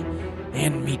 Morty.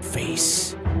 And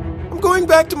Meatface. I'm going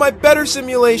back to my better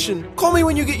simulation. Call me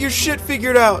when you get your shit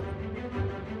figured out.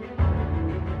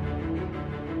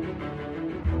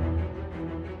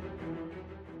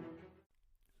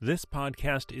 This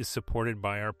podcast is supported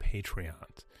by our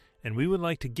Patreons, and we would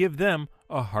like to give them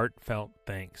a heartfelt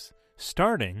thanks,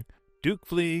 starting Duke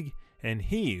Fleeg and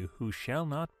He Who Shall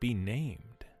Not Be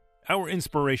Named. Our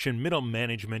inspiration middle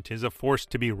management is a force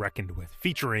to be reckoned with,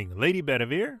 featuring Lady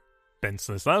Bedivere, Ben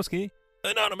Slislawski,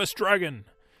 Anonymous Dragon,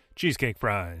 Cheesecake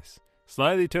Fries,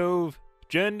 Slyly Tove,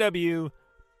 Jen W.,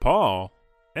 Paul,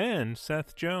 and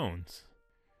Seth Jones.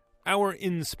 Our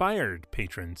inspired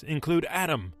patrons include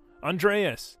Adam,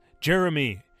 Andreas,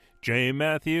 Jeremy, Jay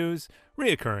Matthews,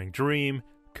 Reoccurring Dream,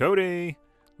 Cody,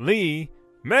 Lee,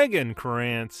 Megan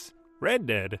Krantz, Red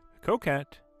Dead,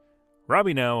 Coquette,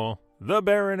 Robbie Nowell, The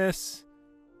Baroness,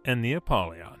 and the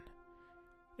Apollyon.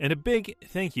 And a big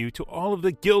thank you to all of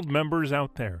the guild members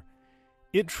out there.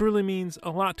 It truly means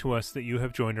a lot to us that you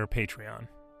have joined our Patreon.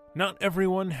 Not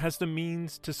everyone has the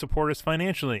means to support us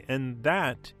financially, and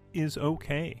that is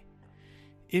okay.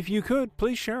 If you could,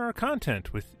 please share our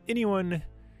content with anyone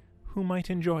who might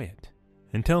enjoy it.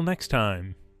 Until next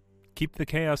time, keep the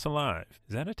chaos alive.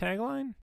 Is that a tagline?